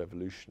would be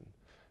revolution.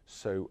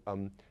 So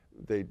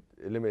they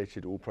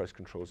eliminated all price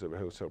controls over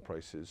wholesale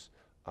prices,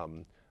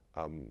 and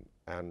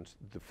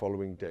the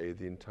following day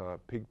the entire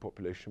pig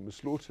population was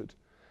slaughtered.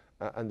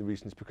 And the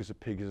reason is because a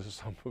pig is a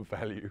sum of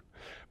value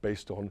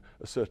based on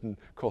a certain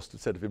cost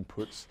set of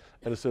inputs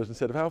and a certain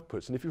set of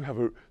outputs. And if you have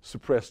a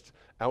suppressed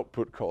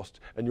output cost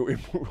and your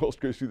input cost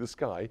goes through the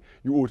sky,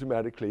 you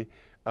automatically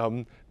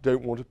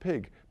don't want a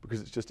pig,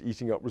 because it's just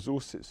eating up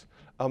resources.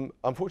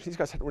 Unfortunately, these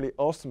guys hadn't really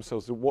asked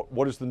themselves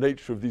what is the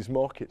nature of these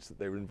markets that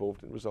they were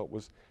involved in. The result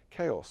was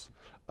chaos.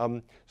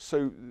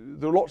 So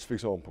there are lots of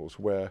examples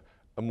where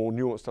a more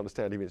nuanced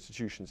understanding of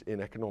institutions in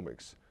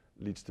economics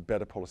leads to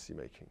better policy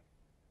making.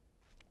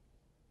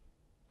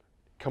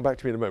 Come back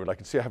to me in a moment. I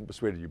can see I haven't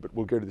persuaded you, but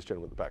we'll go to this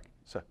gentleman at the back.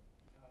 Sir.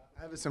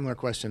 I have a similar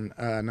question,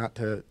 not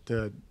to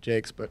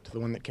Jake's, but to the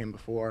one that came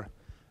before.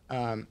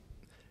 And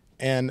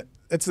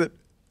it's that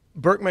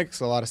Burke makes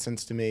a lot of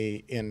sense to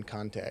me in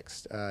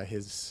context.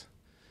 His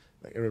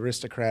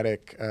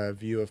aristocratic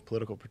view of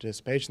political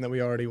participation that we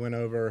already went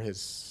over,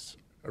 his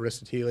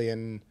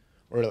Aristotelian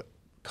or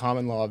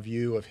common law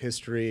view of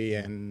history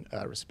and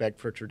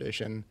respect for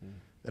tradition.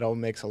 That all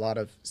makes a lot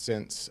of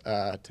sense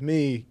to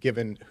me,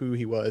 given who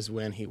he was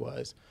when he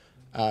was.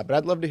 But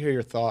I'd love to hear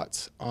your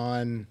thoughts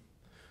on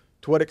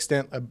to what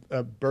extent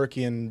a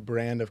Burkean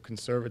brand of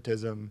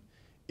conservatism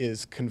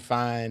is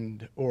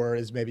confined or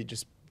is maybe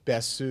just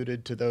best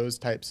suited to those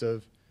types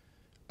of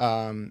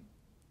I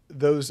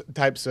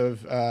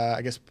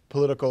guess,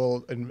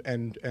 political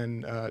and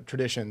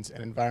traditions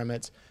and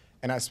environments.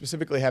 And I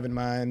specifically have in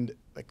mind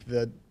like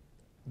the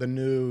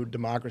new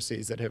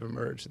democracies that have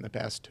emerged in the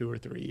past 2 or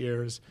 3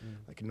 years,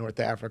 like in North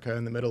Africa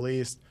and the Middle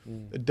East,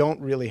 that don't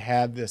really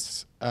have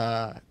this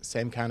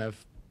same kind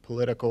of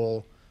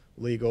political,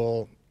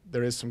 legal,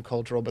 there is some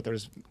cultural, but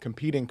there's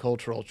competing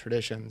cultural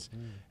traditions.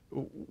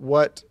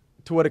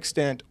 To what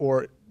extent,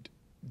 or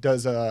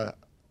does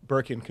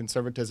Burkean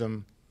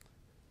conservatism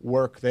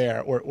work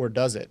there, or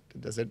does it?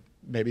 Does it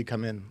maybe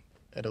come in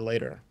at a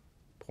later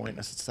point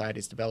in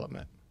society's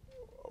development?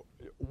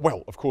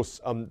 Well, of course,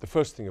 the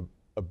first thing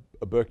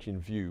a Burkean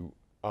view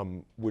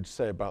would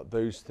say about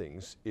those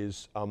things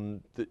is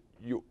that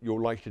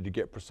you're likely to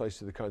get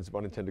precisely the kinds of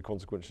unintended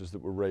consequences that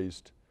were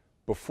raised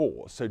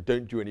before. So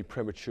don't do any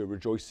premature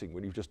rejoicing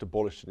when you've just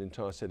abolished an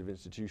entire set of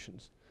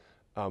institutions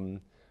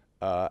and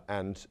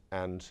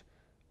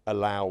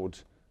allowed,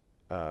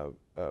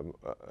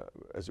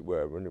 as it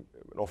were, an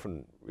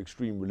often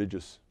extreme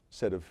religious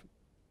set of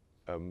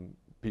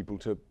people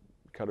to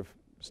kind of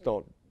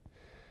start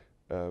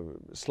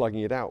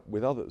slugging it out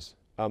with others.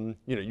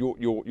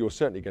 You're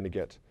certainly going to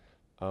get,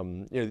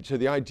 so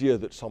the idea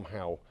that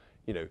somehow,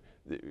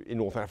 in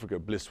North Africa,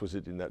 bliss was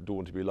it in that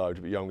dawn to be alive,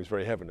 to be young was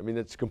very heaven. I mean,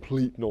 that's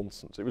complete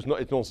nonsense. It's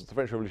nonsense. The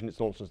French Revolution, it's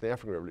nonsense. The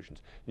African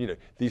revolutions.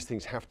 These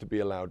things have to be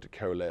allowed to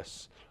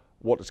coalesce.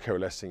 What does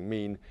coalescing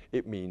mean?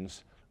 It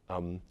means,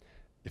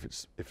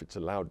 if it's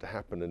allowed to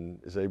happen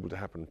and is able to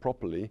happen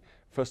properly,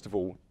 first of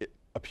all,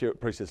 a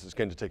process that's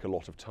going to take a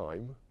lot of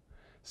time.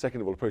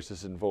 Second of all, a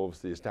process that involves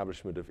the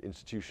establishment of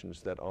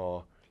institutions that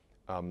are,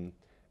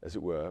 as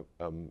it were,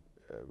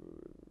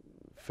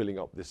 filling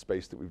up this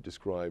space that we've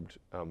described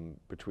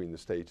between the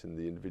state and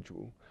the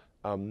individual.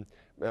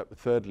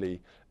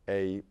 Thirdly,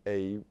 a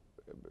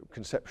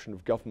conception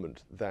of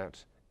government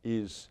that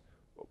is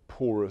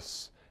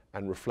porous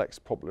and reflects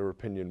popular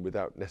opinion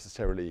without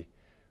necessarily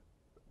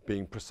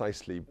being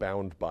precisely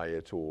bound by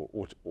it or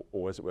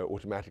as it were,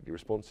 automatically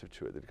responsive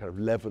to it, that it kind of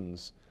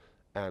leavens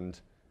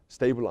and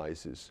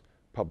stabilizes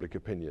public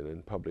opinion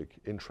and public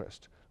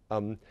interest.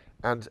 You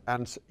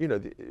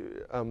know,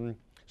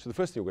 so the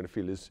first thing we're going to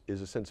feel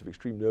is a sense of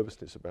extreme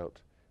nervousness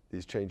about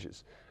these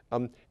changes.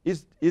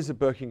 Is a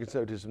Burkean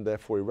conservatism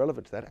therefore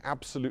irrelevant to that?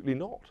 Absolutely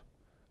not.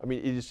 I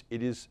mean,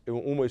 it is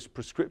almost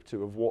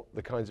prescriptive of what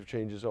the kinds of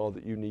changes are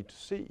that you need to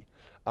see.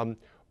 On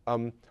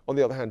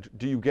the other hand,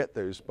 do you get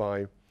those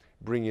by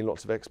bringing in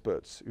lots of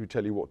experts who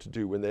tell you what to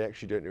do when they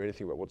actually don't know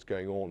anything about what's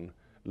going on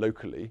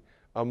locally?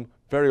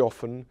 Very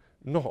often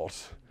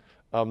not.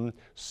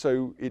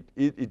 So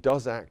it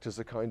does act as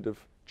a kind of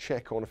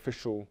check on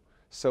official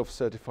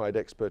self-certified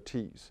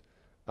expertise.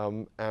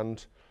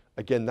 And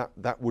again,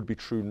 that would be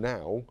true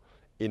now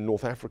in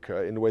North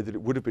Africa in the way that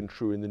it would have been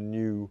true in the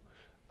new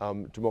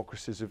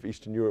democracies of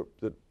Eastern Europe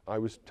that I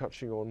was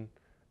touching on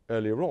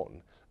earlier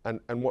on.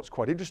 And what's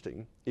quite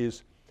interesting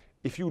is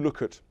if you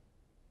look at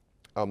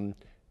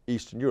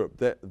Eastern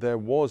Europe, there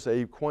was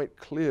a quite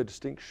clear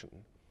distinction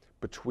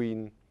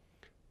between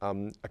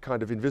a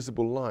kind of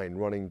invisible line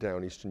running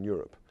down Eastern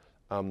Europe,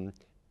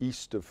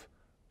 east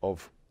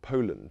of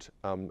Poland,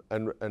 and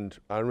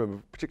I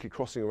remember particularly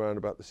crossing around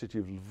about the city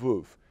of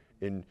Lviv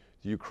in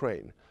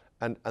Ukraine.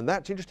 And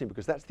that's interesting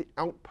because that's the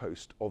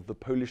outpost of the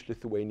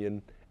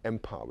Polish-Lithuanian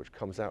Empire, which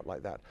comes out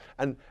like that.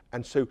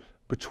 And so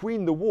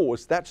between the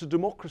wars, that's a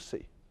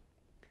democracy.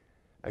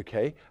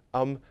 Okay,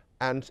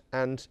 and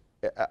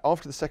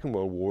after the Second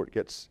World War,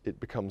 it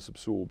becomes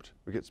absorbed.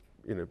 It gets,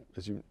 you know,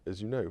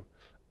 as you know,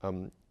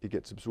 it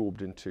gets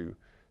absorbed into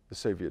the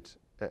Soviet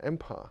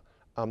Empire.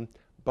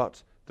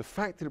 But the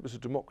fact that it was a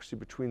democracy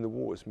between the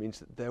wars means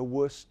that there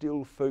were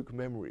still folk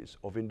memories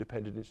of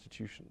independent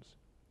institutions.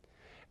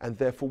 And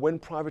therefore, when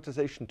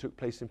privatization took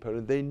place in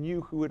Poland, they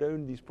knew who had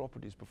owned these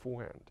properties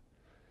beforehand.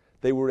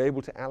 They were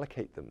able to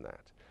allocate them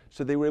that.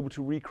 So they were able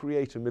to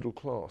recreate a middle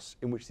class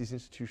in which these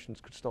institutions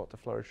could start to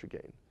flourish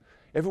again.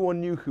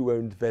 Everyone knew who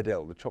owned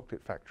Wedel, the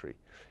chocolate factory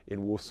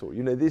in Warsaw.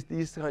 You know,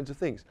 these kinds of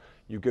things.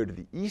 You go to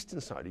the eastern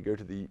side, you go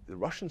to the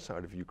Russian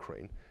side of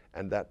Ukraine,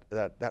 and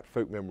that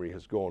folk memory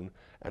has gone,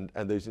 and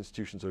those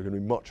institutions are going to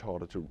be much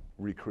harder to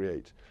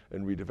recreate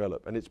and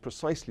redevelop. And it's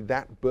precisely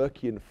that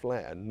Burkean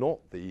flair, not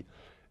the,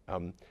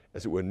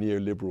 as it were,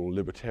 neoliberal,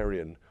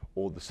 libertarian,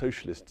 or the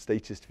socialist,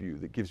 statist view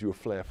that gives you a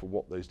flair for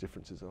what those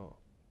differences are.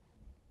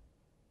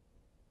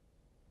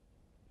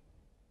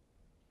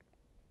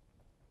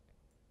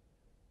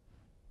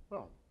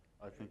 Well,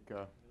 I think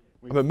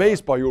I'm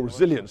amazed by your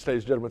resilience,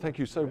 ladies and gentlemen. Thank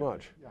you so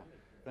much. Yeah,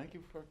 thank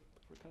you for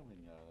coming,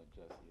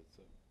 Jesse. It's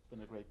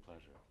been a great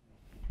pleasure.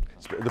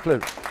 It's been the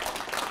pleasure.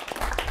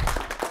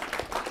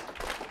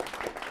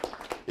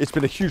 It's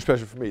been a huge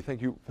pleasure for me.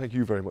 Thank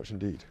you very much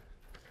indeed.